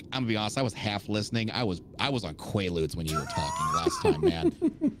too, and like, I'm gonna be honest, I was half listening. I was on Quaaludes when you were talking last time,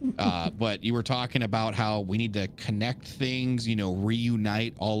 man. But you were talking about how we need to connect things,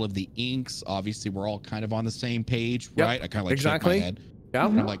 reunite all of the inks. Obviously, we're all kind of on the same page, right? I kind of like shake my head. Yeah.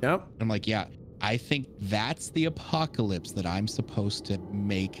 I'm like, yeah. I think that's the apocalypse that I'm supposed to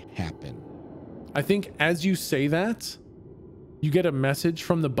make happen. I think as you say that, you get a message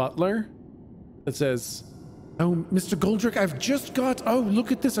from the butler that says, "Oh, Mr. Goldrick, I've just got. Oh,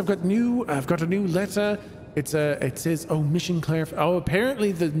 look at this! I've got a new letter. It says, oh, mission clarif. Oh,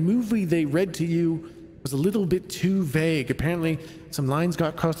 apparently the movie they read to you was a little bit too vague. Apparently some lines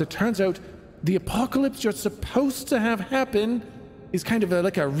got crossed. It turns out the apocalypse you're supposed to have happen is kind of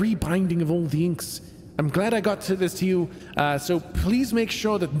like a rebinding of all the inks. I'm glad I got to this to you. So please make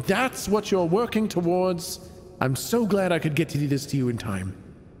sure that that's what you're working towards. I'm so glad I could get to this to you in time."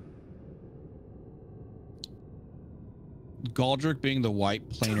 Galdrick being the white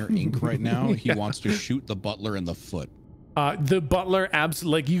planar ink right now, he wants to shoot the butler in the foot. The butler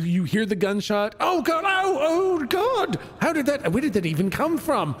like you hear the gunshot. Oh God! Oh God! Where did that even come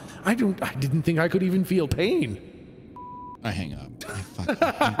from? I didn't think I could even feel pain. I hang up.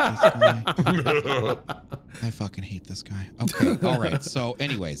 I fucking hate this guy. Okay, all right. So,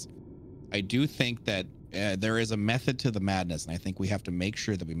 anyways, I do think that there is a method to the madness, and I think we have to make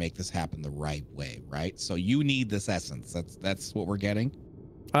sure that we make this happen the right way, right? So you need this essence. That's what we're getting.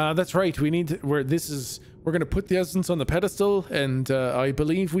 That's right. We need. We're gonna put the essence on the pedestal, and I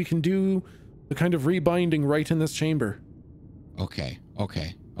believe we can do the kind of rebinding right in this chamber. Okay.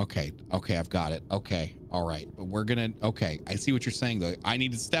 I've got it. Okay. All right. But we're gonna. Okay. I see what you're saying, though. I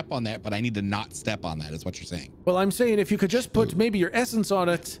need to step on that, but I need to not step on that. Is what you're saying. Well, I'm saying if you could just put maybe your essence on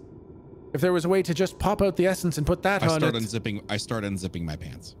it. If there was a way to just pop out the essence and put that on it. I start unzipping my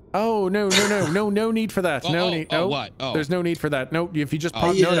pants. Oh, no need for that. What? Oh. There's no need for that. No, if you just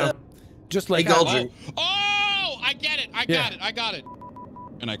pop, no. Just like that. I get it. I got it.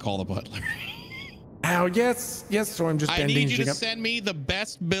 And I call the butler. Oh, yes. So I'm just bending. I need you to send me the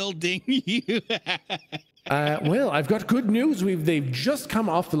best building you have. Well, I've got good news. They've just come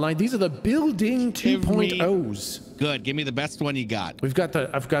off the line. These are the building 2.0s. Good. Give me the best one you got. I've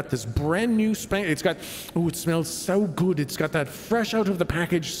got this brand new it smells so good. It's got that fresh out of the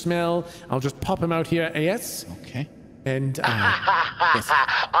package smell. I'll just pop them out here. Yes. Okay. And yes.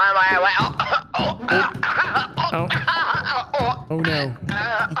 Oh no.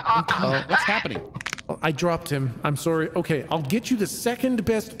 What's happening? I dropped him. I'm sorry. Okay, I'll get you the second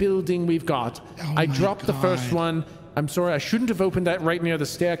best building we've got. I dropped the first one. I'm sorry. I shouldn't have opened that right near the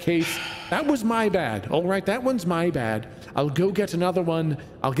staircase. That was my bad. All right, that one's my bad. I'll go get another one.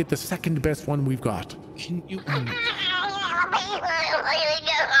 I'll get the second best one we've got. Can you?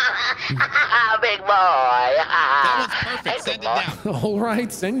 Big boy. That was perfect. Send it down. All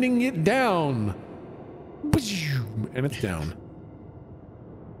right, sending it down. And it's down.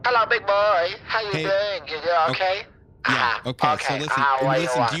 Hello, big boy. How you doing? You okay? Yeah. Okay. So listen.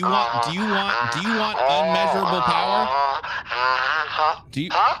 Do you want unmeasurable power?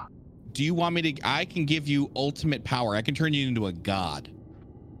 Do you want me to? I can give you ultimate power. I can turn you into a god.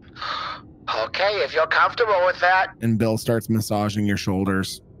 Okay, if you're comfortable with that. And Bill starts massaging your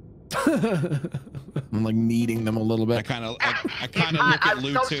shoulders. I'm like kneading them a little bit. I kind of look at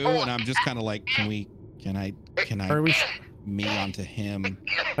Lou too, and I'm just kind of like, can I me onto him?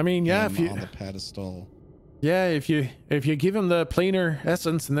 I mean, yeah, if you on the pedestal. Yeah, if you give him the planar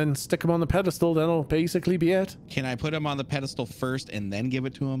essence and then stick him on the pedestal, that'll basically be it. Can I put him on the pedestal first and then give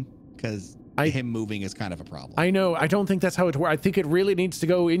it to him? Because him moving is kind of a problem. I know. I don't think that's how it works. I think it really needs to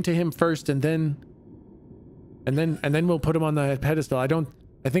go into him first, and then we'll put him on the pedestal.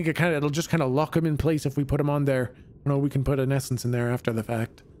 I think it'll just kind of lock him in place if we put him on there. No, we can put an essence in there after the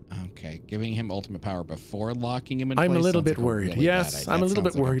fact. Okay, giving him ultimate power before locking him in place. I'm a little bit worried. Really yes, I'm a little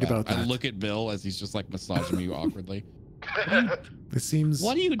bit worried about that. I look at Bill as he's just like massaging me awkwardly. This seems.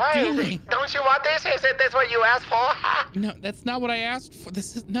 What are you doing? Don't you want this? Isn't this what you asked for? No, that's not what I asked for.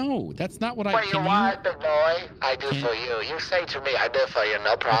 That's not what I. What you want, big boy? I do for you. You say to me, I do for you.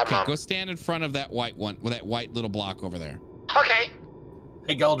 No problem. Okay, go stand in front of that white one, with that white little block over there. Okay.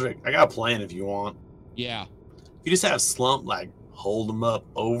 Hey, Galdrick, I got a plan if you want. Yeah. If you just have Slump hold him up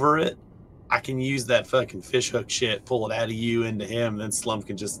over it, I can use that fucking fishhook shit, pull it out of you into him, and then Slump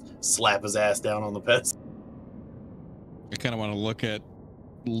can just slap his ass down on the pedestal. I kind of want to look at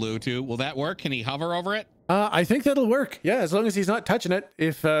Lou too. Will that work? Can he hover over it? I think that'll work. Yeah, as long as he's not touching it.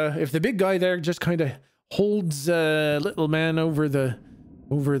 If the big guy there just kind of holds little man over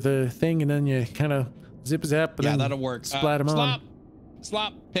the thing, and then you kind of zip zap, and then that'll work. Splat him on.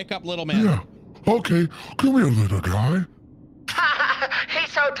 Slop, pick up little man. Yeah. Okay, come here, little guy.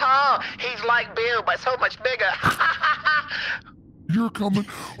 He's so tall. He's like Bill, but so much bigger. You're coming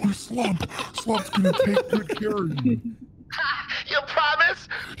with Slump. Slump's gonna take good care of you. You promise?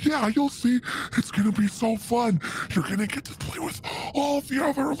 Yeah, you'll see. It's gonna be so fun. You're gonna get to play with all the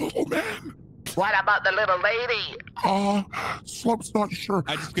other little men. What about the little lady? Slump's not sure.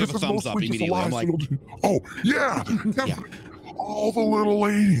 I just give a thumbs up immediately. I'm like, oh, yeah, definitely. All the little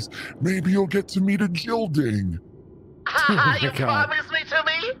ladies. Maybe you'll get to meet a Gilding. You promise me to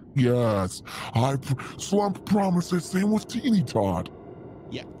me? Yes. Slump promises. Same with Teeny Tot.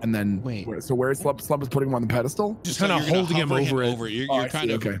 Yeah. And then, so where's Slump? Slump is putting him on the pedestal? Just kind of holding him over it. You're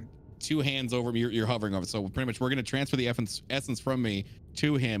kind of two hands over me. You're hovering over it. So pretty much we're going to transfer the essence from me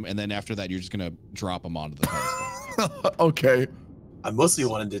to him. And then after that, you're just going to drop him onto the pedestal. Okay. I mostly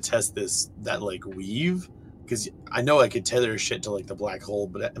wanted to test that weave. Because I know I could tether shit to the black hole,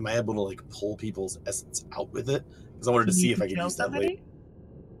 but am I able to pull people's essence out with it? Because I wanted to You see need if I could kill use that later. somebody?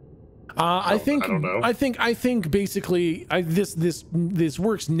 I don't know. think basically this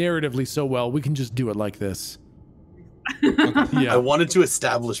works narratively so well. We can just do it like this. I Yeah. wanted to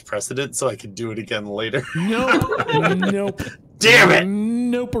establish precedent so I could do it again later. Nope. Damn it!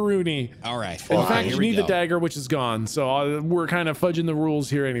 Nope, Rooney. All right. In Fine. fact, Here you we need the go. dagger, which is gone. So we're kind of fudging the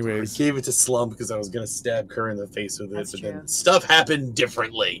rules here, I anyways. gave it to Slump because I was gonna stab Kerr in the face with it, That's but true. then stuff happened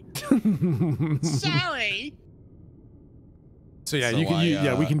differently. Sorry. So yeah, So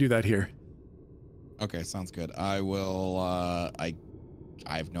we can do that here. Okay, sounds good. I will.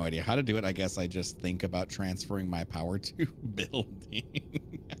 I have no idea how to do it. I guess I just think about transferring my power to building.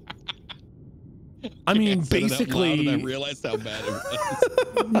 I mean, Said it out loud and I basically, realized how bad it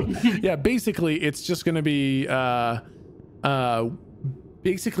was. yeah, basically, it's just gonna be,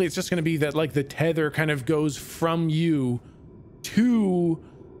 basically, it's just gonna be that like the tether kind of goes from you to,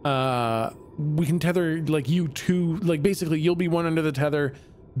 we can tether like you to, like basically, you'll be one end of the tether,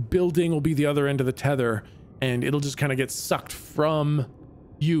 building will be the other end of the tether, and it'll just kind of get sucked from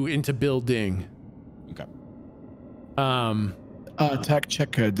you into building. Okay. Tech,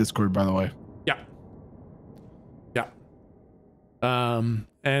 check Discord, by the way.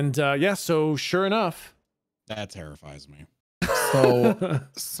 Yeah, so sure enough, That terrifies me.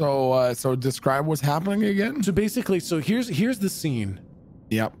 So describe what's happening again. so basically, so here's the scene.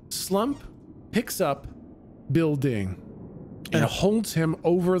 Yep. Slump picks up building and Yep. holds him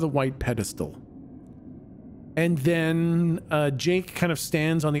over the white pedestal. And then Jake kind of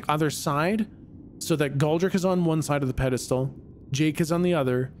stands on the other side so that Galdrick is on one side of the pedestal, Jake is on the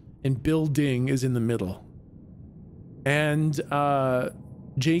other, and building is in the middle. And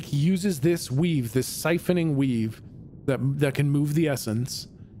Jake uses this weave, this siphoning weave that can move the essence.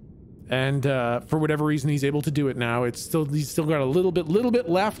 And for whatever reason, he's able to do it now. He's still got a little bit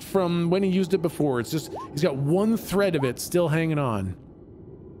left from when he used it before. It's just he's got one thread of it still hanging on.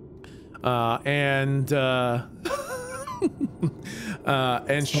 And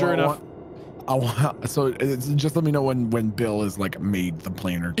sure enough, so just let me know when Bill is like made the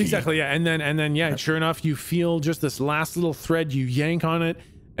planar key. exactly, yeah. And then yeah, sure enough, you feel just this last little thread. You yank on it,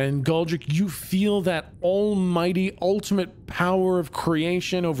 and Galdrick, you feel that almighty ultimate power of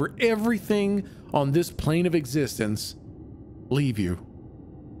creation over everything on this plane of existence leave you.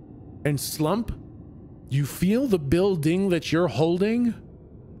 And Slump, you feel the building that you're holding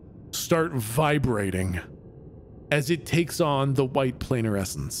start vibrating as it takes on the white planar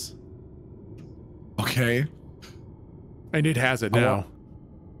essence. Okay. And it has it now.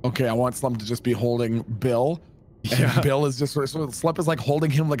 Okay, I want Slump to just be holding Bill. And Yeah. Bill is just Slump is like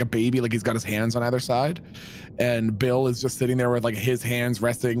holding him like a baby, like he's got his hands on either side. And Bill is just sitting there with like his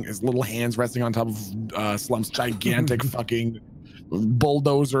little hands resting on top of Slump's gigantic fucking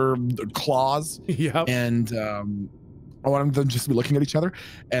bulldozer claws. Yep. And I want them to just be looking at each other.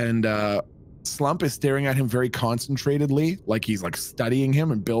 And Slump is staring at him very concentratedly, like he's like studying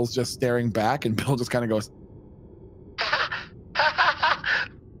him, and Bill's just staring back, and Bill just kind of goes,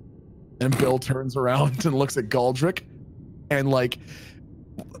 and Bill turns around and looks at Galdrick, and like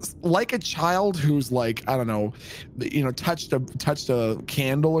a child who's like, I don't know, touched a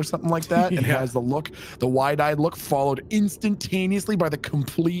candle or something like that, and Yeah. has the wide-eyed look followed instantaneously by the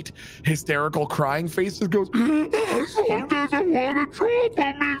complete hysterical crying face, just goes, Slump doesn't want to drop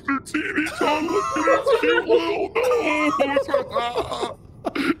on me, the teeny tiny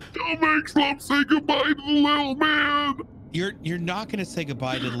Don't make Slump say goodbye to the little man. You're not going to say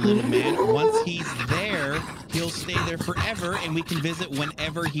goodbye to the little man. Once he's there, he'll stay there forever, and we can visit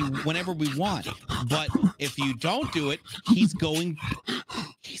whenever we want. But if you don't do it, he's going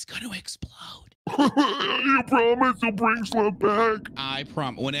to explode. You promise you'll bring Slump back? I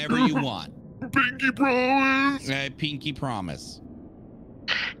promise. Whenever you want. Pinky promise? Pinky promise.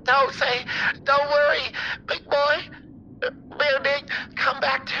 Don't worry, big boy. Building, come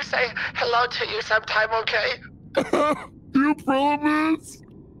back to say hello to you sometime, okay? You promise?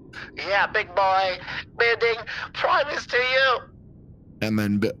 Yeah, big boy. Building, promise to you. and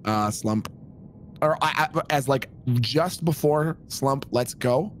then Slump, or as like just before Slump lets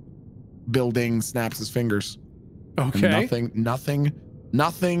go, Building snaps his fingers. Okay. And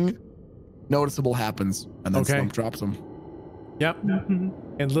nothing noticeable happens, and then Okay. Slump drops him. Yep.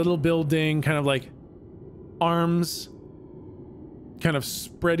 And little Building kind of like arms kind of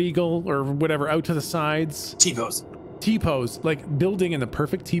spread eagle or whatever out to the sides. T-pose. T-pose, like Building in the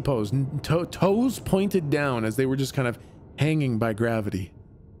perfect T-pose, toes pointed down as they were just kind of hanging by gravity,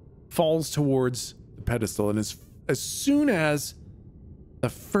 falls towards the pedestal, and as soon as the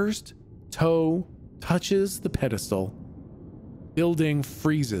first toe touches the pedestal, Building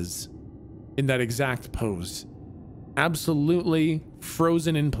freezes in that exact pose, absolutely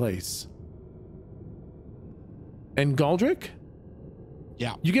frozen in place. And Galdrick?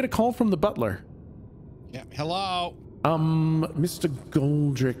 Yeah. You get a call from the butler. Yeah. Hello. Mr.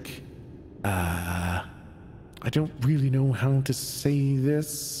 Galdrick, I don't really know how to say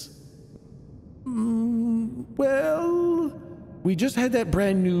this. Well, we just had that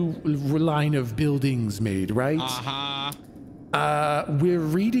brand new line of buildings made, right? We're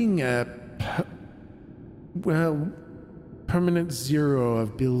reading permanent 0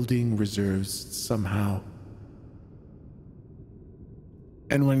 of building reserves somehow.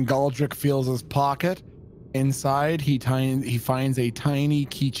 And when Galdrick feels his pocket, inside he finds a tiny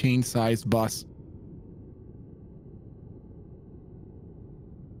keychain-sized bus.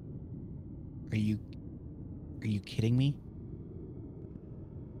 Are you kidding me?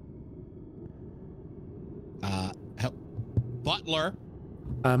 Butler.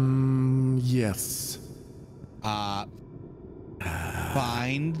 Yes.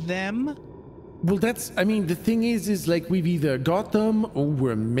 Find them? Well, I mean, the thing is like we've either got them or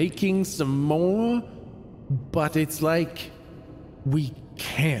we're making some more, but it's like we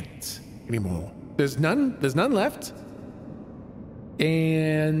can't anymore. There's none left.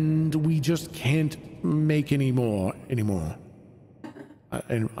 And we just can't make any more anymore,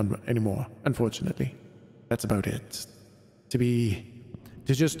 unfortunately. That's about it. To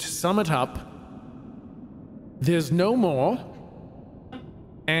just sum it up, there's no more,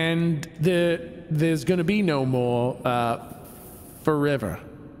 and there's gonna be no more forever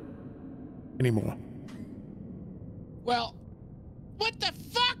anymore. Well, what the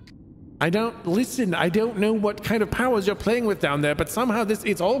fuck? I don't know what kind of powers you're playing with down there, but somehow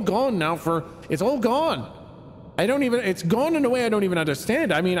it's all gone now it's all gone. It's gone in a way I don't even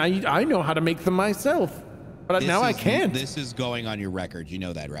understand. I mean, I know how to make them myself, but now I can't. This is going on your record. You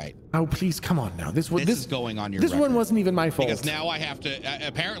know that, right? Oh, please, come on now. This is going on your record. This one wasn't even my fault. Because now I have to,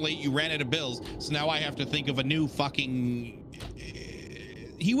 apparently you ran out of bills, so now I have to think of a new fucking,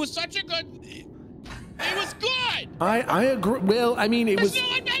 he was such a good, he was good! I agree. Well, I mean, There's no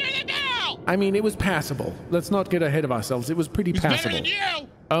one better than Bill! I mean, it was passable. Let's not get ahead of ourselves. It was pretty passable. Better than you!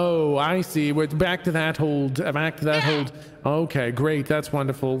 Oh, I see. We're back to that hold. Hold. Okay, great. That's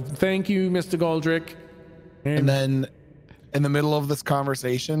wonderful. Thank you, Mr. Galdrick. And then, in the middle of this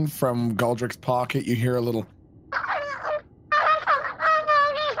conversation, from Galdrick's pocket, you hear a little.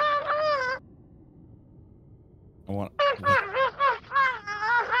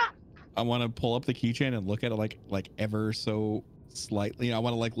 I want to pull up the keychain and look at it like ever so slightly. You know, I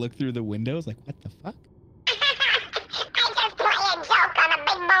want to like look through the windows, like what the fuck? I just played a joke on a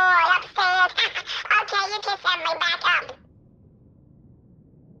big boy upstairs. Okay, you can send me back up.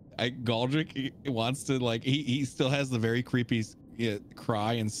 Galdrick wants to like he still has the very creepy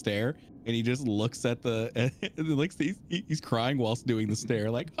cry and stare, and he just looks at he's crying whilst doing the stare,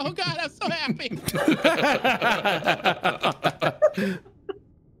 like, oh god, I'm so happy.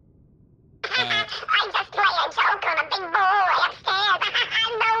 I just played a joke on a big boy upstairs.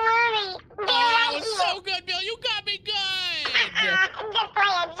 Don't worry. Oh, that was so good, Bill. You got me good. Just play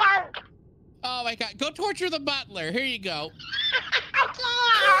a joke. Oh my god, go torture the butler. Here you go.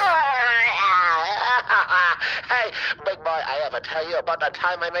 Hey, big boy, I ever tell you about the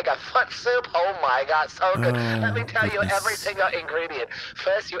time I make a foot soup? Oh my god, so good. Let me tell you every single ingredient.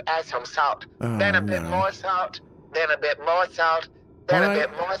 First, you add some salt, then a bit more salt, then a bit more salt, then a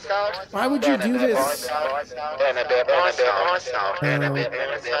bit more salt. Why would you do this? Then a bit more salt, then a bit more salt, then a bit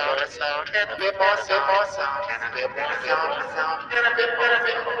more salt, then a bit more salt, then a bit more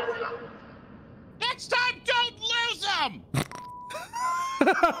salt. Next time, don't lose them.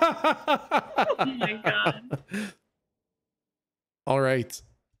 Oh my god. All right.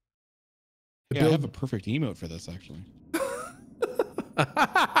 Yeah, I have a perfect emote for this, actually.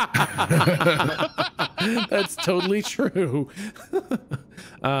 That's totally true.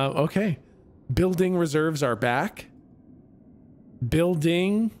 Okay. Building reserves are back.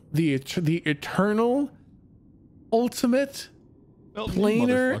 Building the eternal, ultimate,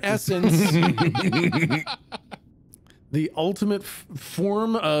 planar essence. The ultimate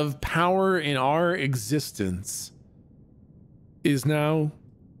form of power in our existence is now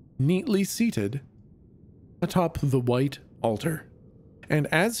neatly seated atop the white altar. And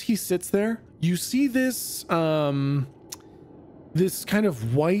as he sits there, you see this this kind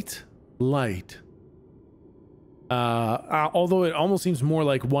of white light. Although it almost seems more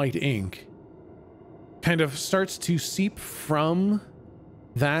like white ink, kind of starts to seep from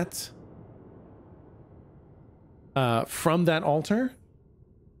that altar.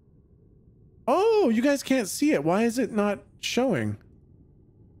 Oh, you guys can't see it. Why is it not showing?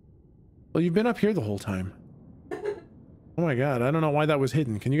 Well, you've been up here the whole time. Oh my god, I don't know why that was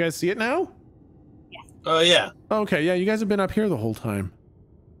hidden. Can you guys see it now? Oh, yeah. Okay, yeah, you guys have been up here the whole time.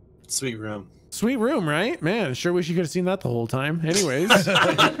 Sweet room. Sweet room, right? Man, sure wish you could have seen that the whole time. Anyways.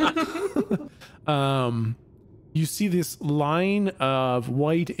 You see this line of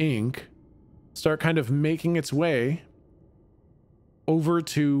white ink start kind of making its way over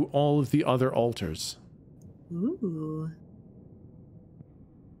to all of the other altars. Ooh.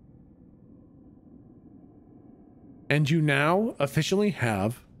 And you now officially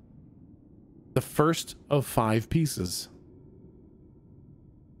have the first of 5 pieces.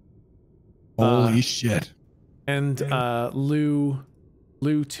 Holy shit. And Lou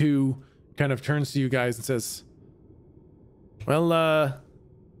 2 kind of turns to you guys and says, well,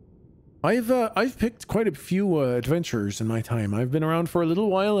 I've picked quite a few adventurers in my time. I've been around for a little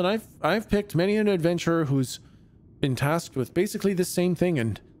while, and I've picked many an adventurer who's been tasked with basically the same thing,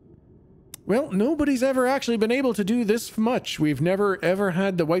 and well, nobody's ever actually been able to do this much. We've never ever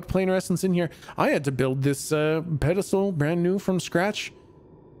had the white planar essence in here. I had to build this pedestal brand new from scratch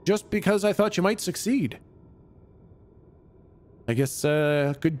just because I thought you might succeed. I guess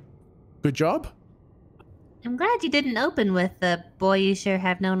good job. I'm glad you didn't open with the boy, you sure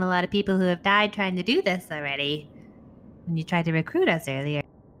have known a lot of people who have died trying to do this already when you tried to recruit us earlier.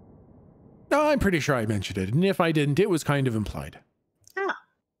 No, I'm pretty sure I mentioned it, and if I didn't, it was kind of implied.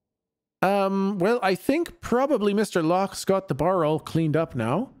 Oh. Well, I think probably Mr. Locke's got the bar all cleaned up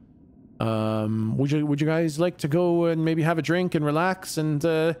now. Would you guys like to go and maybe have a drink and relax and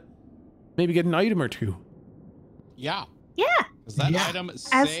maybe get an item or two? Yeah. Yeah. Because that item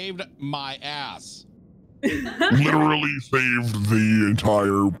saved my ass. Literally saved the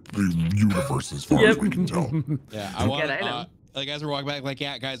entire universe as far as we can tell. Yeah, I want like as we're walking back, like,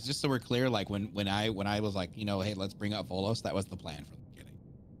 yeah, guys, just so we're clear, like when I was like, you know, hey, let's bring up Volos, that was the plan from the beginning.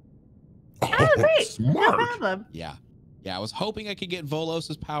 Oh, great. Smart. No problem. Yeah. Yeah, I was hoping I could get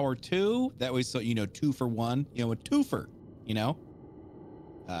Volos's power too. That way, so, you know, 2 for 1, you know, a twofer, you know?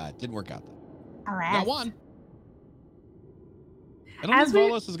 Didn't work out though. Alas. Got 1. I don't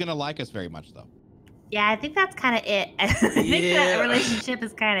think Volos is going to like us very much though. Yeah, I think that's kind of it. I think that relationship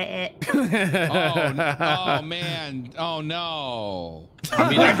is kind of it. Oh man. Oh no. I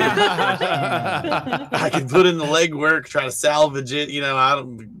mean, I can put in the legwork, try to salvage it. You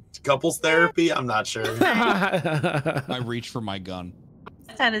know, couples therapy. I'm not sure. I reach for my gun.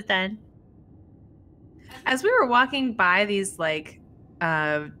 Time is done. As we were walking by these like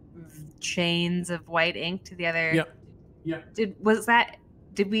chains of white ink to the other,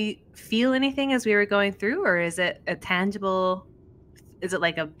 did we feel anything as we were going through, or is it a tangible? Is it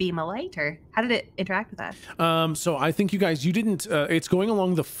like a beam of light, or how did it interact with us? So I think you didn't. It's going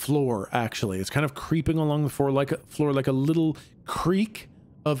along the floor. Actually, it's kind of creeping along the floor like a little creek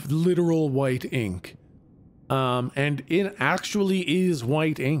of literal white ink. And it actually is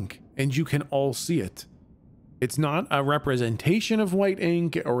white ink, and you can all see it. It's not a representation of white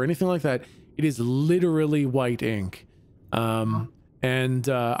ink or anything like that. It is literally white ink. And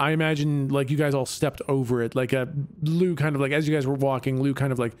I imagine like you guys all stepped over it, like Lou kind of like, as you guys were walking, Lou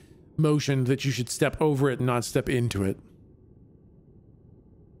kind of like motioned that you should step over it and not step into it.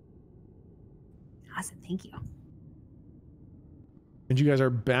 Awesome, thank you. And you guys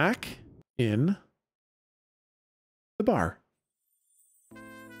are back in the bar.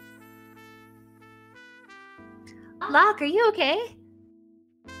 Locke, are you okay?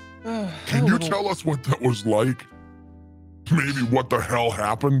 Can you tell us what that was like? Maybe what the hell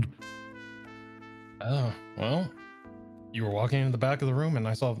happened? Oh, well, you were walking into the back of the room and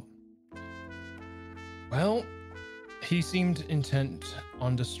I saw... Well, he seemed intent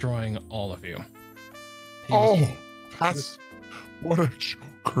on destroying all of you. That's... What a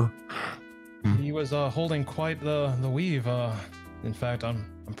joker. He was holding quite the weave. In fact, I'm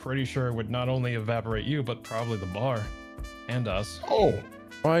pretty sure it would not only evaporate you, but probably the bar and us. Oh.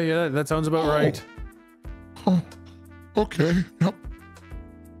 Oh, yeah, that sounds about right. Oh. Okay. Yep.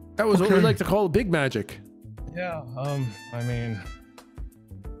 That was what we like to call big magic. Yeah. I mean,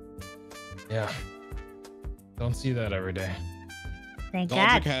 yeah. Don't see that every day. Thank Galdric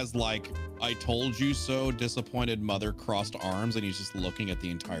God. has like, I told you so, disappointed mother crossed arms, and he's just looking at the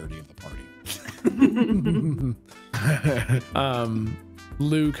entirety of the party.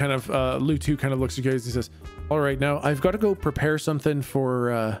 Lou 2 kind of looks at you guys and says, all right, now I've got to go prepare something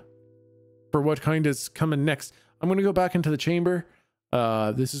for what kind is coming next. I'm going to go back into the chamber.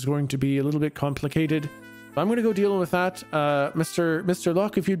 This is going to be a little bit complicated. I'm going to go deal with that. Mr.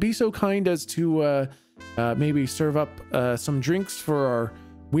 Locke, if you'd be so kind as to maybe serve up some drinks for our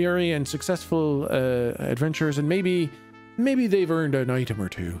weary and successful adventurers, and maybe they've earned an item or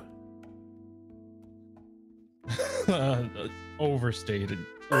two. Overstated.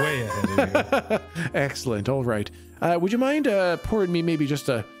 Way ahead of you. Excellent. All right. Would you mind pouring me maybe just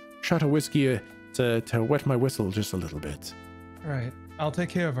a shot of whiskey to wet my whistle just a little bit? All right. I'll take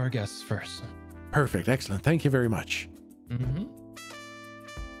care of our guests first. Perfect. Excellent. Thank you very much. Mm-hmm.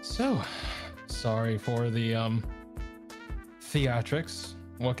 So, sorry for the theatrics.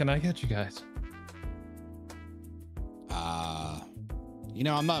 What can I get you guys? You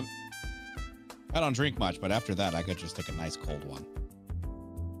know, I don't drink much, but after that, I could just take a nice cold one.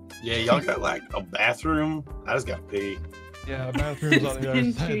 Yeah, y'all got like a bathroom. I just got pee. Yeah, bathroom's on the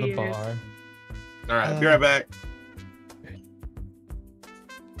other side of the bar. All right, be right back.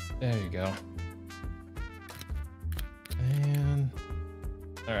 There you go. And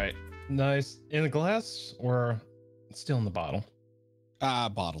all right, nice. In the glass or still in the bottle?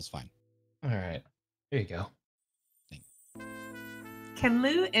 Bottle's fine. All right, here you go. Can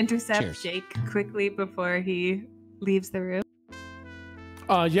Lou intercept Cheers. Jake quickly before he leaves the room?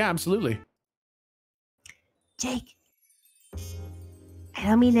 Yeah, absolutely. Jake, I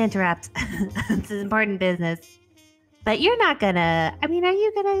don't mean to interrupt. This is important business. But you're not gonna, I mean, are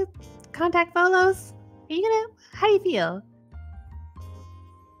you gonna contact Volos? Are you gonna, how do you feel?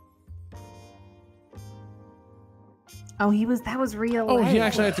 Oh, that was real. Oh, he life.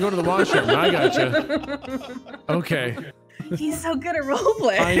 actually had to go to the washroom. I gotcha. Okay. He's so good at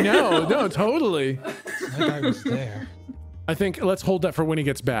roleplay. I know. No, totally. That guy was there. I think let's hold that for when he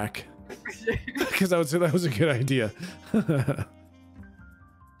gets back. Because I would say that was a good idea.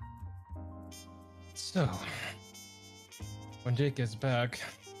 So, when Jake gets back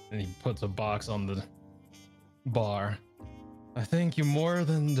and he puts a box on the bar, I think you more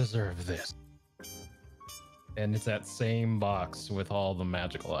than deserve this. And it's that same box with all the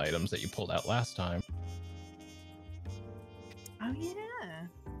magical items that you pulled out last time. Oh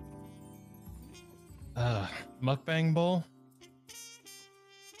yeah. Mukbang bowl.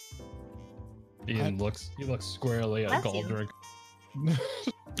 Ian looks squarely at Bless you. Goldrick.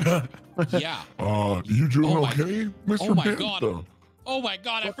 Yeah. You doing Oh my- okay, Mr. Oh my Banta? god. Oh my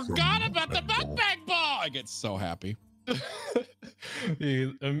god, I That's forgot a about the mukbang mukbang ball. I get so happy.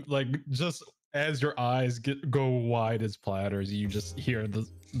 Like just as your eyes go wide as platters, you just hear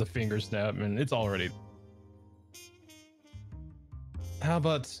the finger snap, and it's already. How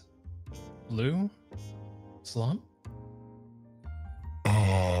about Lou? Slump?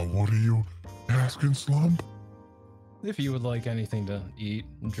 What are you asking, Slump? If you would like anything to eat,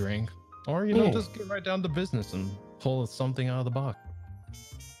 drink, or just get right down to business and pull something out of the box.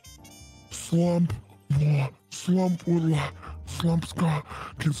 Slump can Slump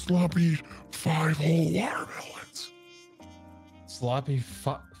eat 5 whole watermelons?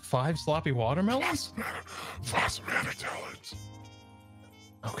 Five sloppy watermelons? Phosphatidylins.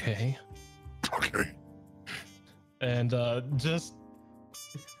 Okay. Okay. And just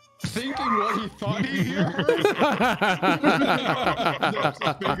thinking what he thought he heard. He's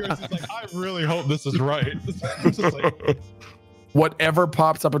like, I really hope this is right. It's just like, Whatever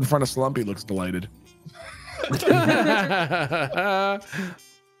pops up in front of Slumpy looks delighted.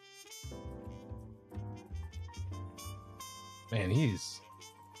 man, he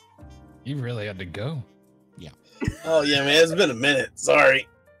really had to go. Oh yeah, man, it's been a minute. Sorry.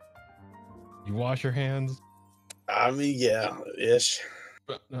 You wash your hands. I mean, yeah, ish.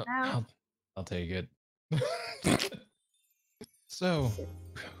 But I'll take it. So,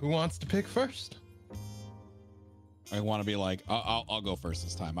 who wants to pick first? I want to be like, I'll go first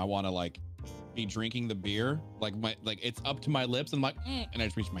this time. I want to like be drinking the beer, like it's up to my lips, and I'm like, and I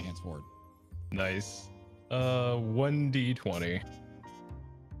just reach my hands forward. Nice. 1d20.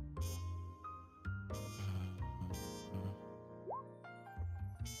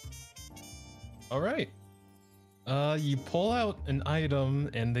 All right. You pull out an item,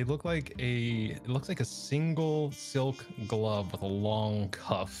 and they look like it looks like a single silk glove with a long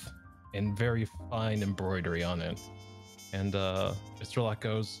cuff and very fine embroidery on it. And Mr. Locke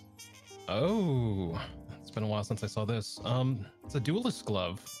goes, "Oh, it's been a while since I saw this. It's a duelist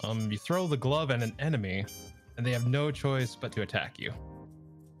glove. You throw the glove at an enemy, and they have no choice but to attack you."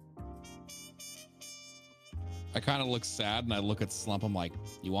 I kind of look sad, and I look at Slump. I'm like,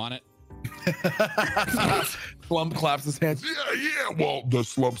 "You want it?" Slump claps his hands. Yeah. Well, does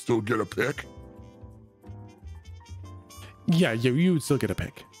Slump still get a pick? Yeah, you would still get a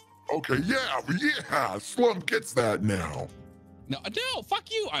pick. Okay, yeah. Slump gets that now. No, fuck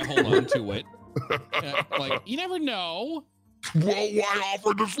you. I hold on to it. Like, you never know. Well, why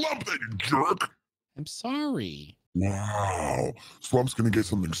offer to Slump then, you jerk? I'm sorry. Wow. Slump's gonna get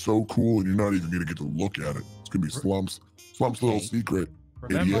something so cool and you're not even gonna get to look at it. It's gonna be Slump's little secret.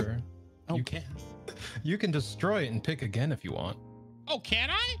 Remember, Oh. you You can destroy it and pick again if you want. Oh, can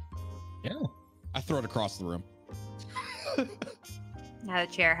I? Yeah. I throw it across the room. Now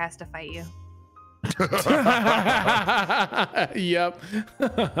the chair has to fight you. Yep.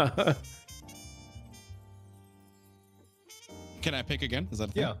 Can I pick again? Is that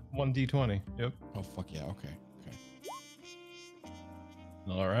a thing? Yeah, 1d20. Yep. Oh, fuck yeah. Okay.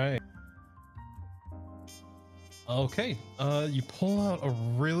 All right. Okay. You pull out a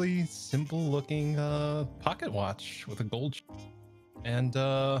really simple looking pocket watch with a gold and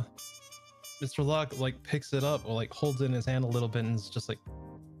Mr. Locke like picks it up or like holds it in his hand a little bit and is just like,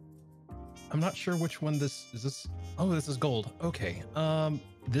 I'm not sure which one this is. Oh, this is gold. Okay.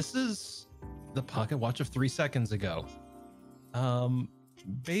 This is the pocket watch of 3 seconds ago.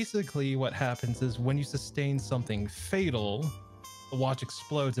 Basically what happens is when you sustain something fatal, the watch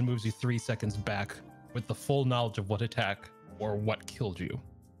explodes and moves you 3 seconds back with the full knowledge of what attack or what killed you.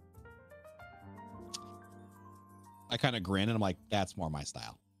 I kind of grin and I'm like, that's more my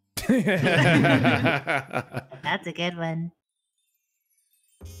style. That's a good one.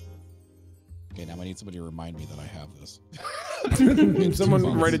 Okay, now I need somebody to remind me that I have this.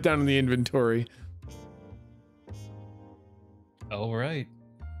 Someone write it down in the inventory. All right.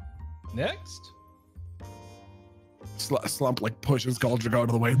 Next. Slump like pushes Galdrick out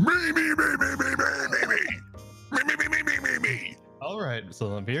of the way. Me. All right,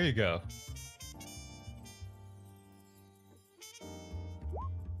 so here you go.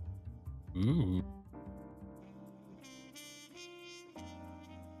 Ooh.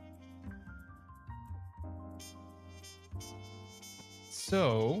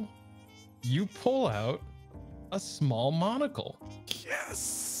 So, you pull out a small monocle.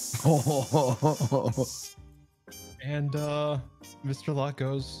 Yes. And Mr. Locke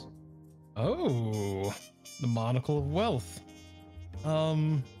goes, "Oh, the monocle of wealth."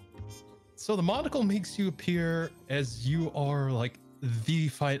 So the monocle makes you appear as you are like the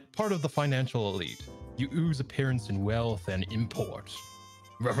part of the financial elite. You ooze appearance and wealth and import,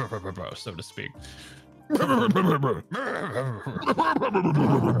 so to speak.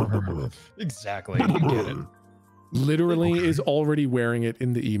 Exactly, you get it. Literally is already wearing it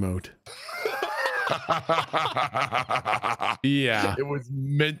in the emote. Yeah, it was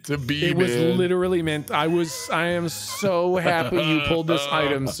meant to be. It was literally meant. I am so happy you pulled this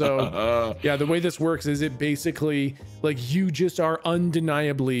item. So yeah, the way this works is it basically like you just are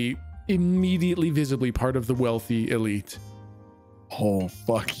undeniably immediately visibly part of the wealthy elite. Oh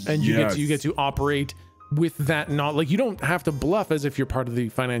fuck. And you get to operate with that, not like you don't have to bluff as if you're part of the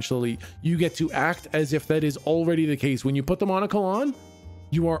financial elite. You get to act as if that is already the case. When you put the monocle on,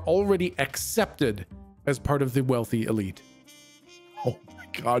 you are already accepted as part of the wealthy elite. Oh my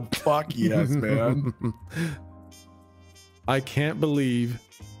god, fuck yes, man. I can't believe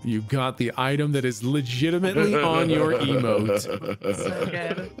you got the item that is legitimately on your emote. So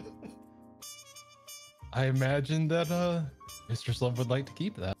good. I imagine that Mr. Slump would like to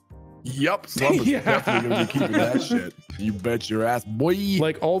keep that. Yep, Slump is definitely gonna be keeping that shit. You bet your ass, boy.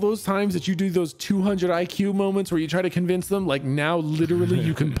 Like all those times that you do those 200 IQ moments where you try to convince them, like now literally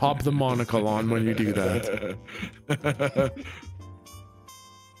you can pop the monocle on when you do that.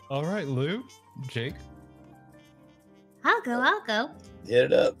 All right, Lou, Jake. I'll go.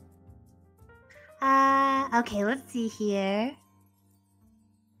 Hit it up. Okay, let's see here.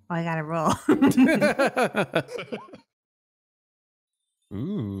 Oh, I gotta roll.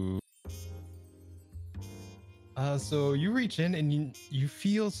 Ooh. So you reach in and you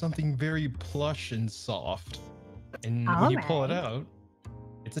feel something very plush and soft. And when you pull it out,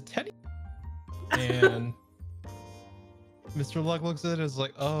 it's a teddy. And Mr. Locke looks at it as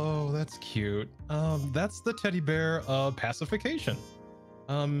like, oh, that's cute. That's the teddy bear pacification.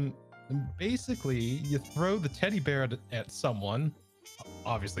 Basically, you throw the teddy bear at someone,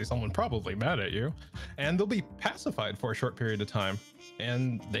 obviously someone probably mad at you, and they'll be pacified for a short period of time.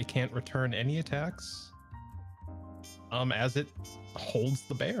 And they can't return any attacks as it holds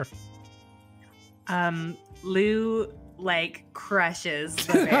the bear. Lou like crushes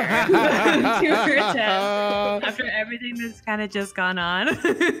the bear to her chest after everything that's kind of just gone on,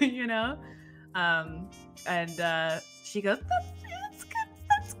 you know. And she goes, "That's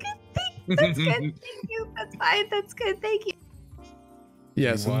good. That's good. Thank you. That's fine. That's good. Thank you."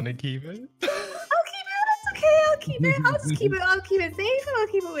 Yes. You want to keep it? I'll keep it. I'll just keep it. I'll keep it safe and I'll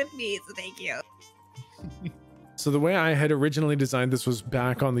keep it with me. So thank you. So the way I had originally designed this was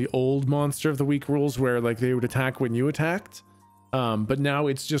back on the old Monster of the Week rules where like they would attack when you attacked. But now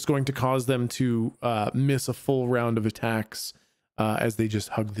it's just going to cause them to miss a full round of attacks as they just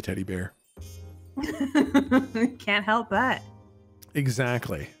hug the teddy bear. Can't help that.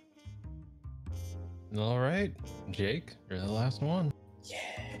 Exactly. All right, Jake, you're the last one. Yeah.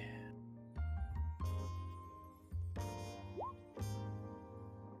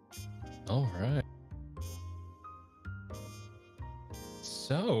 All right.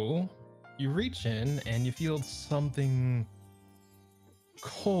 So you reach in and you feel something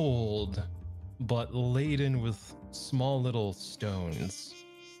cold, but laden with small little stones.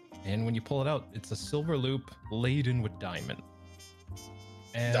 And when you pull it out, it's a silver loop laden with diamond.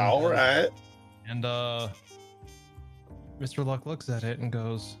 And, All right. And Mr. Locke looks at it and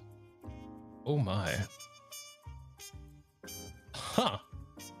goes, "Oh my. Huh.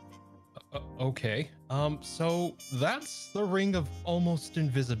 Okay. So that's the ring of almost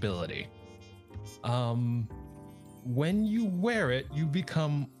invisibility. When you wear it, you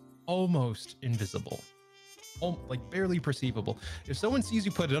become almost invisible. Like barely perceivable. If someone sees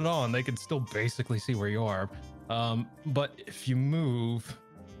you put it on, they can still basically see where you are. But if you move,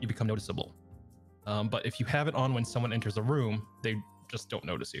 you become noticeable. But if you have it on when someone enters a room, they just don't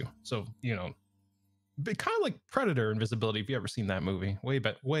notice you. So, you know, kind of like Predator invisibility, if you ever seen that movie.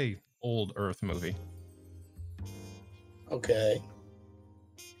 Way old Earth movie. Okay.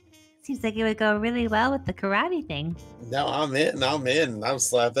 Seems like it would go really well with the karate thing. No, I'm in. I'll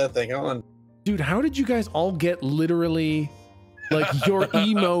slap that thing on. Dude, how did you guys all get literally like your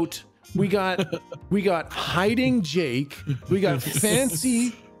emote? We got hiding Jake. We got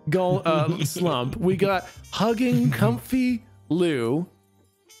fancy slump. We got hugging comfy Lou.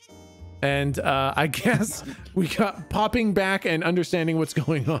 And I guess we got popping back and understanding what's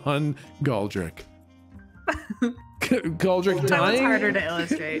going on, Galdrick. Galdrick dying. That was harder to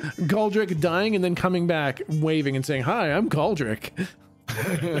illustrate. Galdrick dying and then coming back, waving and saying, "Hi, I'm Galdrick."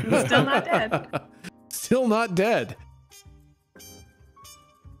 Still not dead. Still not dead.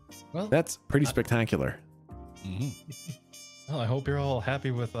 Well, that's pretty spectacular. Well, I hope you're all happy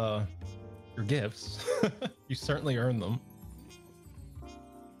with your gifts. You certainly earned them.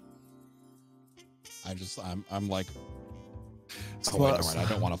 I'm like, oh, wait, never mind. I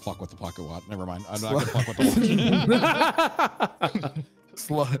don't want to fuck with the pocket watch. Never mind. I'm not gonna fuck with the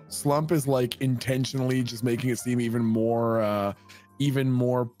watch. Slump is like intentionally just making it seem even more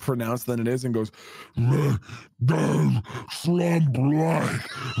pronounced than it is, and goes, Damn, slump like.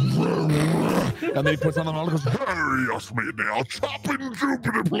 and then he puts on the monocle and goes, Yes, me now, chopping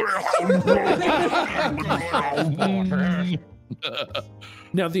Jupiter play.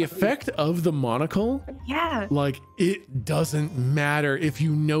 Now, the effect of the monocle, yeah, like it doesn't matter if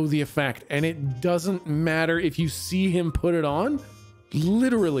you know the effect, and it doesn't matter if you see him put it on.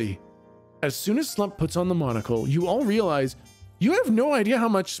 Literally, as soon as Slump puts on the monocle, you all realize you have no idea how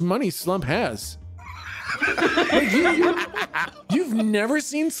much money Slump has. Like you've never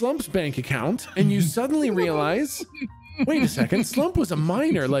seen Slump's bank account, and you suddenly realize, wait a second, Slump was a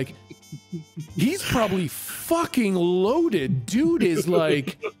minor. Like, he's probably fucking loaded. Dude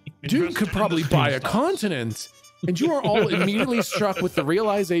could probably buy a continent. And you are all immediately struck with the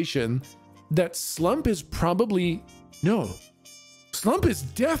realization that Slump is Slump is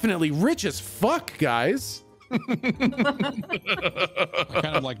definitely rich as fuck, guys. I'm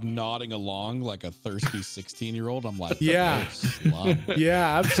kind of like nodding along like a thirsty 16-year-old. I'm like, yeah,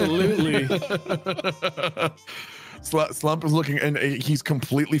 yeah, absolutely. Slump is looking, and he's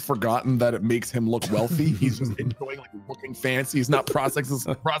completely forgotten that it makes him look wealthy. He's just enjoying like looking fancy. He's not processing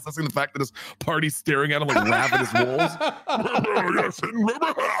the fact that his party's staring at him like ravenous wolves. Yes, have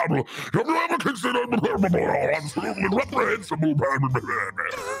you ever considered absolutely reprehensible?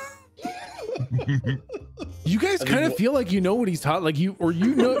 You guys kind of feel like you know what he's talking, like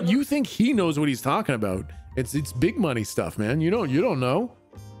you think he knows what he's talking about. It's big money stuff, man. You don't know.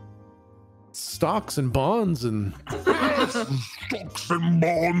 Stocks and bonds and stocks and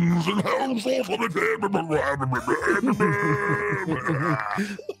bonds and hell's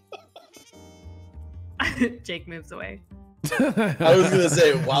Jake moves away. I was gonna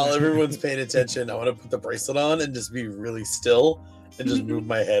say, while everyone's paying attention, I want to put the bracelet on and just be really still and just move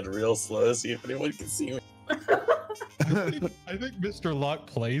my head real slow to see if anyone can see me. I think Mr. Locke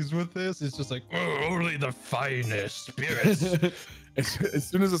plays with this. It's just like, only the finest spirits. As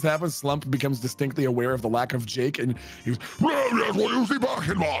soon as this happens, Slump becomes distinctly aware of the lack of Jake, and he's, well, yes, what you see back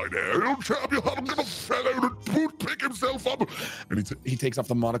in my day, you chap, you haven't given a fellow to boot pick himself up. And he takes off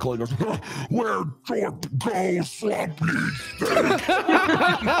the monocle and goes, where Jorp goes, Slump needs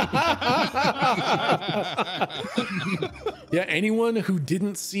yeah, anyone who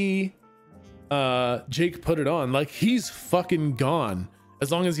didn't see Jake put it on, like, he's fucking gone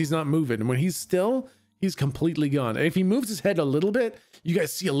as long as he's not moving. And when he's still, he's completely gone. And if he moves his head a little bit, you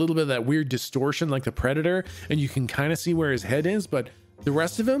guys see a little bit of that weird distortion like the Predator, and you can kind of see where his head is, but The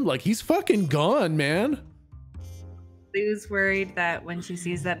rest of him, like, he's fucking gone, man. Lou's worried that when she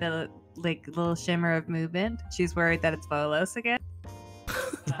sees that little shimmer of movement, she's worried that it's Volos again.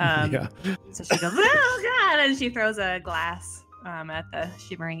 Yeah. So she goes, "Oh God!" and she throws a glass at the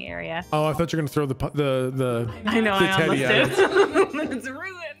shimmering area. Oh, I thought you were gonna throw the I know, the I teddy almost at it. did. It's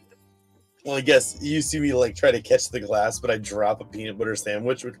ruined. Well, I guess you see me like try to catch the glass, but I drop a peanut butter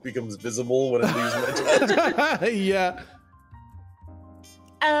sandwich, which becomes visible when it leaves my touch. Yeah.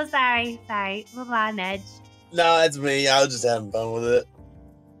 Oh, sorry. Little on edge. Nah, it's me. I was just having fun with it.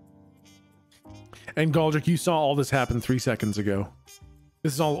 And Galdrick, you saw all this happen 3 seconds ago.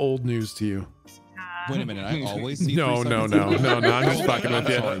 This is all old news to you. Wait a minute, I always see No, I'm just fucking with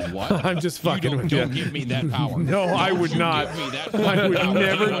you. Sorry, what? I'm just fucking with you. Don't give me that power. No, I would not. I would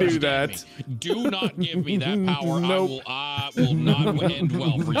never do that. Do not give me that power. Nope. I will not end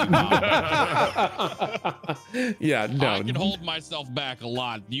well for you. Yeah, no. I can hold myself back a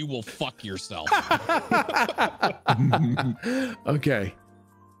lot. You will fuck yourself. Okay.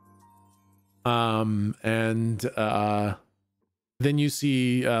 Then you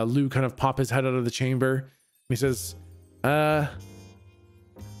see Lou kind of pop his head out of the chamber. He says, all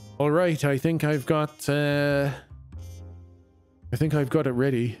right, I think I've got it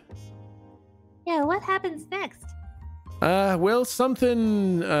ready. Yeah, what happens next? Well,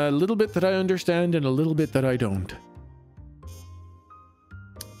 something a little bit that I understand and a little bit that I don't.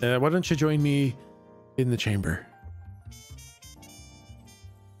 Why don't you join me in the chamber?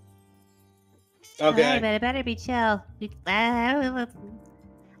 Okay. All right, but it better be chill. I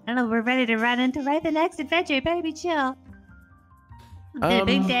don't know. We're ready to run into the next adventure. It better be chill. It's been a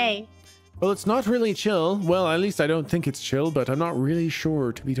big day. Well, it's not really chill. Well, at least I don't think it's chill, but I'm not really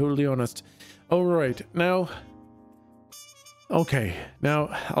sure, to be totally honest. All right, now. Okay,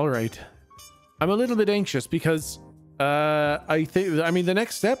 now, all right. I'm a little bit anxious because I mean, the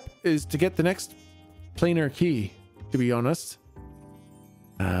next step is to get the next planar key, to be honest.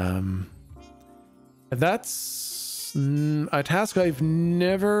 That's a task I've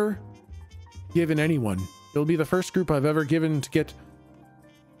never given anyone. It'll be the first group I've ever given to get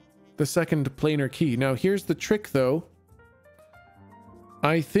the second planar key. Now, here's the trick, though.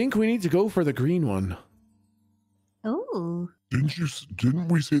 I think we need to go for the green one. Ooh. Didn't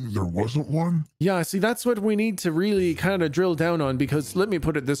we say that there wasn't one? Yeah, see, that's what we need to really kind of drill down on, because let me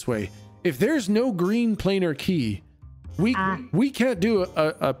put it this way. If there's no green planar key, we can't do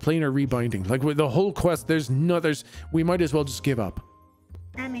a planar rebinding. Like with the whole quest, we might as well just give up.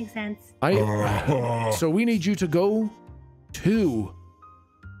 That makes sense. So we need you to go to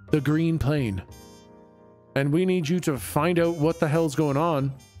the green plane. And we need you to find out what the hell's going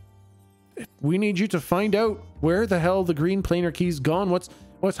on. We need you to find out where the hell the green planar key's gone.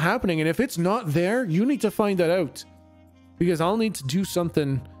 What's happening? And if it's not there, you need to find that out. Because I'll need to do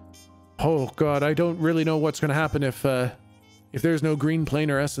something. Oh god, I don't really know what's going to happen if there's no green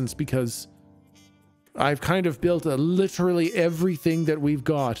planar essence, because I've kind of built literally everything that we've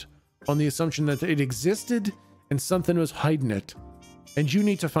got on the assumption that it existed and something was hiding it. And you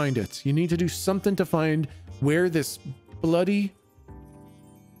need to find it. You need to do something to find where this bloody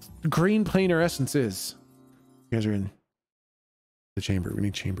green planar essence is. You guys are in the chamber. We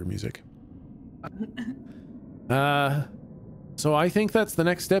need chamber music. So I think that's the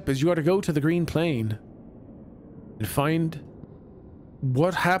next step, is you got to go to the green plane and find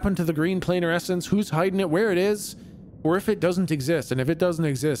what happened to the green planar essence, who's hiding it, where it is, or if it doesn't exist. And if it doesn't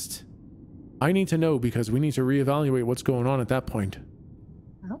exist, I need to know, because we need to reevaluate what's going on at that point.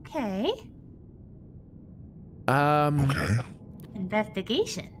 Okay. Okay.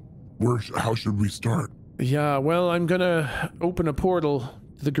 Investigation. How should we start? Yeah, well, I'm gonna open a portal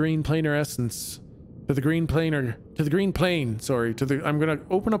to the green planar essence. To the green plane, sorry. I'm gonna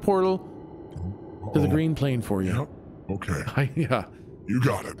open a portal to the green plane for you. Yep. Okay. Yeah. You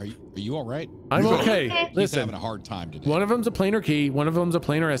got it. Are you all right? I'm okay. He's Listen, having a hard time today. one of them's a planar key, one of them's a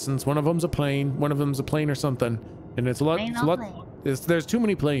planar essence, one of them's a plane, one of them's a plane or something, and it's a lot. There's too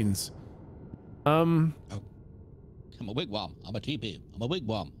many planes. I'm a wigwam. I'm a TP. I'm a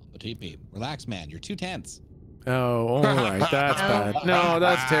wigwam. I'm a TP. Relax, man. You're 2 tenths. Oh, all right. That's bad. No,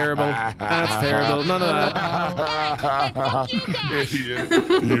 that's terrible. That's terrible. None of that. Idiot.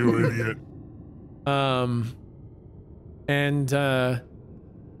 You idiot.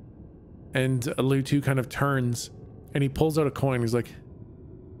 And Lutu kind of turns and he pulls out a coin. He's like,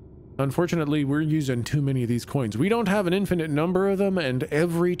 unfortunately, we're using too many of these coins. We don't have an infinite number of them, and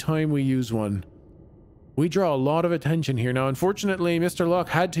every time we use one, we draw a lot of attention here. Now, unfortunately, Mr. Locke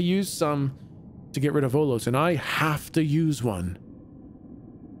had to use some to get rid of Volos, and I have to use one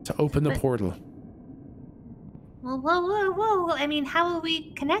to open the portal. Well, whoa. I mean, how will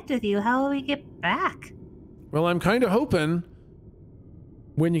we connect with you? How will we get back? Well, I'm kind of hoping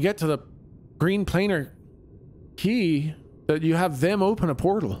when you get to the green planar key that you have them open a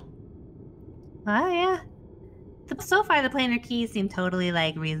portal. Oh, yeah. So far, the planar keys seem totally,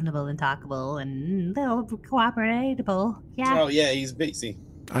 like, reasonable and talkable and they'll cooperatable. Yeah. Oh, yeah, he's busy.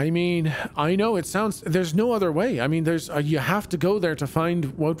 I mean, I know it sounds... There's no other way. I mean, there's... you have to go there to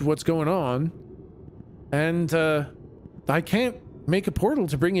find what's going on. And, I can't make a portal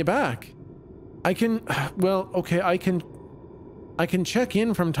to bring you back. I can... Well, okay, I can check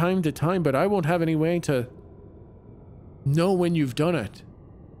in from time to time, but I won't have any way to know when you've done it.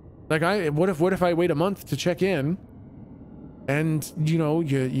 Like, what if I wait a month to check in and, you know,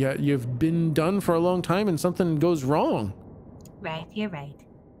 you've been done for a long time and something goes wrong? Right, you're right.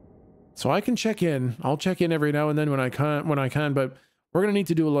 So I can check in. I'll check in every now and then when I can, but we're going to need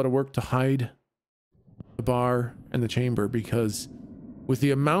to do a lot of work to hide the bar and the chamber, because with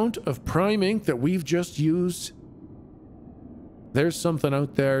the amount of prime ink that we've just used, there's something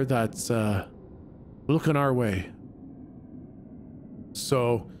out there that's looking our way.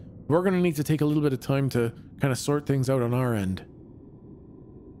 So we're going to need to take a little bit of time to kind of sort things out on our end.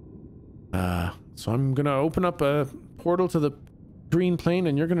 So I'm going to open up a portal to the green plane,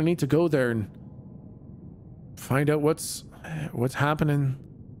 and you're going to need to go there and find out what's happening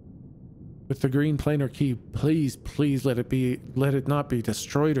with the green planar key. Please let it not be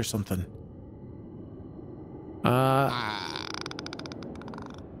destroyed or something.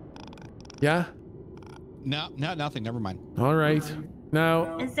 Yeah? No, nothing. Never mind. All right.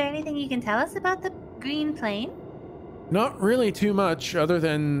 Now, is there anything you can tell us about the green plane? Not really too much, other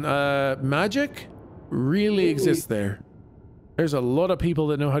than magic really exists there. There's a lot of people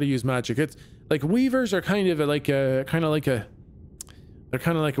that know how to use magic. It's like weavers are kind of like a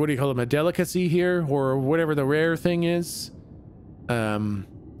what do you call them, a delicacy here, or whatever the rare thing is.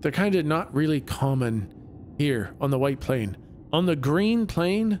 They're kind of not really common here on the white plane. On the green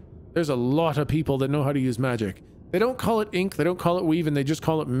plane, there's a lot of people that know how to use magic. They don't call it ink, they don't call it weaving, they just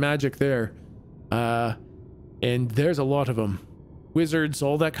call it magic there. And there's a lot of them. Wizards,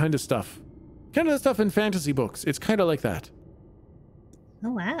 all that kind of stuff. Kind of the stuff in fantasy books. It's kind of like that.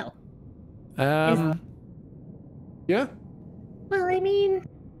 Oh, wow. Yeah? Well, I mean,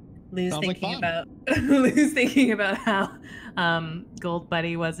 Lou's Sounds like thinking about how Gold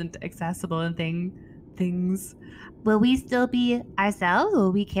Buddy wasn't accessible and things. Will we still be ourselves?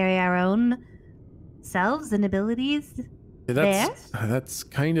 Will we carry our own selves and abilities? That's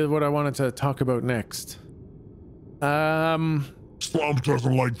kind of what I wanted to talk about next. Slump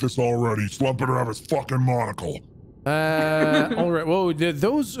doesn't like this already. Slump better have his fucking monocle. All right. Well,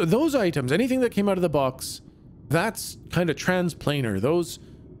 those items, anything that came out of the box, that's kind of transplanar. Those,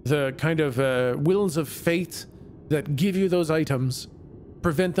 the kind of wills of fate that give you those items,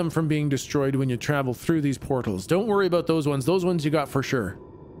 prevent them from being destroyed when you travel through these portals. Don't worry about those ones. Those ones you got for sure.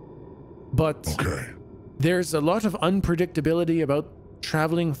 But okay, there's a lot of unpredictability about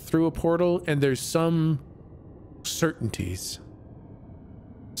traveling through a portal, and there's some certainties.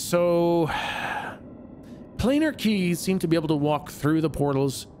 So planar keys seem to be able to walk through the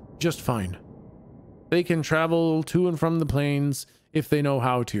portals just fine. They can travel to and from the planes if they know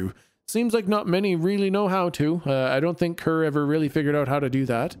how to. Seems like not many really know how to. I don't think Kerr ever really figured out how to do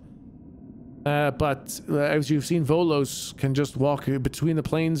that. But as you've seen, Volos can just walk between the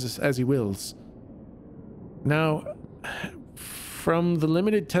planes as he wills. Now, from the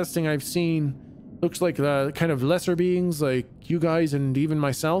limited testing I've seen, looks like the kind of lesser beings like you guys and even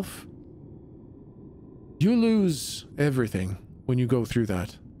myself, you lose everything when you go through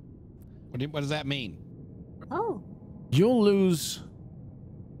that. What does that mean? Oh. You'll lose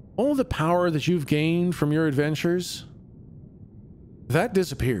all the power that you've gained from your adventures. That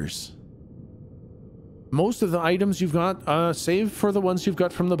disappears. Most of the items you've got, save for the ones you've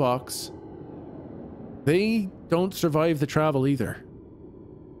got from the box, they don't survive the travel either.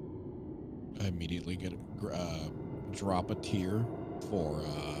 I immediately get drop a tier for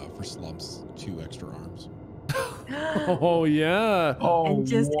Slump's 2 extra arms. Oh yeah. Oh, and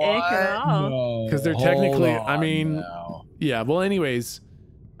just egg her off. Because they're technically, I mean, yeah. Well, anyways,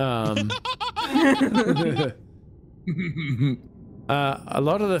 a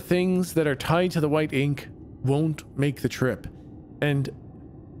lot of the things that are tied to the white ink won't make the trip, and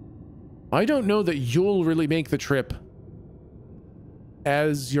I don't know that you'll really make the trip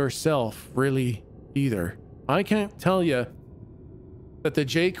as yourself, really, either. I can't tell you that the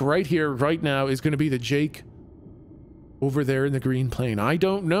Jake right here, right now, is going to be the Jake over there in the green plane. I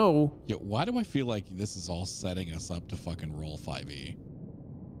don't know. Yeah, why do I feel like this is all setting us up to fucking roll 5e?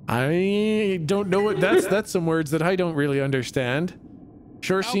 I don't know what that's some words that I don't really understand.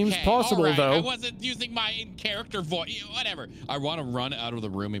 Sure seems possible though. I wasn't using my in-character voice. Whatever. I want to run out of the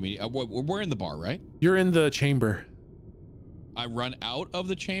room immediately. We're in the bar, right? You're in the chamber. I run out of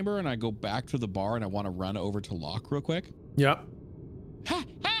the chamber and I go back to the bar and I want to run over to Locke real quick. Yep. Ha,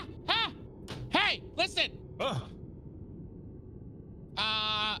 ha, ha. Hey, listen.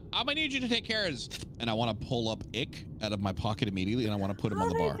 I'm gonna need you to take care of this. And I want to pull up Ick out of my pocket immediately and I want to put him on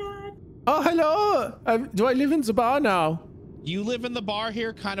the bar. God. Oh, hello. Do I live in the bar now? You live in the bar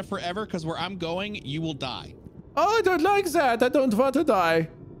here kind of forever because where I'm going, you will die. Oh, I don't like that. I don't want to die.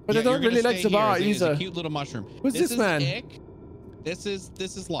 But I don't really like the bar It's either. a cute little mushroom. Who's this man? Ick. This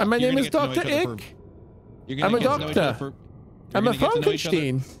is Locke. And my name is Dr. Ick. I'm a doctor. I'm a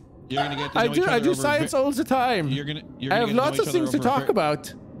Frankenstein. You're gonna get to know each other I do science all the time. I have lots of things to talk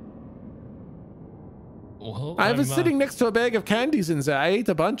about. Well, I was sitting next to a bag of candies and I ate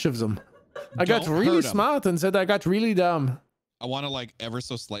a bunch of them. I got really smart and said I got really dumb. I want to like ever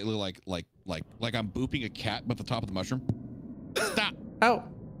so slightly like I'm booping a cat but the top of the mushroom. Stop. Ow.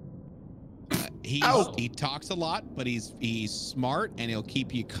 He talks a lot, but he's smart and he'll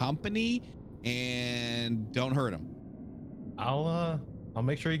keep you company and don't hurt him. I'll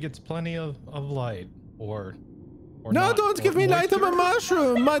make sure he gets plenty of light or no, don't give me light of a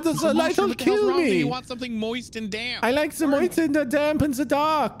mushroom. The light will kill me. You want something moist and damp. I like the moist and the damp and the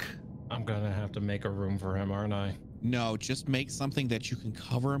dark. I'm gonna have to make a room for him, aren't I? No, just make something that you can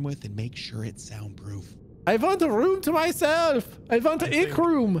cover him with and make sure it's soundproof. I want a room to myself. I want an Ick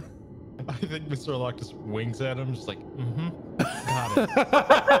room. I think Mr. Locke just winks at him, just like,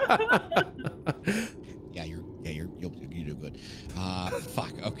 got it. You do good.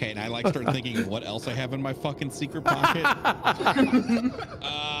 Fuck. Okay, and I like start thinking of what else I have in my fucking secret pocket.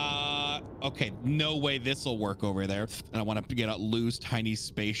 Okay, no way this will work over there. And I want to get a loose tiny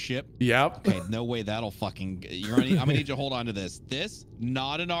spaceship. Yep. Okay, no way that'll fucking. I'm gonna need you to hold on to this. This,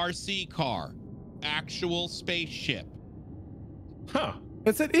 not an RC car, actual spaceship. Huh.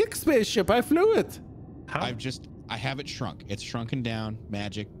 It's an Ick spaceship. I flew it. How? I have it shrunk. It's shrunken down.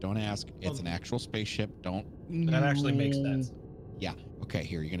 Magic. Don't ask. It's an actual spaceship. Don't. That actually makes sense. Yeah. Okay.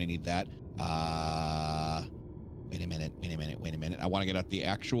 Here, you're gonna need that. Wait a minute. I want to get out the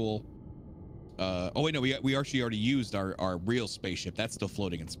actual. Oh wait, no. We actually already used our real spaceship. That's still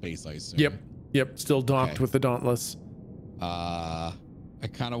floating in space, I assume. Yep. Still docked with the Dauntless. I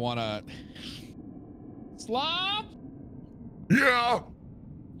kind of want to. Slop. Yeah.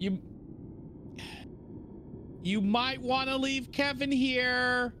 You might want to leave Kevin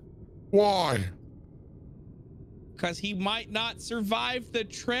here. Why? Because he might not survive the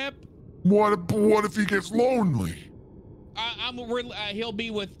trip. What if he gets lonely? He'll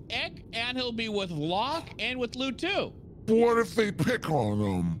be with Ek, and he'll be with Locke, and with Lou too. What if they pick on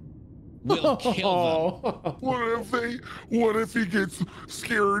him? We'll kill them. What if he gets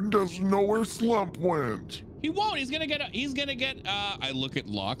scared and doesn't know where Slump went? He won't. He's gonna get. I look at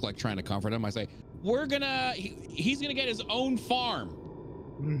Locke like trying to comfort him. I say, he's gonna get his own farm.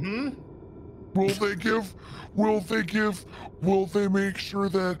 Mm-hmm. Will they make sure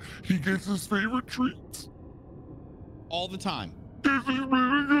that he gets his favorite treats? All the time. Is he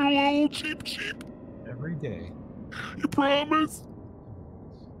really get a little cheap? Every day. You promise?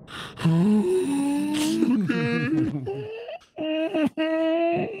 Okay.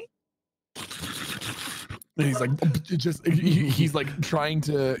 And he's like, he's like trying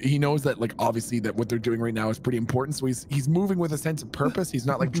to, he knows that like obviously that what they're doing right now is pretty important. So he's moving with a sense of purpose. He's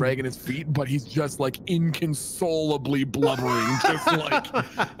not like dragging his feet, but he's just like inconsolably blubbering, just like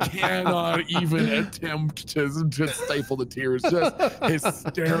cannot even attempt to stifle the tears, just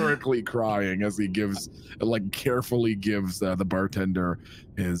hysterically crying as he carefully gives the bartender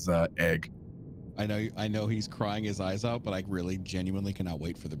his egg. I know he's crying his eyes out, but I really genuinely cannot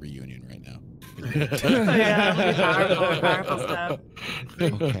wait for the reunion right now. Powerful stuff.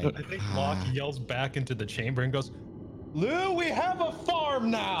 Okay. I think Locke yells back into the chamber and goes, Lou, we have a farm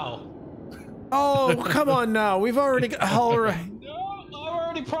now. Oh, come on now. We've already got, all right. No, I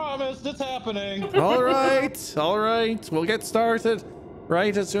already promised. It's happening. All right. We'll get started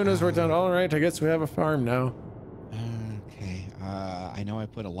right as soon as we're done. All right. I guess we have a farm now. Okay. I know I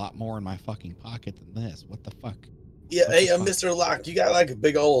put a lot more in my fucking pocket than this. What the fuck? Yeah, hey, Mr. Locke, you got like a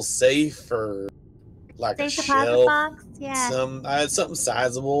big old safe or like a shelf? Box? Yeah. Something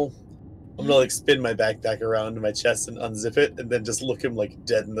sizable. I'm gonna like spin my backpack around to my chest and unzip it, and then just look him like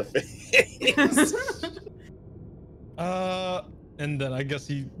dead in the face. And then I guess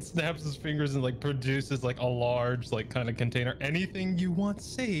he snaps his fingers and like produces like a large like kind of container. Anything you want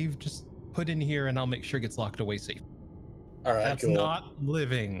saved, just put in here, and I'll make sure it gets locked away safe. All right, That's cool. not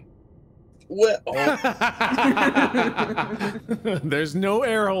living. Well, There's no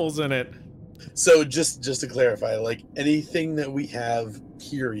air holes in it. so just to clarify, like anything that we have,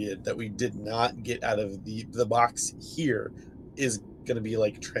 period, that we did not get out of the box here, is gonna be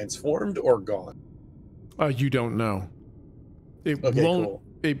like transformed or gone. You don't know. It Okay, won't. cool.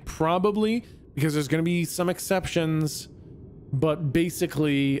 It probably, because there's going to be some exceptions, but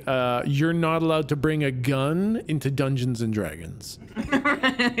basically, you're not allowed to bring a gun into Dungeons and Dragons.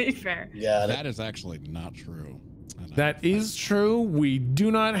 Fair. Yeah, That is actually not true. That is true. We do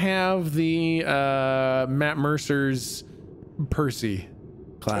not have the Matt Mercer's Percy I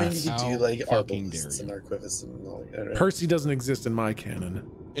mean, class. you could do How like fucking arbalists dare and arquivists and all that. Right? Percy doesn't exist in my canon.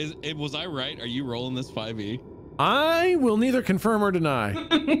 Was I right? Are you rolling this 5e? I will neither confirm or deny.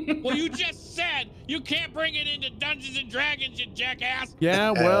 Well, you just said you can't bring it into Dungeons and Dragons, you jackass.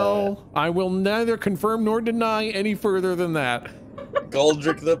 Yeah, well, I will neither confirm nor deny any further than that.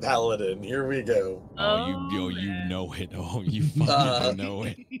 Goldrick the Paladin. Here we go. You know it. Oh, you fucking know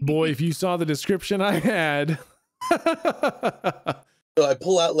it. Boy, if you saw the description I had. So I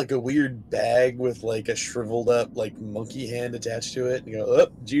pull out like a weird bag with like a shriveled up like monkey hand attached to it and go, oh,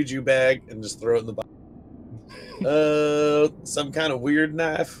 juju bag, and just throw it in the box. Some kind of weird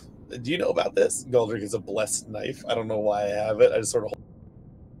knife. Do you know about this? Goldrick is a blessed knife. I don't know why I have it. I just sort of.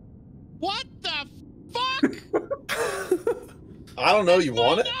 What the fuck? I don't know. You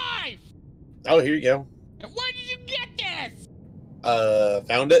want it? Knife! Oh, here you go. Where did you get this?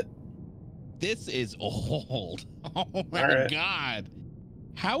 Found it. This is old. Oh my All right. god.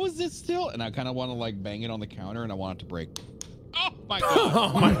 How is this still? And I kind of want to like bang it on the counter and I want it to break. Oh my god.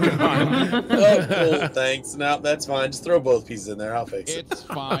 Oh my god. Oh, cool. Thanks. No, that's fine. Just throw both pieces in there. I'll fix it. It's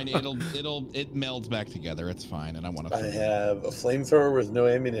fine. It melds back together. It's fine. And I want to. I have a flamethrower with no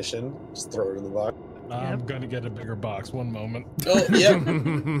ammunition. Just throw it in the box. I'm gonna get a bigger box. One moment. Oh, yep.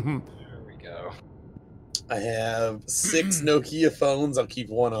 There we go. I have 6 Nokia phones. I'll keep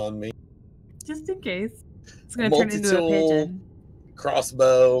one on me. Just in case. It's gonna turn into a Multi-tool, pigeon.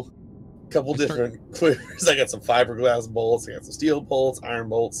 crossbow, a couple different quivers. I got some fiberglass bolts. I got some steel bolts, iron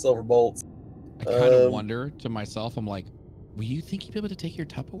bolts, silver bolts. I kind of wonder to myself. I'm like, will you think you'd be able to take your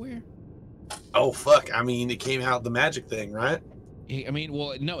Tupperware? Oh fuck! I mean, it came out the magic thing, right? I mean,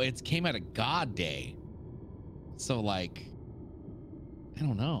 well, no, it came out of God Day. So like, I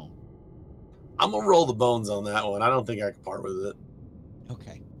don't know. I'm gonna roll the bones on that one. I don't think I can part with it.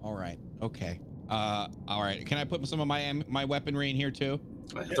 Okay. All right. Okay. All right. Can I put some of my weaponry in here too?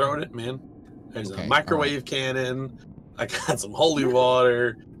 Throwing it, man. There's Okay, a microwave cannon. I got some holy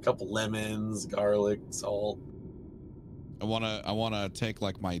water, a couple lemons, garlic, salt. I wanna take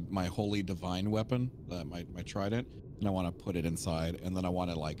like my holy divine weapon, my trident, and I want to put it inside, and then I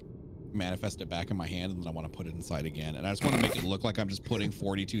want to like manifest it back in my hand, and then I want to put it inside again, and I just want to make it look like I'm just putting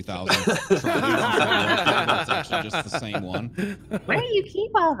 42,000 tridents inside one, but it's actually just the same one. Where do you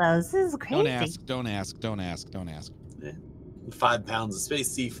keep all those? This is crazy. Don't ask. Yeah. 5 pounds of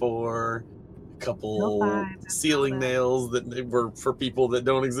space C4, a couple No ceiling nails that were for people that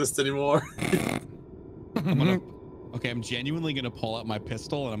don't exist anymore. I'm genuinely gonna pull out my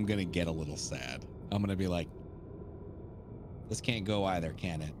pistol, and I'm gonna get a little sad. I'm gonna be like, this can't go either,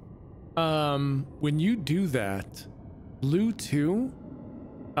 can it? When you do that, Blue 2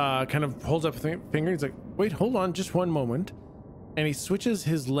 kind of holds up a finger. He's like, wait, hold on just one moment. And he switches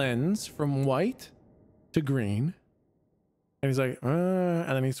his lens from white to green. And he's like, and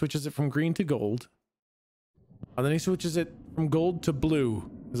then he switches it from green to gold. And then he switches it from gold to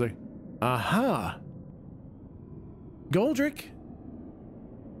blue. He's like, aha. Goldrick,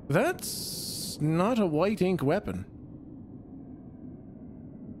 that's not a white ink weapon.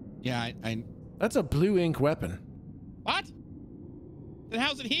 Yeah, That's a blue ink weapon. What? Then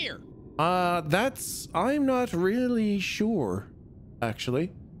how's it here? I'm not really sure,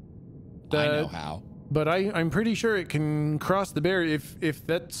 actually. I know how. But I'm pretty sure it can cross the barrier. If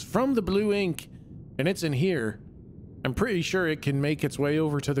that's from the blue ink and it's in here, I'm pretty sure it can make its way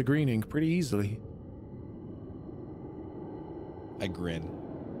over to the green ink pretty easily. I grin.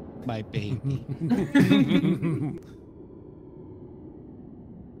 My baby.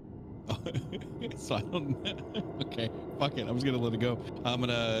 So I don't know. Okay, fuck it. I'm just gonna let it go. I'm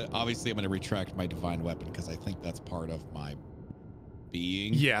gonna retract my divine weapon because I think that's part of my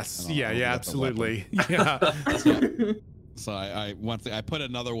being. Yes. Yeah. Absolutely. Yeah. So I put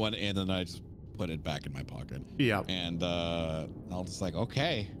another one in and I just put it back in my pocket. Yeah. And I'll just like,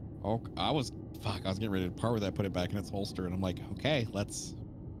 okay. Oh, I was getting ready to part with that, put it back in its holster, and I'm like, okay, I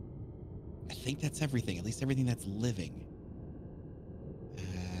think that's everything. At least everything that's living.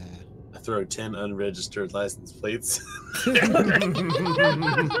 I throw 10 unregistered license plates.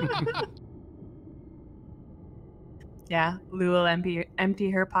 Yeah, Lou will empty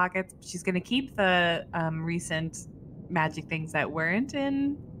her pockets. She's gonna keep the recent magic things that weren't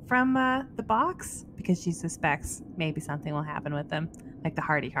in from the box because she suspects maybe something will happen with them, like the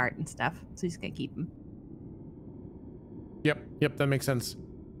Hardy Heart and stuff. So she's gonna keep them. Yep, that makes sense.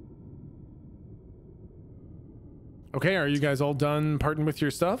 Okay, are you guys all done parting with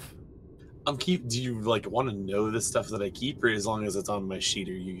your stuff? Do you like want to know the stuff that I keep, or as long as it's on my sheet,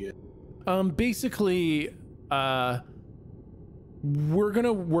 or you get? Basically, we're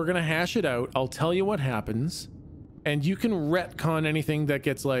gonna hash it out. I'll tell you what happens, and you can retcon anything that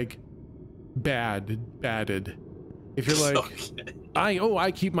gets like badded. If you're like, okay.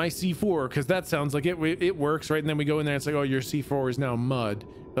 I keep my C4 because that sounds like it works, right? And then we go in there and it's like, oh, your C4 is now mud.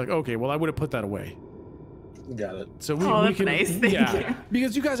 Like, okay, well, I would have put that away. Got it. So we that's can, nice. Thank you.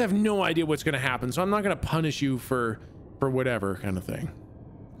 Because you guys have no idea what's going to happen, so I'm not going to punish you for whatever kind of thing.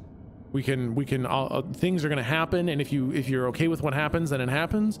 We can things are going to happen, and if you're okay with what happens, then it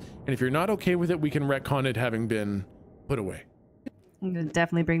happens, and if you're not okay with it, we can retcon it having been put away. I'm gonna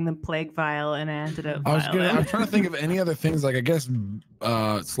definitely bring the plague vial and antidote vial. I'm trying to think of any other things. Like I guess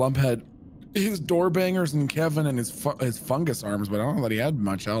Slump had his door bangers and Kevin and his fungus arms, but I don't know that he had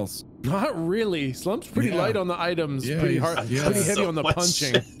much else. Not really. Slump's pretty light on the items. Yeah, pretty hard. Yeah. Pretty heavy on the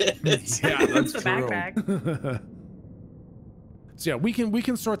punching. Yeah, that's the true. backpack. So yeah, we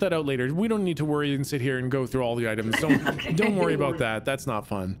can sort that out later. We don't need to worry and sit here and go through all the items. Don't worry about that. That's not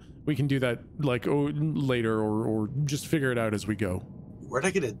fun. We can do that like later or just figure it out as we go. Where'd I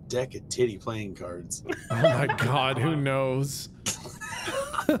get a deck of titty playing cards? Oh my god, who knows?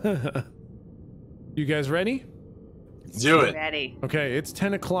 You guys ready? Do it. Ready. Okay, it's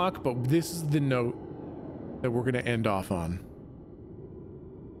 10 o'clock, but this is the note that we're gonna end off on.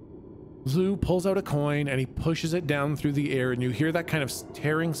 Lou pulls out a coin and he pushes it down through the air, and you hear that kind of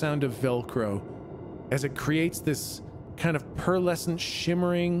tearing sound of Velcro as it creates this kind of pearlescent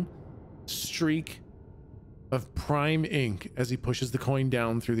shimmering streak of prime ink as he pushes the coin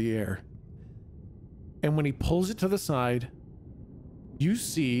down through the air. And when he pulls it to the side, you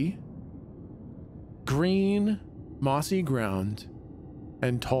see green mossy ground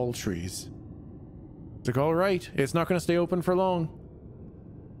and tall trees. It's like, all right, it's not going to stay open for long.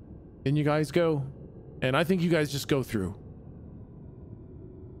 And you guys go. And I think you guys just go through.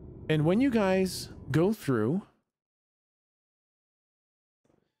 And when you guys go through,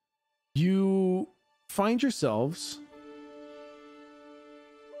 you find yourselves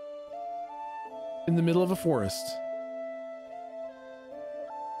in the middle of a forest.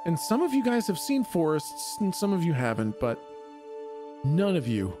 And some of you guys have seen forests and some of you haven't, but none of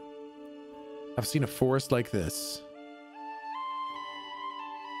you have seen a forest like this.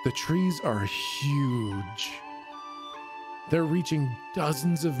 The trees are huge. They're reaching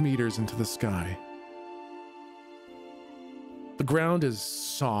dozens of meters into the sky. The ground is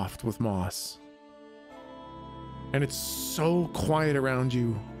soft with moss. And it's so quiet around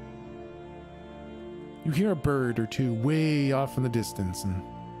you. You hear a bird or two way off in the distance and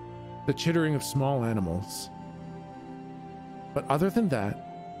the chittering of small animals. But other than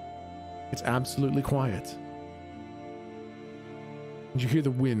that, it's absolutely quiet. And you hear the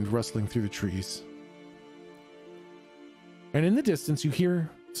wind rustling through the trees. And in the distance, you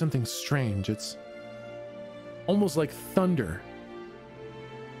hear something strange. It's almost like thunder.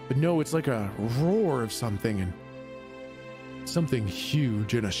 But no, it's like a roar of something, and something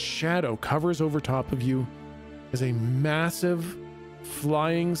huge, and a shadow covers over top of you as a massive,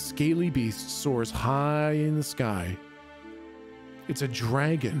 flying, scaly beast soars high in the sky. It's a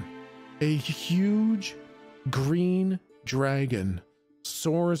dragon. A huge, green dragon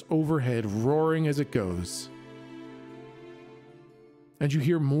soars overhead, roaring as it goes. And you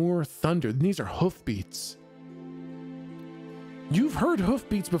hear more thunder. And these are hoofbeats. You've heard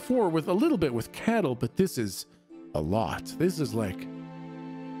hoofbeats before with a little bit with cattle, but this is a lot. This is like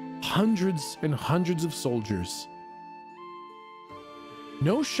hundreds and hundreds of soldiers.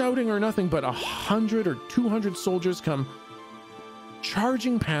 No shouting or nothing, but 100 or 200 soldiers come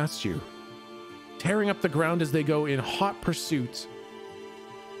charging past you, tearing up the ground as they go in hot pursuit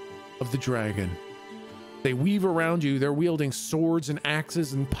of the dragon. They weave around you. They're wielding swords and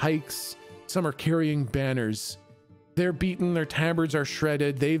axes and pikes. Some are carrying banners. They're beaten. Their tabards are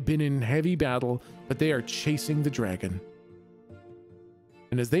shredded. They've been in heavy battle, but they are chasing the dragon.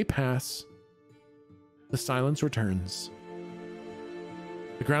 And as they pass, the silence returns.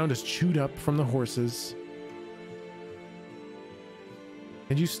 The ground is chewed up from the horses.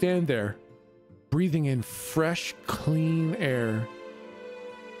 And you stand there, breathing in fresh, clean air.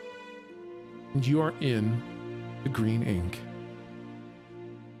 and you are in the green ink.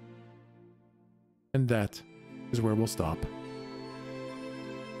 And that is where we'll stop.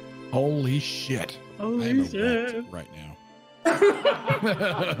 Holy shit. I am erect right now.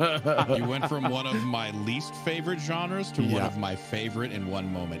 You went from one of my least favorite genres to one of my favorite in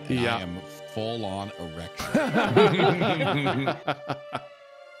one moment. And I am full on erection.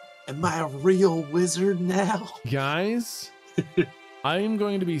 Am I a real wizard now? Guys, I am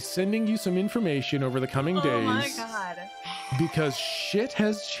going to be sending you some information over the coming days. Oh my god. Because shit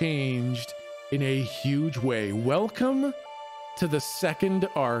has changed in a huge way. Welcome to the second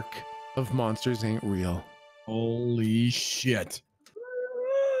arc of Monsters Ain't Real. Holy shit.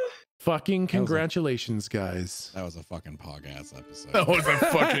 Fucking congratulations, guys. That was a fucking pog-ass episode. That was a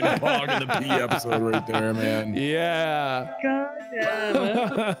fucking Pog in the P episode right there, man. Yeah. God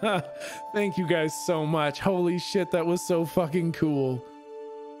damn. Thank you guys so much. Holy shit, that was so fucking cool.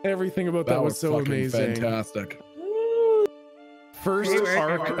 Everything about that was so fucking amazing. fantastic. First Great work,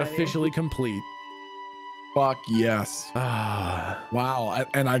 arc everybody. officially complete. Fuck yes. Ah. Wow.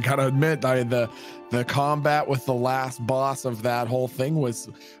 And I gotta admit, the combat with the last boss of that whole thing was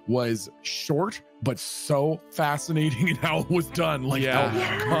short, but so fascinating in how it was done. Like how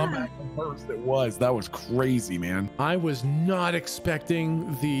combat burst it was. That was crazy, man. I was not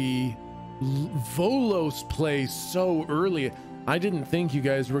expecting the Volos play so early. I didn't think you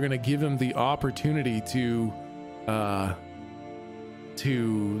guys were gonna give him the opportunity to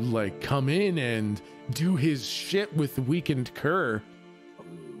like come in and do his shit with weakened Kerr.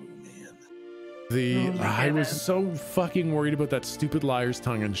 I was so fucking worried about that stupid liar's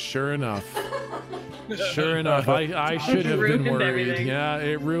tongue, and sure enough, I should have been worried. Everything. Yeah,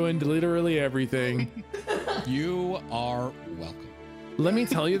 it ruined literally everything. You are welcome. Let me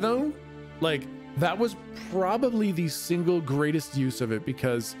tell you though, like that was probably the single greatest use of it,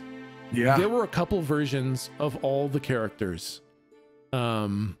 because there were a couple versions of all the characters.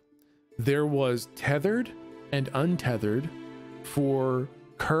 There was tethered and untethered for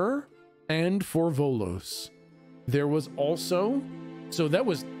Kerr and for Volos. There was also, so that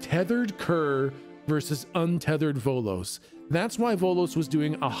was tethered Kerr versus untethered Volos. That's why Volos was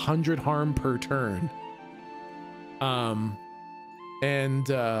doing 100 harm per turn.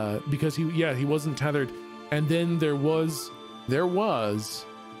 Because he wasn't tethered. And then there was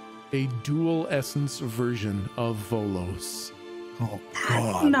a dual essence version of Volos. Oh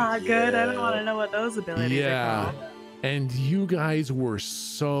That's not good. I don't want to know what those abilities are called. And you guys were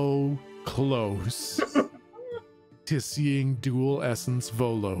so close to seeing dual essence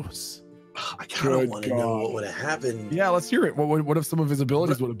Volos. I kind of want to know what would have happened. Yeah, let's hear it. What if some of his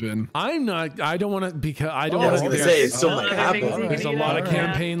abilities would have been? I don't want to, because I don't I want was to gonna say it still might happen. There's a lot of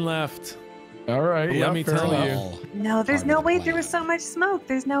campaign left. All right. Let me tell you. No, there's no way. There was so much smoke.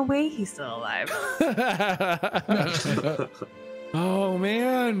 There's no way he's still alive. Oh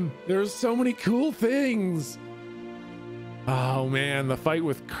man, there's so many cool things. Oh man, the fight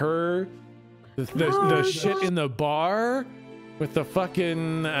with Kerr, the shit in the bar with the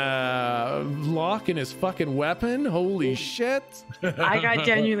fucking Locke and his fucking weapon. Holy shit. I got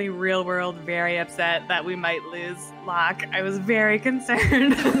genuinely real world very upset that we might lose Locke. I was very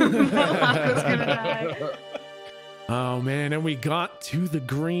concerned that Locke was gonna die. Oh man, and we got to the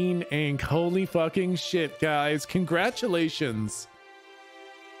green ink. Holy fucking shit, guys. Congratulations.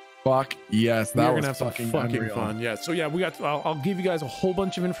 Fuck yes, that We're was gonna have some fucking unreal. fun. Yeah, so yeah, I'll give you guys a whole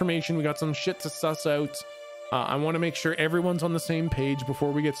bunch of information. We got some shit to suss out. I want to make sure everyone's on the same page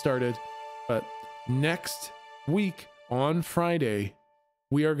before we get started. But next week on Friday,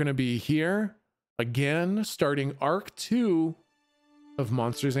 we are going to be here again, starting Arc 2 of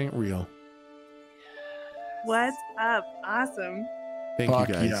Monsters Ain't Real. What's up? Awesome. Thank Fuck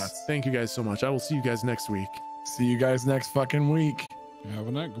you guys. yes. Thank you guys so much. I will see you guys next week. See you guys next fucking week. Have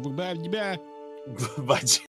a night. Goodbye. Bye.